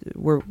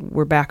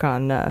 we're back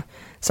on,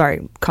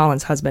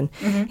 Colin's husband.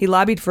 He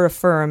lobbied for a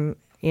firm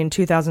in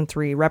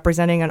 2003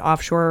 representing an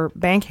offshore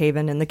bank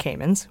haven in the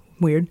Caymans.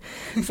 Weird.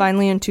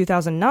 Finally, in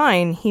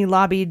 2009, he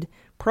lobbied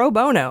pro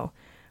bono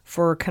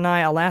for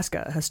Kenai,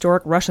 Alaska, a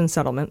historic Russian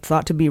settlement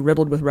thought to be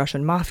riddled with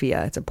Russian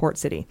mafia. It's a port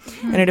city.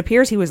 And it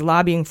appears he was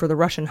lobbying for the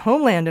Russian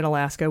homeland in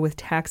Alaska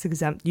with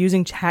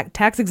using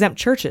tax-exempt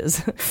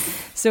churches.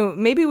 So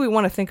maybe we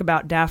want to think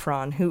about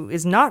Daffron, who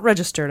is not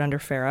registered under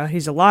FARA.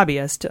 He's a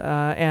lobbyist,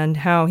 and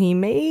how he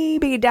may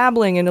be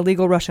dabbling in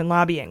illegal Russian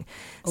lobbying.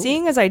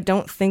 Seeing as I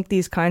don't think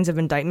these kinds of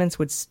indictments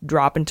would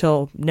drop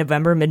until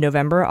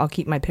mid-November, I'll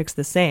keep my picks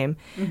the same.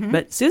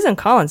 But Susan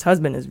Collins'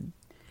 husband is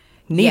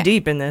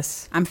knee-deep in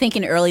this. I'm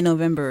thinking early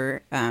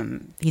November,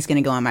 he's going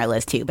to go on my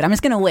list too. But I'm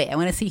just going to wait. I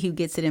want to see who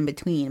gets it in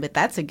between. But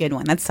that's a good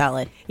one. That's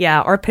solid.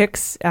 Yeah, our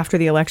picks after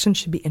the election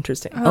should be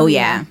interesting. Oh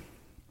yeah.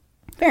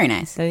 Very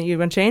nice. You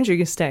want to change or you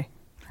can stay?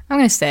 I'm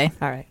going to stay.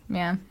 All right.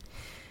 Yeah.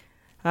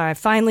 All right,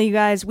 finally, you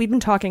guys, we've been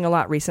talking a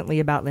lot recently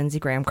about Lindsey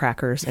Graham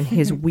crackers and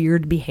his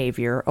weird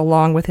behavior,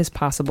 along with his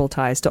possible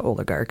ties to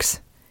oligarchs.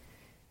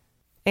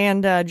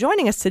 And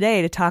joining us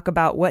today to talk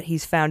about what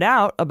he's found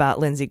out about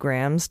Lindsey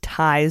Graham's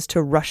ties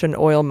to Russian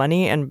oil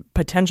money and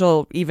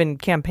potential even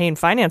campaign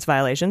finance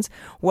violations,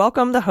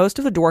 welcome the host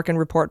of the Dworkin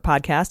Report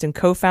podcast and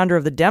co-founder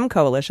of the Dem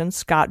Coalition,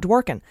 Scott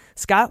Dworkin.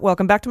 Scott,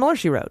 welcome back to Mueller,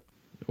 She Wrote.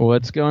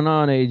 What's going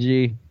on,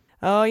 AG?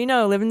 Oh,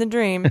 living the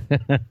dream.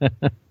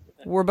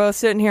 We're both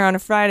sitting here on a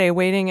Friday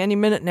waiting any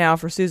minute now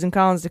for Susan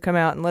Collins to come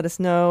out and let us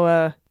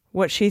know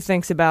what she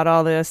thinks about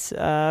all this,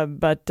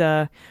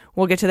 but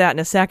we'll get to that in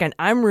a second.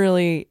 I'm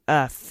really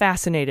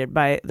fascinated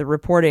by the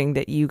reporting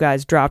that you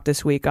guys dropped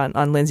this week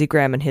on Lindsey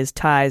Graham and his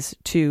ties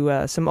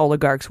to some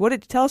oligarchs.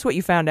 Tell us what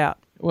you found out.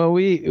 Well,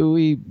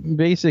 we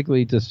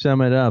basically, to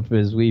sum it up,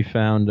 is we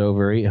found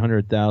over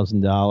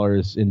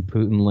 $800,000 in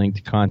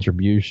Putin-linked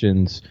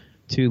contributions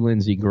to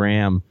Lindsey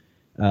Graham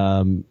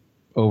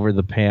over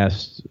the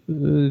past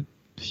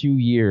few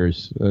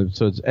years.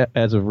 So it's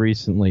as of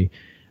recently.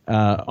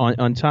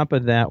 On top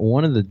of that,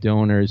 one of the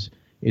donors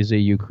is a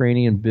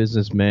Ukrainian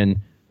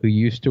businessman who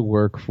used to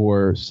work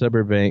for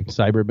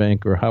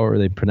Cyberbank, or however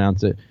they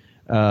pronounce it,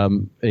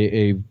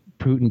 a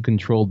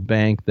Putin-controlled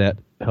bank that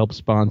helps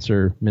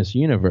sponsor Miss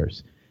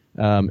Universe.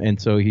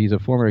 And so he's a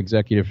former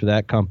executive for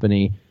that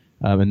company,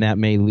 and that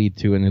may lead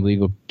to an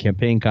illegal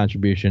campaign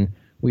contribution.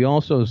 We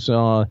also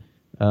saw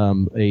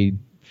a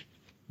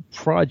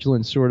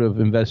fraudulent sort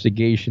of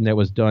investigation that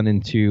was done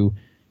into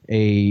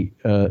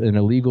an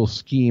illegal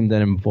scheme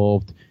that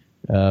involved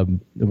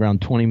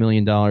around $20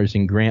 million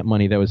in grant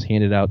money that was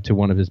handed out to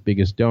one of his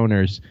biggest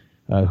donors,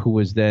 who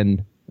was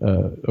then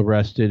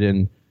arrested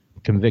and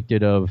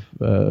convicted of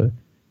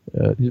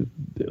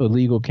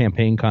illegal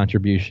campaign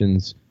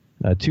contributions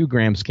to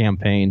Graham's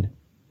campaign,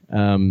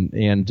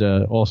 and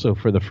also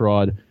for the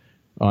fraud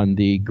on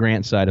the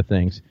grant side of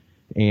things.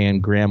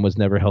 And Graham was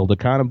never held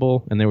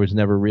accountable, and there was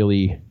never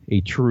really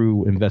a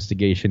true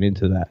investigation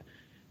into that.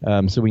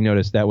 So we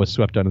noticed that was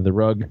swept under the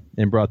rug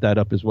and brought that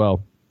up as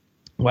well.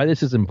 Why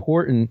this is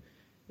important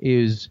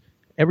is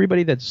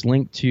everybody that's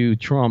linked to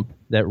Trump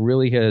that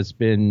really has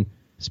been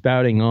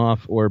spouting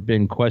off or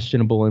been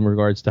questionable in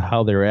regards to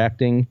how they're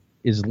acting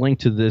is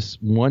linked to this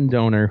one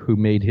donor who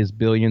made his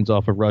billions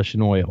off of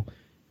Russian oil.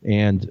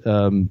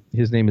 And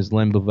his name is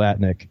Len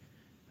Blavatnik.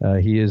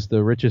 He is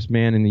the richest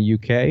man in the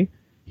UK.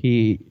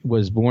 He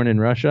was born in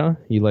Russia.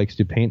 He likes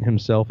to paint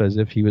himself as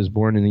if he was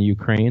born in the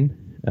Ukraine.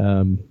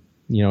 And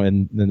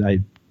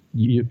then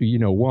you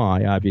know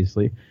why,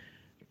 obviously.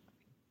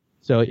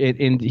 So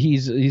and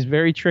he's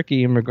very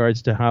tricky in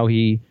regards to how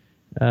he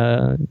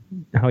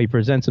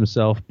presents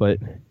himself. But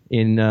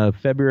in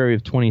February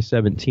of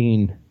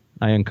 2017,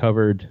 I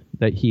uncovered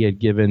that he had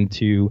given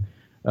to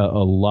a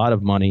lot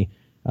of money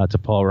to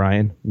Paul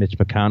Ryan, Mitch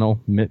McConnell.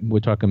 We're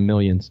talking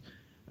millions,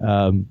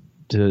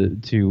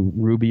 to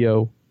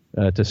Rubio,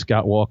 to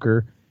Scott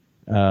Walker,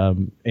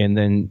 and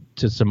then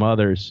to some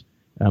others.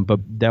 But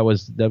that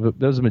was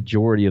a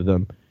majority of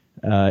them.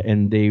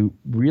 And they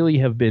really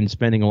have been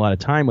spending a lot of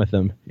time with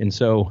them. And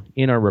so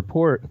in our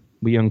report,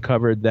 we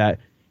uncovered that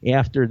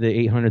after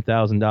the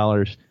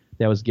 $800,000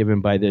 that was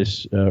given by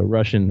this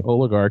Russian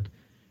oligarch,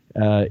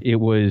 it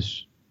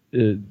was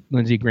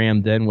Lindsey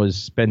Graham then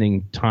was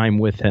spending time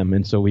with him.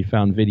 And so we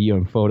found video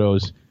and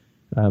photos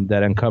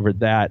that uncovered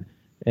that.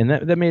 And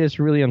that made us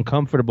really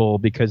uncomfortable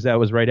because that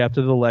was right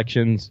after the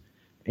elections.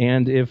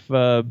 And if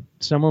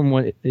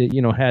someone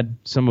had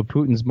some of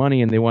Putin's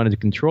money and they wanted to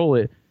control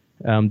it,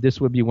 this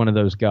would be one of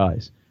those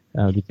guys.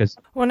 Because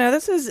now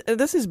this is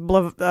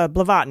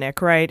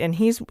Blavatnik, right? And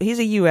he's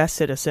a U.S.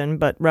 citizen,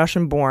 but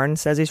Russian-born.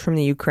 Says he's from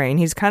the Ukraine.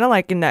 He's kind of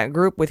like in that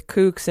group with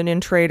Kooks and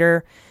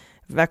Intrater,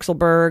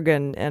 Vexelberg,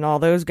 and all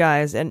those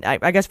guys. And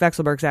I guess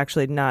Vexelberg's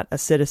actually not a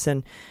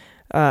citizen.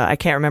 I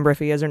can't remember if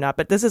he is or not.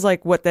 But this is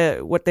like what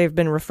they've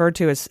been referred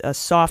to as a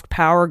soft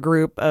power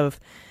group of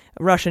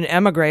Russian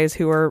emigres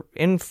who are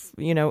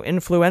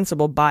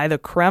influenceable by the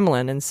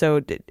Kremlin. And so,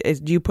 do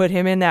you put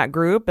him in that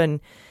group? And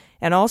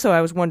also,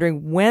 I was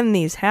wondering when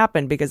these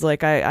happened, because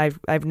like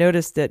I've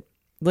noticed that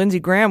Lindsey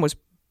Graham was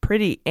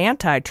pretty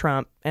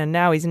anti-Trump, and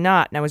now he's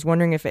not. And I was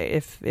wondering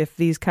if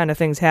these kind of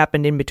things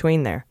happened in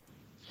between there.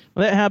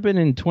 Well, that happened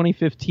in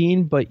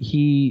 2015, but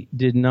he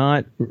did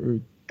not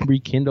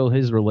rekindle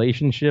his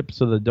relationship.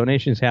 So the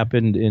donations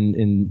happened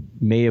in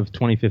May of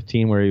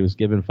 2015, where he was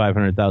given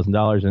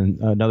 $500,000 and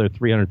another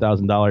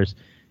 $300,000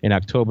 in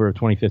October of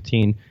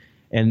 2015,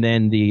 and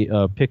then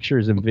the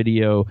pictures and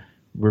video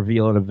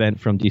reveal an event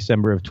from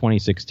December of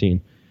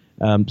 2016.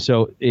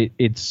 So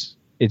it's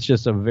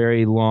just a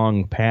very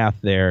long path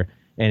there,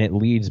 and it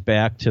leads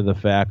back to the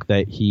fact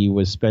that he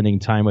was spending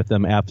time with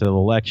them after the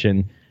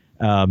election,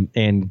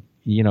 and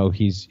he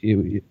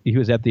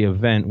was at the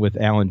event with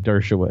Alan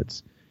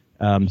Dershowitz.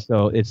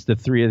 So it's the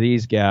three of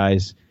these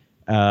guys.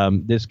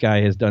 This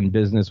guy has done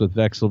business with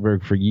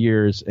Vexelberg for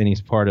years, and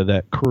he's part of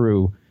that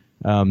crew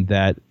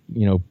that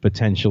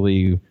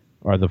potentially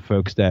are the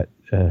folks that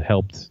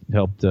helped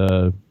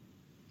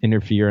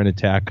interfere and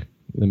attack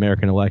the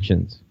American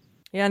elections.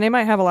 Yeah, and they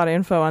might have a lot of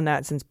info on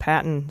that since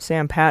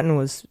Sam Patton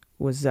was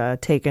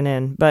taken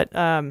in. But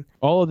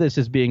all of this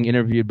is being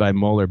interviewed by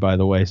Mueller, by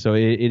the way. So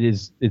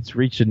it's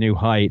reached a new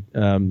height.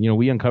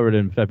 We uncovered it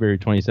in February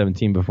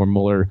 2017 before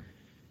Mueller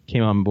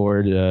came on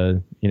board,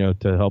 to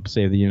help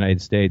save the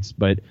United States.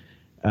 But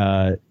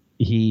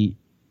he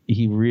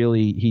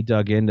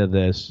dug into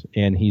this,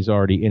 and he's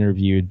already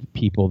interviewed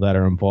people that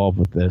are involved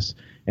with this.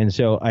 And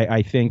so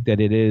I think that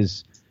it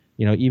is,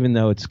 even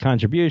though it's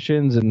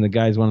contributions and the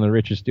guy's one of the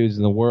richest dudes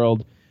in the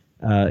world,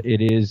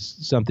 it is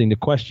something to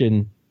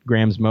question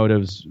Graham's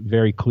motives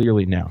very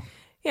clearly now.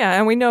 Yeah,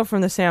 and we know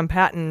from the Sam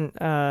Patton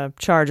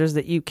charges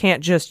that you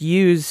can't just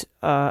use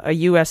a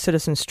U.S.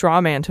 citizen straw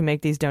man to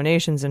make these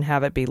donations and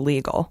have it be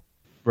legal.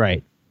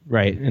 Right,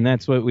 and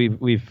that's what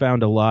we've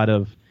found a lot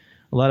of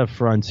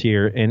fronts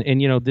here,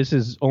 and this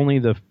is only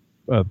the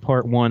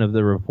part one of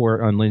the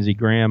report on Lindsey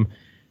Graham,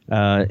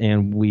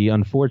 and we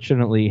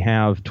unfortunately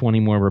have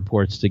 20 more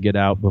reports to get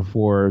out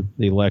before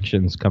the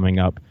elections coming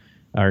up.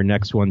 Our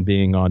next one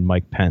being on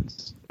Mike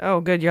Pence.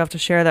 Oh, good! You have to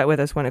share that with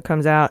us when it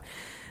comes out.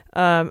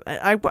 Now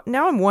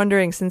I'm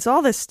wondering, since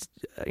all this,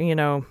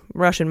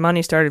 Russian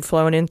money started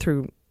flowing in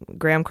through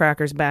graham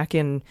crackers back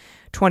in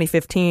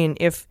 2015,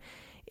 if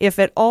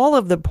at all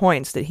of the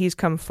points that he's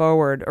come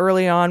forward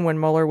early on when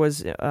Mueller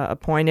was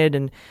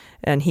appointed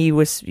and he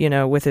was,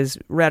 with his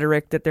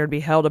rhetoric that there'd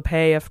be hell to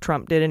pay if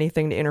Trump did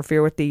anything to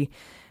interfere with the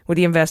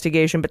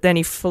investigation, but then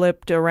he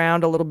flipped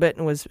around a little bit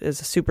and is a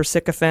super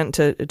sycophant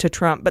to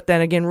Trump. But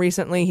then again,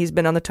 recently he's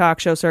been on the talk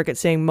show circuit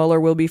saying Mueller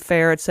will be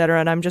fair, et cetera.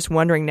 And I'm just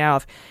wondering now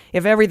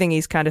if everything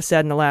he's kind of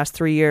said in the last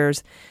 3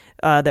 years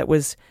that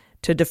was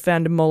to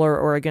defend Mueller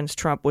or against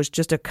Trump was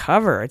just a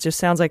cover. It just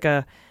sounds like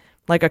a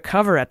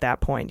cover at that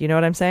point. You know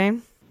what I'm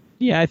saying?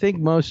 Yeah, I think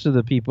most of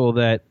the people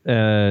that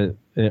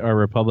are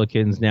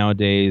Republicans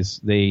nowadays,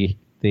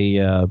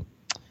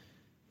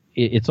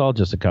 it's all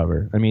just a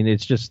cover. I mean,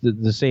 it's just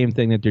the same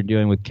thing that they're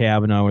doing with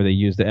Kavanaugh, where they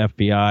use the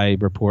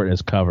FBI report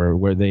as cover,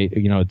 where they,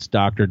 it's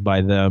doctored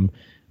by them.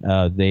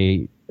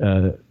 They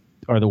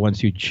are the ones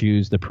who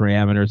choose the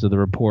parameters of the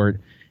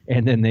report,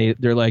 and then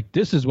they're like,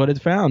 this is what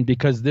it found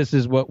because this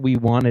is what we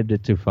wanted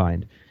it to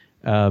find.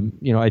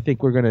 I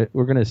think we're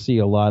gonna see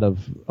a lot of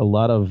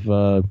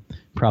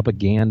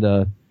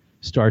propaganda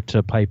start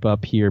to pipe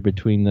up here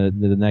between the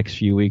next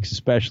few weeks,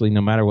 especially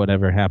no matter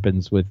whatever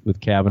happens with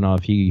Kavanaugh.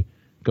 If he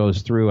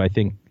goes through, I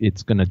think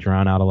it's going to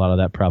drown out a lot of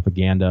that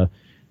propaganda.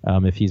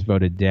 If he's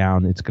voted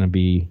down, it's going to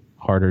be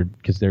harder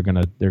because they're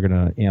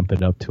gonna amp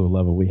it up to a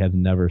level we have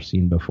never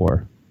seen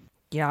before.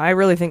 Yeah, I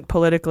really think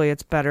politically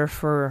it's better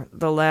for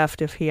the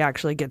left if he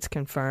actually gets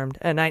confirmed.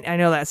 And I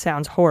know that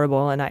sounds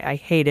horrible, and I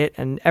hate it,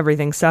 and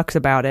everything sucks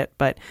about it,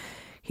 but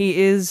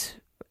he is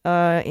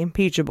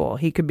impeachable.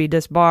 He could be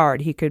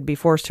disbarred. He could be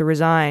forced to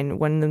resign.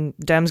 When the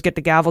Dems get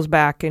the gavels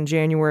back in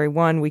January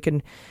 1, we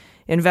can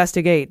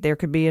investigate. There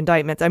could be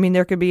indictments. I mean,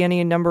 there could be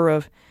any number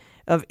of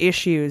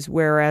issues,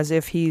 whereas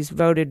if he's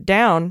voted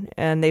down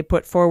and they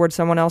put forward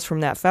someone else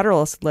from that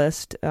Federalist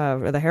list,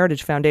 or the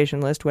Heritage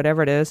Foundation list,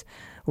 whatever it is,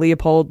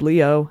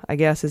 Leo, I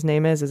guess his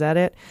name is that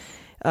it?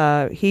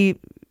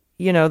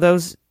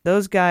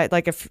 Those guys,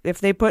 like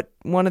if they put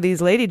one of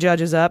these lady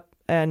judges up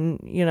and,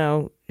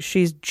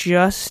 she's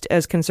just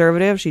as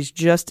conservative, she's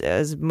just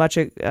as much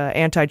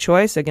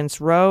anti-choice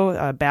against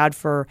Roe, bad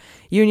for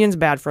unions,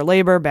 bad for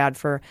labor, bad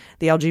for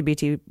the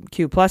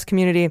LGBTQ plus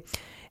community.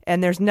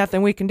 and there's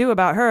nothing we can do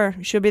about her.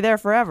 She'll be there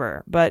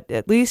forever. But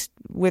at least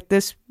with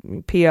this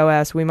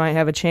POS, we might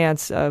have a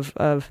chance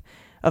of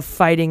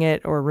fighting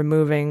it or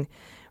removing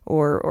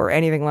or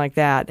anything like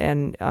that.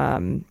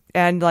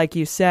 And like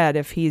you said,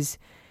 if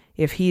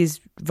he's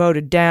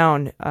voted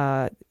down,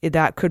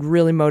 that could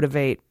really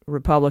motivate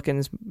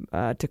Republicans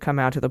to come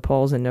out to the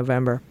polls in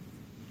November.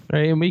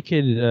 Right, and we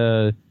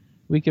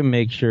can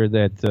make sure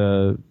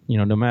that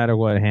no matter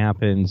what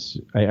happens,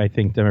 I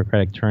think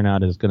Democratic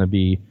turnout is going to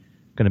be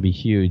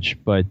huge.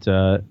 But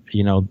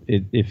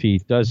if he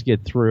does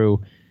get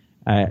through,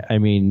 I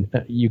mean,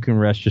 you can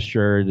rest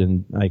assured,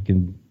 and I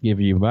can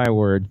give you my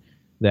word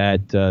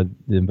that the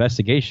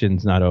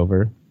investigation's not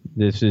over.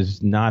 This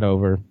is not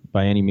over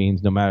by any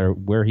means, no matter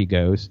where he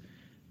goes,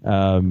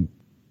 no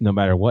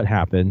matter what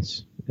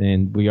happens.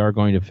 And we are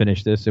going to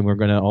finish this, and we're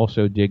going to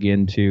also dig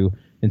into,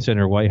 and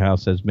Senator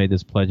Whitehouse has made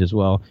this pledge as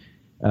well,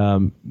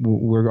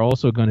 we're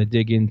also going to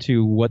dig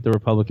into what the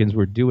Republicans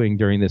were doing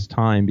during this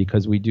time,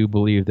 because we do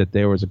believe that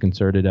there was a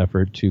concerted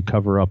effort to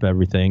cover up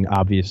everything,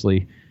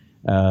 obviously,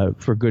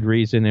 for good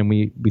reason. And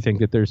we think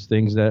that there's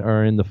things that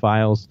are in the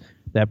files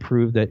that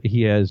prove that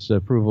he has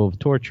approval of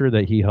torture,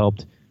 that he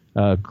helped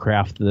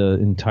craft the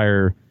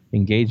entire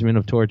engagement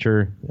of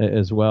torture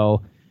as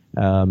well,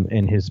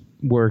 and his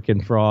work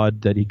and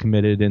fraud that he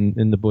committed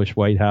in the Bush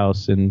White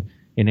House and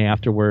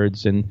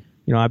afterwards. And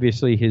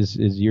obviously his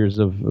years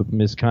of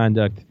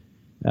misconduct,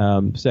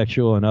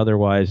 sexual and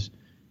otherwise,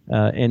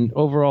 and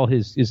overall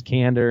his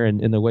candor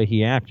and the way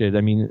he acted.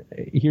 I mean,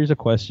 here's a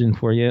question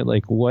for you.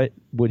 Like, what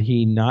would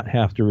he not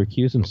have to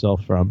recuse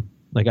himself from?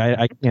 Like,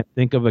 I can't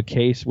think of a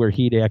case where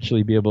he'd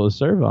actually be able to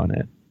serve on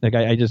it. Like,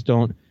 I just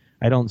don't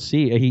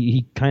see.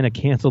 He kind of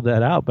canceled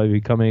that out by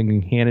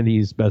becoming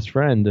Hannity's best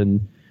friend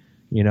and,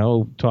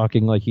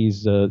 talking like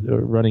he's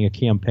running a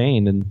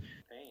campaign. And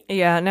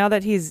yeah, now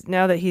that he's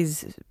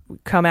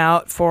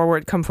come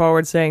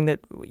forward saying that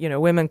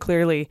women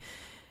clearly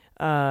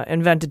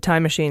invented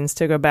time machines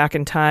to go back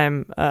in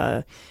time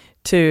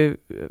to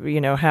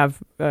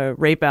have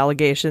rape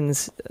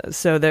allegations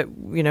so that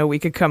we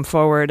could come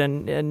forward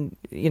and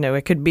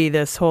it could be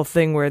this whole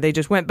thing where they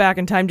just went back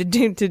in time to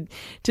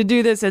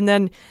do this and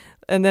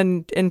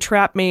then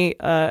entrap me,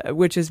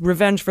 which is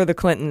revenge for the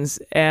Clintons.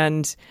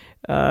 And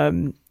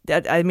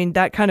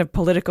that kind of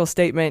political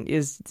statement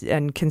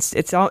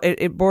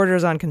it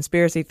borders on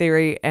conspiracy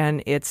theory,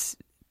 and it's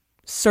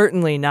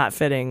certainly not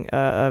fitting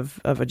of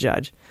a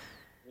judge.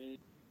 We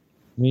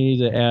need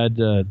to add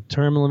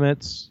term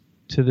limits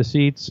to the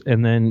seats,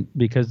 and then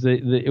because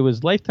it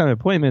was lifetime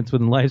appointments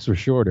when lives were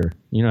shorter.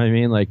 You know what I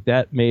mean? Like,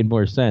 that made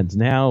more sense.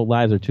 Now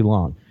lives are too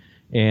long,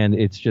 and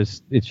it's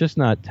just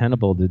not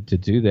tenable to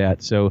do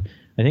that. So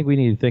I think we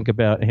need to think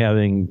about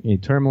having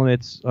term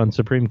limits on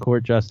Supreme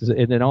Court justices,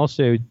 and then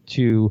also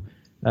to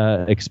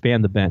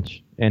expand the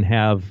bench and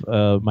have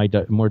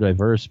more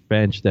diverse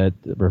bench that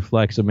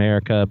reflects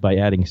America by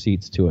adding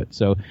seats to it.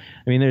 So,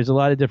 I mean, there's a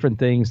lot of different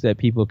things that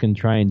people can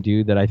try and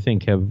do that I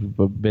think have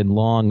been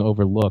long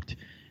overlooked,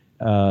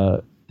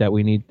 that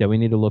we need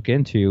to look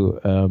into.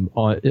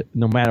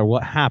 No matter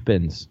what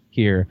happens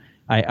here,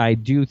 I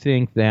do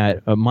think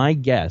that my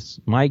guess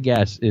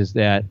is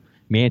that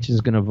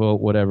Manchin's going to vote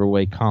whatever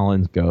way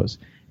Collins goes,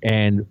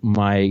 and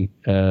my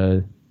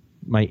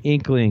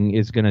inkling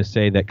is going to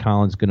say that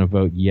Collins is going to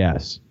vote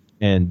yes.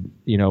 And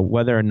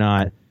whether or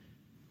not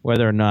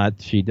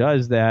she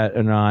does that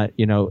or not,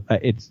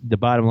 it's the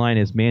bottom line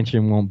is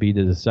Manchin won't be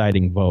the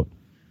deciding vote.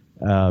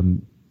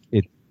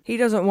 He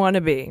doesn't want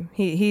to be.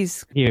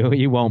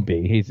 He won't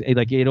be. He's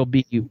like, it'll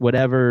be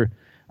whatever.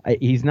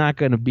 He's not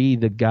going to be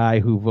the guy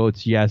who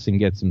votes yes and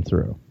gets him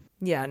through.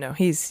 Yeah, no,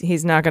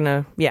 he's not going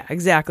to. Yeah,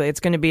 exactly. It's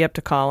going to be up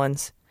to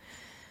Collins.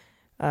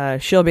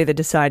 She'll be the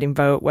deciding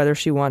vote, whether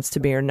she wants to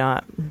be or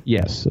not.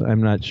 Yes,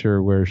 I'm not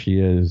sure where she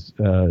is.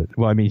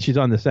 Well, I mean, she's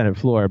on the Senate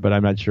floor, but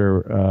I'm not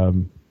sure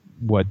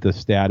what the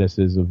status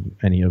is of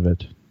any of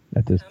it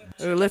at this.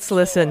 Let's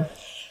listen.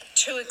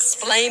 To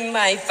explain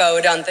my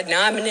vote on the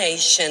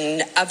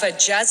nomination of a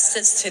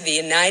justice to the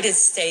United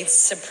States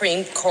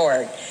Supreme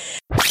Court.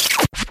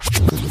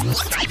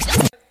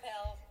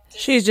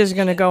 She's just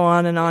going to go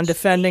on and on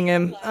defending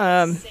him.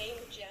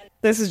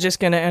 This is just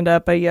going to end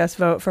up a yes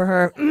vote for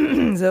her.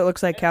 So it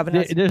looks like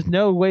Kavanaugh. There's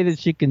no way that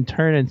she can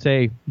turn and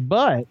say,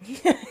 but.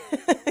 Yeah,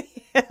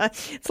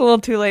 it's a little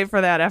too late for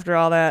that after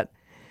all that.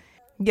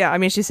 Yeah, I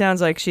mean, she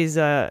sounds like she's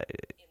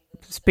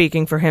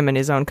speaking for him in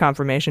his own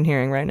confirmation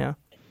hearing right now.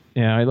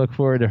 Yeah, I look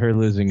forward to her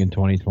losing in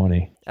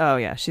 2020. Oh,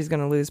 yeah, she's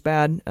going to lose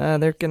bad.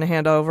 They're going to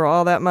hand over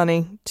all that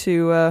money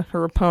to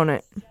her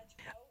opponent.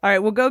 All right,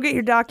 well, go get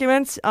your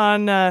documents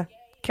on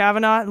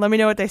Kavanaugh and let me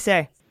know what they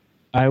say.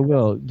 I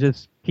will.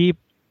 Just keep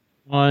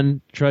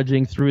on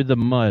trudging through the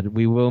mud.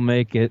 We will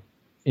make it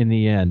in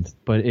the end,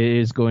 but it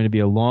is going to be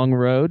a long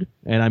road,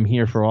 and I'm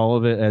here for all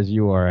of it, as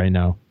you are, I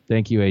know.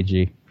 Thank you,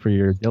 AG, for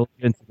your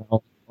diligence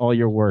and all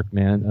your work,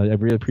 man. I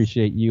really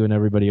appreciate you and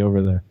everybody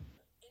over there.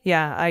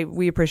 Yeah,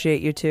 we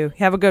appreciate you too.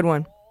 Have a good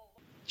one.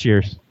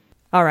 Cheers.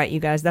 All right, you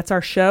guys, that's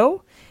our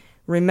show.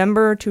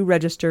 Remember to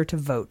register to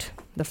vote.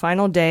 The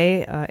final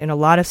day in a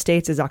lot of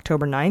states is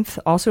October 9th.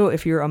 Also,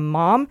 if you're a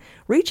mom,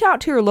 reach out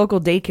to your local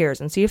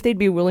daycares and see if they'd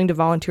be willing to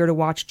volunteer to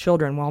watch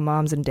children while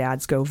moms and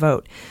dads go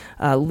vote.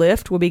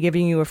 Lyft will be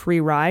giving you a free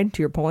ride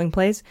to your polling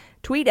place.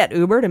 Tweet at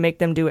Uber to make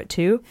them do it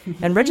too.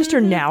 And register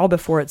now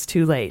before it's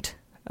too late.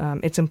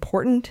 It's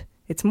important.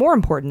 It's more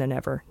important than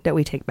ever that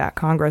we take back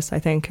Congress, I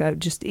think,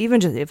 just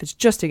if it's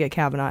just to get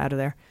Kavanaugh out of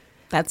there.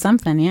 That's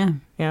something, yeah.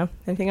 Yeah.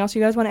 Anything else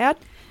you guys want to add?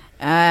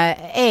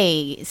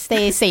 Hey,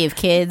 stay safe,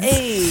 kids.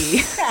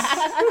 Hey.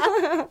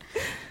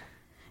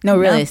 No,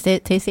 really,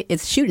 stay safe.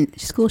 It's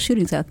school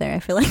shootings out there. I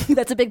feel like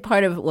that's a big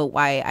part of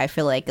why I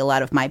feel like a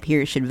lot of my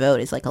peers should vote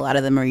is like a lot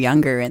of them are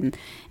younger and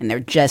they're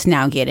just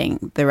now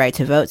getting the right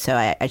to vote. So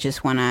I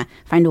just want to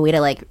find a way to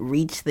like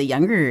reach the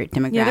younger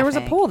demographic. Yeah, there was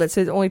a poll that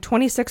says only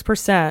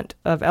 26%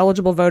 of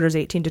eligible voters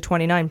 18 to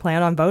 29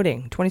 plan on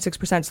voting.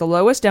 26%. It's the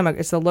lowest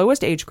it's the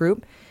lowest age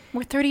group.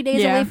 We're 30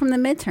 days away from the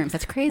midterms.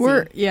 That's crazy.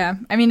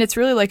 I mean, it's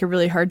really like a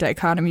really hard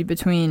dichotomy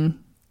between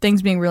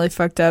things being really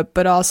fucked up,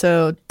 but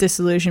also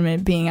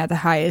disillusionment being at the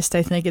highest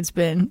I think it's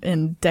been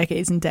in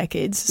decades and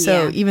decades.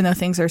 So even though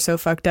things are so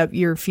fucked up,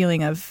 your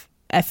feeling of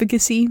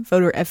efficacy,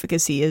 voter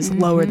efficacy, is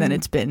lower than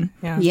it's been.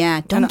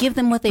 Yeah, don't give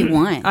them what they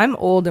want. I'm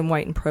old and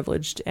white and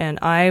privileged, and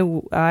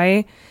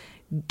I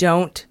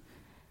don't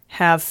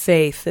have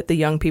faith that the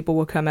young people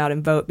will come out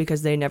and vote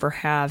because they never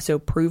have. So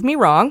prove me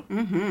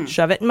wrong,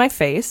 shove it in my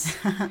face.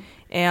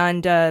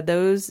 And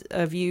those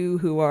of you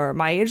who are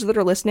my age that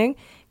are listening,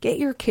 get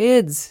your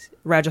kids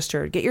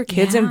registered, get your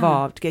kids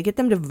involved, get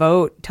them to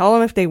vote. Tell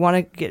them if they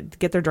want to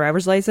get their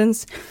driver's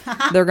license,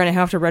 they're going to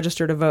have to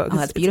register to vote.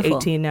 That's beautiful.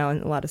 It's 18 now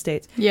in a lot of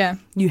states. Yeah.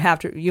 You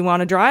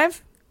want to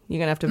drive? You're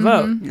going to have to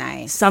vote.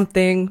 Nice.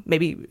 Something,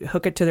 maybe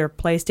hook it to their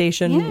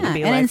PlayStation and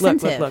be like,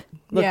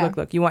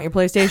 look, you want your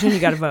PlayStation? You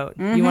got to vote.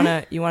 You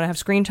want to have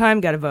screen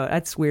time? Got to vote.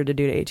 That's weird to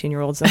do to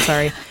 18-year-olds. I'm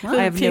sorry.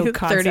 I have no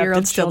concept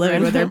 30-year-olds still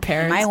living with their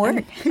parents. My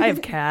work. I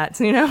have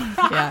cats,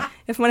 Yeah.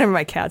 If whenever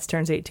my cats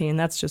turns 18,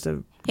 that's just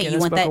a Guinness you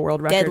want Book that of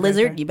World Record dead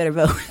lizard? right You better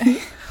vote.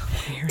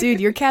 Dude,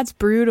 your cat's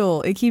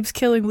brutal. It keeps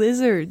killing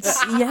lizards.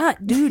 Yeah,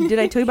 dude, did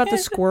I tell you about the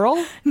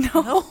squirrel?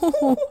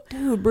 No.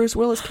 Dude, Bruce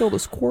Willis killed a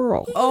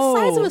squirrel. The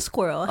size of a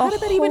squirrel. How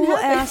did that even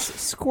happen? Ass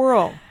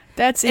squirrel.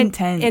 That's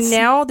intense. And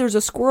now there's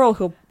a squirrel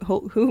who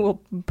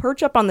will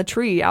perch up on the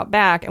tree out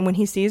back, and when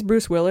he sees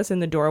Bruce Willis in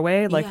the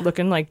doorway,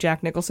 looking like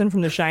Jack Nicholson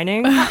from The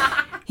Shining,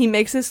 he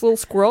makes this little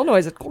squirrel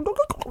noise.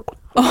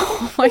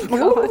 Oh my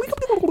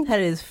god.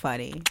 That is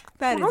funny.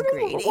 That is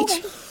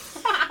great.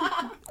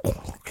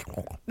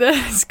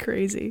 That's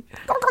crazy.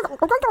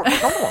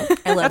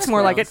 That's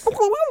more like it.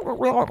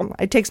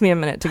 It takes me a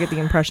minute to get the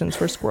impressions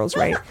for squirrels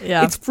right.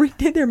 Yeah. It's freaked.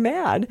 They're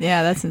mad.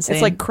 Yeah, that's insane.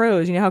 It's like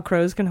crows. You know how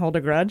crows can hold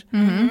a grudge?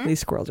 Mm-hmm.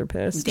 These squirrels are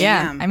pissed.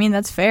 Yeah. I mean,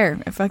 that's fair.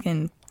 They're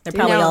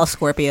probably all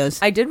Scorpios.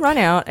 I did run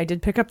out. I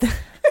did pick up the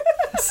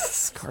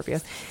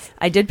Scorpios.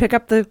 I did pick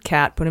up the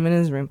cat, put him in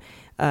his room.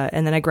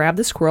 And then I grabbed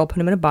the squirrel, put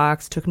him in a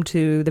box, took him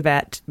to the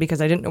vet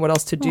because I didn't know what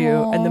else to do.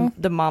 Aww. And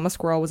the mama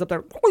squirrel was up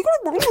there.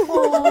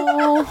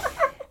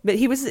 But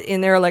he was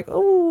in there like, he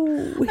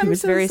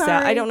was so very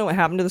sad. I don't know what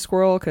happened to the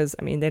squirrel because,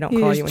 I mean, they don't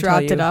call you and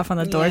tell you. Dropped it off on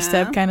the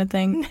doorstep kind of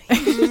thing.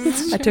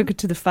 I took it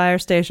to the fire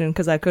station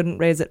because I couldn't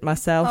raise it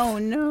myself. Oh,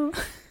 no.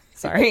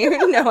 Sorry.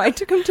 No, I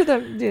took him to the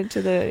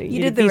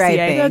You did the right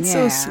thing. That's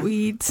so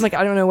sweet. Like,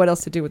 I don't know what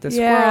else to do with this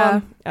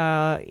squirrel.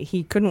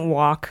 He couldn't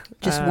walk.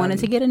 Just wanted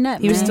to get a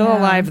nut. He was still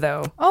alive,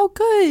 though. Oh,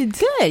 good.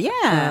 Good,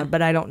 yeah.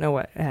 But I don't know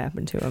what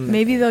happened to him.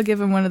 Maybe they'll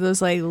give him one of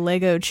those, like,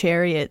 Lego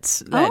chariots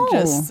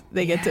that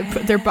they get to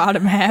put their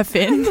bottom half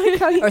in.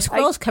 Or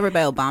squirrels covered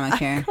by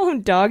Obamacare. I call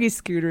them doggy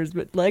scooters,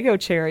 but Lego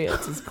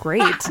chariots is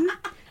great.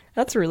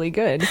 That's really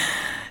good.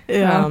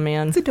 Yeah. Oh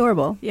man, it's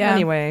adorable. Yeah.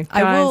 Anyway,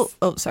 I will.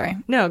 Oh, sorry.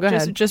 No, go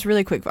ahead. Just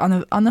really quick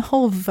on the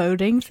whole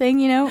voting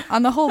thing.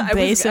 On the whole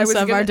basis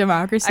of our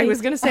democracy. I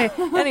was gonna say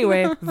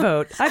anyway.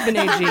 Vote. I've been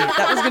AG.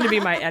 That was gonna be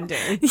my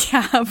ending.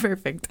 Yeah,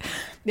 perfect.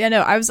 Yeah,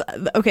 no, I was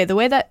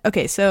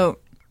okay. So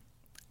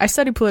I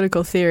studied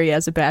political theory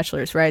as a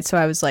bachelor's, right? So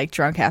I was like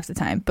drunk half the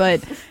time,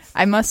 but.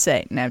 I must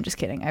say, no, I'm just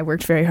kidding. I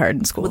worked very hard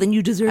in school. Well, then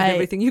you deserve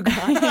everything you got.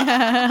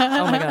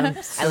 Oh my god,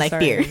 I like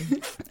beer.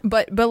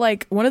 But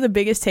like one of the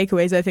biggest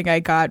takeaways I think I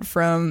got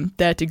from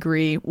that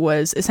degree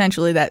was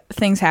essentially that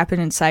things happen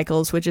in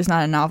cycles, which is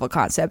not a novel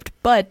concept,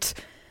 but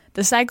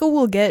the cycle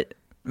will get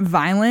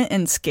violent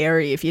and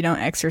scary if you don't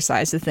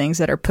exercise the things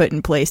that are put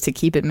in place to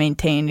keep it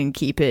maintained and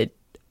keep it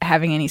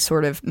having any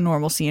sort of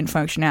normalcy and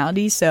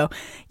functionality. So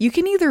you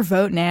can either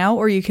vote now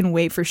or you can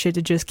wait for shit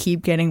to just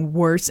keep getting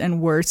worse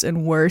and worse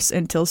and worse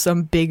until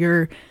some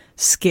bigger,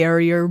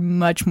 scarier,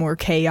 much more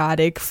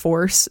chaotic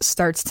force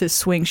starts to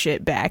swing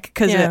shit back,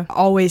 because it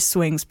always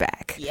swings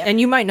back. Yep. And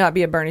you might not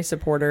be a Bernie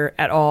supporter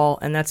at all,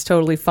 and that's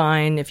totally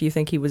fine if you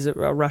think he was a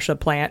Russia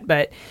plant,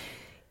 but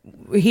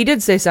he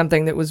did say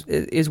something that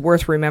is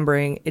worth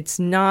remembering. He's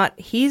not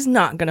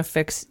going to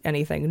fix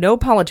anything. No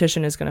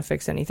politician is going to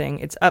fix anything.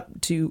 It's up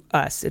to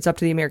us. It's up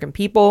to the American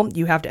people.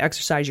 You have to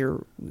exercise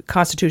your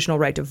constitutional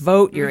right to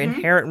vote, your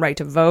inherent right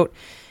to vote.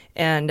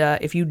 And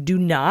if you do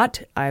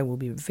not, I will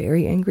be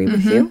very angry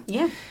with you.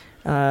 Yeah.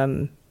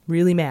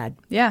 really mad.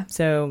 Yeah.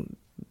 So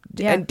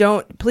and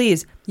don't,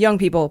 please, young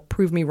people,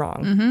 prove me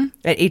wrong.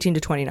 At 18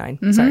 to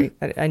 29. Sorry.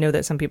 I know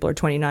that some people are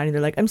 29 and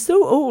they're like, I'm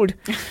so old.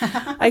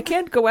 I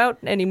can't go out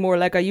anymore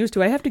like I used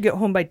to. I have to get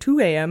home by 2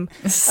 a.m.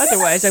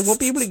 Otherwise, I won't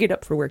be able to get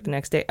up for work the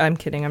next day. I'm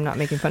kidding. I'm not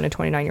making fun of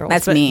 29-year-olds.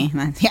 That's me.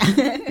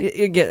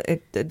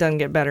 It doesn't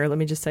get better. Let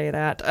me just say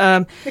that.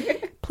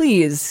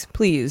 Please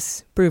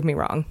prove me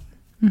wrong.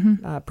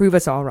 Prove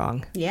us all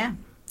wrong. Yeah.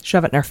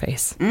 Shove it in our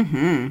face.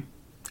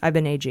 I've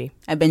been AG.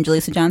 I've been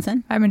Jaleesa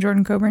Johnson. I've been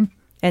Jordan Coburn.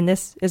 And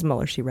this is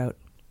Mueller, She Wrote.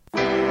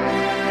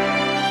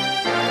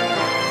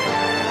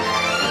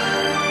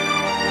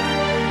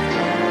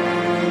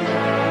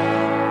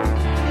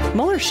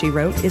 Mueller, She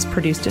Wrote is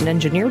produced and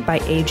engineered by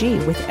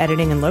AG with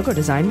editing and logo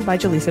design by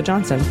Jaleesa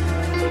Johnson.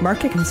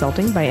 Market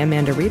consulting by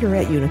Amanda Reeder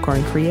at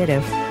Unicorn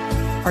Creative.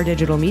 Our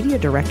digital media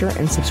director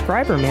and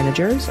subscriber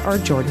managers are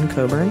Jordan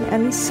Coburn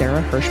and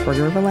Sarah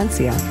Hirschberger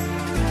Valencia.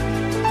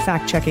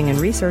 Fact-checking and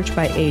research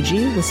by AG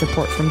with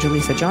support from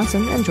Jaleesa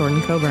Johnson and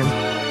Jordan Coburn.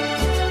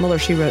 Mueller,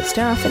 She Wrote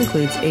staff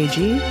includes AG,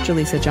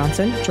 Jaleesa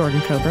Johnson,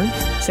 Jordan Coburn,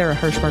 Sarah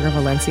Hirschberger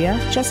Valencia,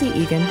 Jesse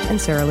Egan, and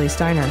Sarah Lee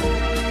Steiner.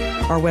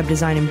 Our web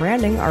design and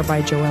branding are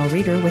by Joelle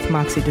Reeder with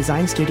Moxie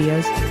Design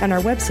Studios, and our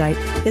website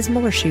is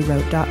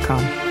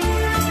MuellerSheWrote.com.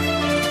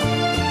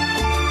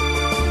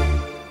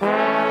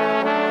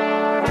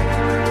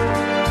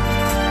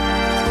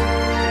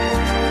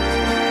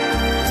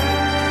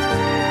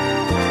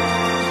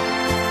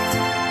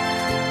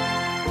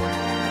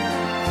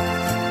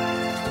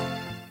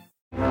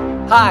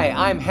 Hi,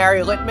 I'm Harry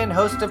Littman,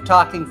 host of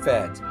Talking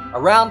Feds, a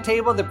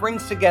roundtable that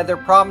brings together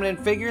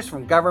prominent figures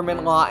from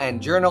government law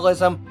and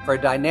journalism for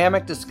a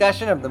dynamic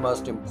discussion of the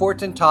most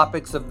important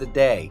topics of the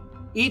day.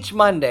 Each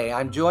Monday,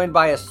 I'm joined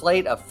by a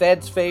slate of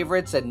Feds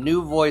favorites and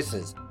new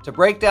voices to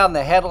break down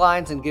the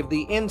headlines and give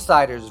the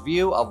insider's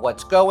view of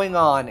what's going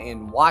on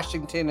in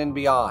Washington and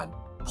beyond.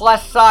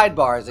 Plus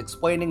sidebars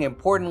explaining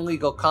important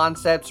legal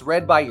concepts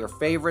read by your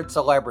favorite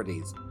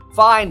celebrities.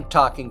 Find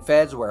Talking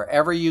Feds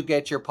wherever you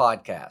get your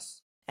podcasts.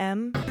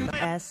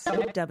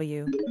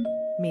 MSW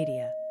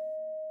Media.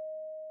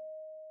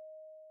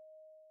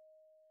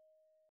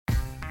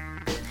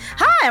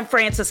 Hi, I'm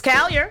Frances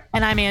Callier.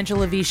 And I'm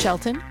Angela V.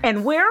 Shelton.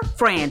 And we're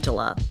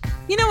Frangela.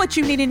 You know what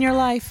you need in your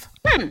life?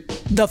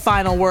 The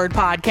Final Word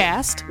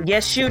podcast.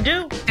 Yes, you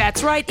do.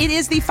 That's right. It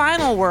is the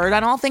final word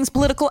on all things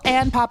political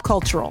and pop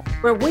cultural.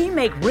 Where we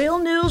make real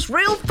news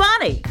real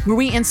funny. Where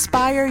we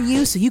inspire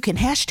you so you can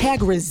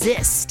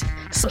 #resist.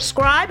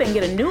 Subscribe and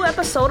get a new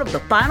episode of the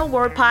Final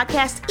Word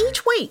podcast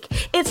each week.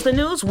 It's the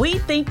news we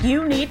think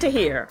you need to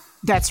hear.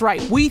 That's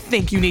right. We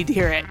think you need to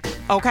hear it.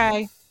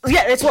 Okay?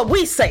 Yeah, it's what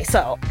we say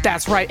so.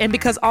 That's right. And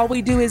because all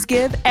we do is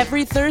give,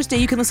 every Thursday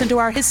you can listen to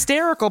our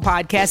hysterical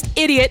podcast,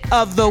 Idiot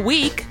of the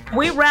Week.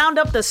 We round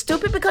up the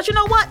stupid because you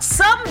know what?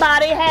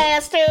 Somebody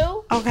has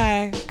to.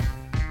 Okay.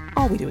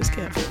 All we do is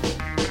give.